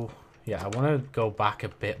also, yeah, I want to go back a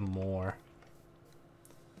bit more.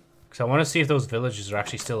 Because I want to see if those villages are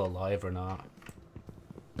actually still alive or not.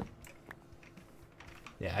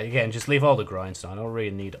 Yeah, again, just leave all the grindstone. I don't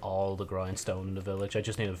really need all the grindstone in the village. I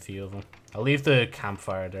just need a few of them. I'll leave the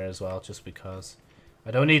campfire there as well, just because.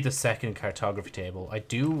 I don't need the second cartography table. I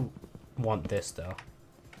do want this, though.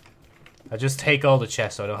 I just take all the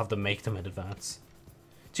chests so I don't have to make them in advance.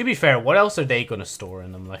 To be fair, what else are they going to store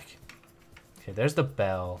in them? Like, okay, there's the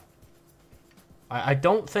bell. I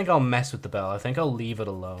don't think I'll mess with the bell. I think I'll leave it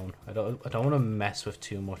alone. I don't want to mess with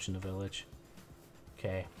too much in the village.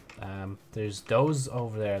 Okay. There's those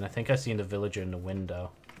over there, and I think I seen the villager in the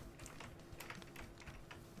window.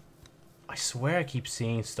 I swear I keep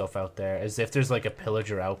seeing stuff out there, as if there's like a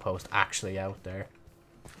pillager outpost actually out there.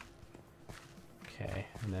 Okay,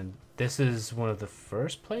 and then this is one of the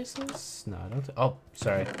first places? No, I don't oh,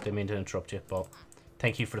 sorry, didn't mean to interrupt you, but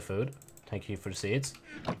thank you for the food. Thank you for the seeds.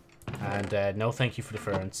 And no thank you for the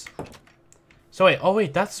ferns. So wait, oh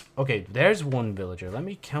wait, that's... Okay, there's one villager. Let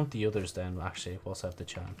me count the others then, actually, whilst I have the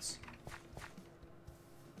chance.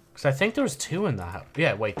 Because I think there was 2 in that house.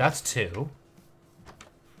 Yeah, wait, that's 2.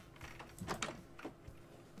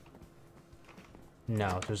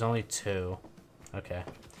 No, there's only 2. Okay.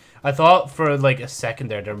 I thought for, like, a second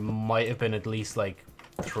there might have been at least, like,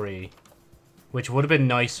 3. Which would have been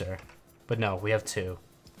nicer. But no, we have 2.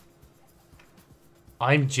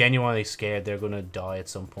 I'm genuinely scared they're gonna die at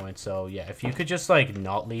some point, so yeah, if you could just like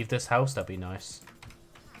not leave this house, that'd be nice.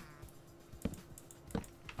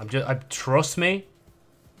 Trust me,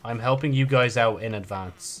 I'm helping you guys out in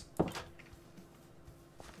advance.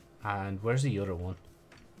 And where's the other one?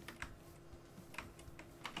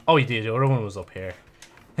 Oh, he did. The other one was up here.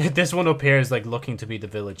 This one up here is like looking to be the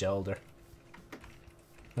village elder.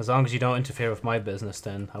 As long as you don't interfere with my business,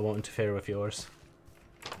 then I won't interfere with yours.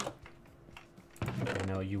 I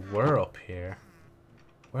know you were up here.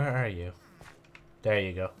 Where are you? There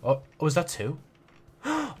you go. Oh, was that 2?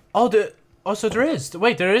 Oh, so there is.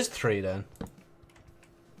 Wait, there is 3 then.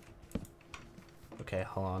 Okay,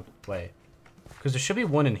 hold on. Wait. Because there should be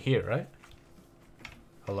 1 in here, right?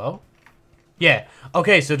 Hello? Yeah.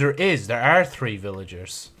 Okay, so there are 3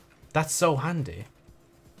 villagers. That's so handy.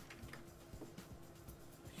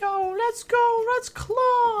 Yo, let's go. That's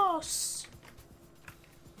close.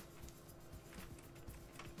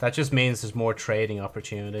 That just means there's more trading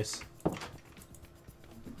opportunities.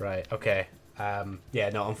 Right, okay. Yeah,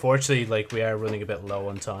 no, unfortunately, like, we are running a bit low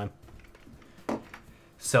on time.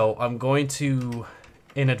 So, I'm going to,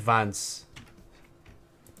 in advance,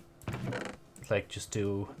 like, just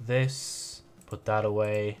do this, put that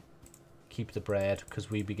away, keep the bread, because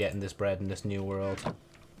we'd be getting this bread in this new world.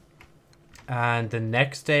 And the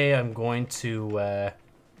next day, I'm going to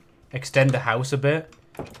extend the house a bit.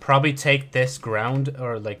 Probably take this ground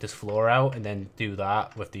or like this floor out and then do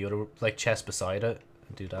that with the other like chest beside it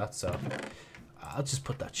and do that. So I'll just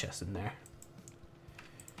put that chest in there.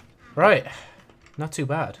 Right, not too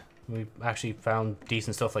bad. We actually found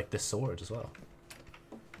decent stuff like this sword as well.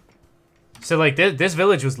 So like this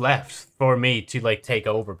village was left for me to like take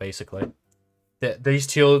over basically. These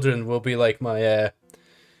children will be like my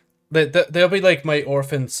they'll be like my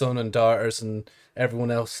orphan son and daughters and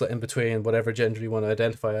everyone else in between, whatever gender you want to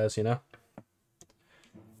identify as, you know?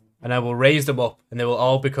 And I will raise them up, and they will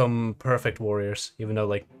all become perfect warriors, even though,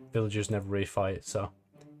 like, villagers never really fight, so...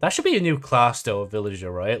 That should be a new class, though, a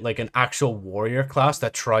villager, right? Like an actual warrior class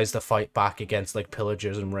that tries to fight back against, like,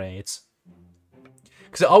 pillagers and raids.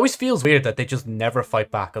 Because it always feels weird that they just never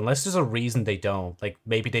fight back, unless there's a reason they don't. Like,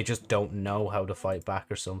 maybe they just don't know how to fight back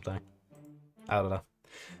or something. I don't know.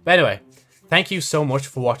 But anyway, thank you so much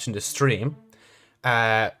for watching the stream.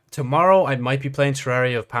 Tomorrow, I might be playing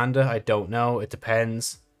Terraria of Panda. I don't know. It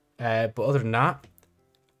depends. But other than that,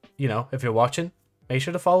 you know, if you're watching, make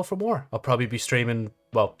sure to follow for more. I'll probably be streaming,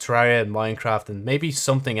 well, Terraria and Minecraft and maybe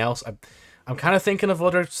something else. I'm kind of thinking of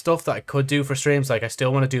other stuff that I could do for streams. Like, I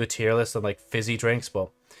still want to do a tier list of, like, fizzy drinks,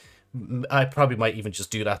 but I probably might even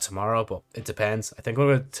just do that tomorrow, but it depends. I think I'm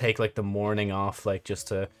going to take, like, the morning off, like, just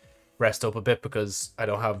to rest up a bit because I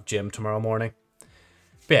don't have gym tomorrow morning.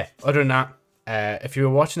 But yeah, other than that, if you're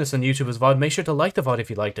watching this on YouTube as VOD, make sure to like the VOD if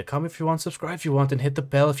you liked it, comment if you want, subscribe if you want, and hit the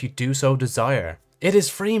bell if you do so desire. It is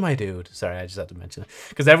free, my dude. Sorry, I just had to mention it.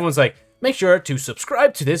 Because everyone's like, make sure to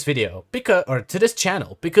subscribe to this video, or to this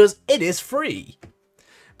channel, because it is free.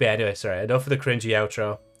 But yeah, anyway, sorry, enough of the cringy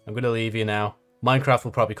outro. I'm going to leave you now. Minecraft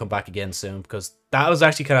will probably come back again soon, because that was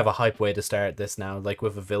actually kind of a hype way to start this now, like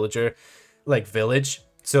with a villager, like village,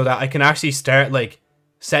 so that I can actually start, like,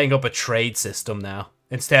 setting up a trade system now,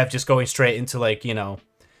 instead of just going straight into, like, you know,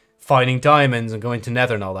 finding diamonds and going to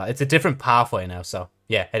Nether and all that. It's a different pathway now, so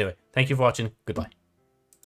yeah, anyway, thank you for watching. Goodbye.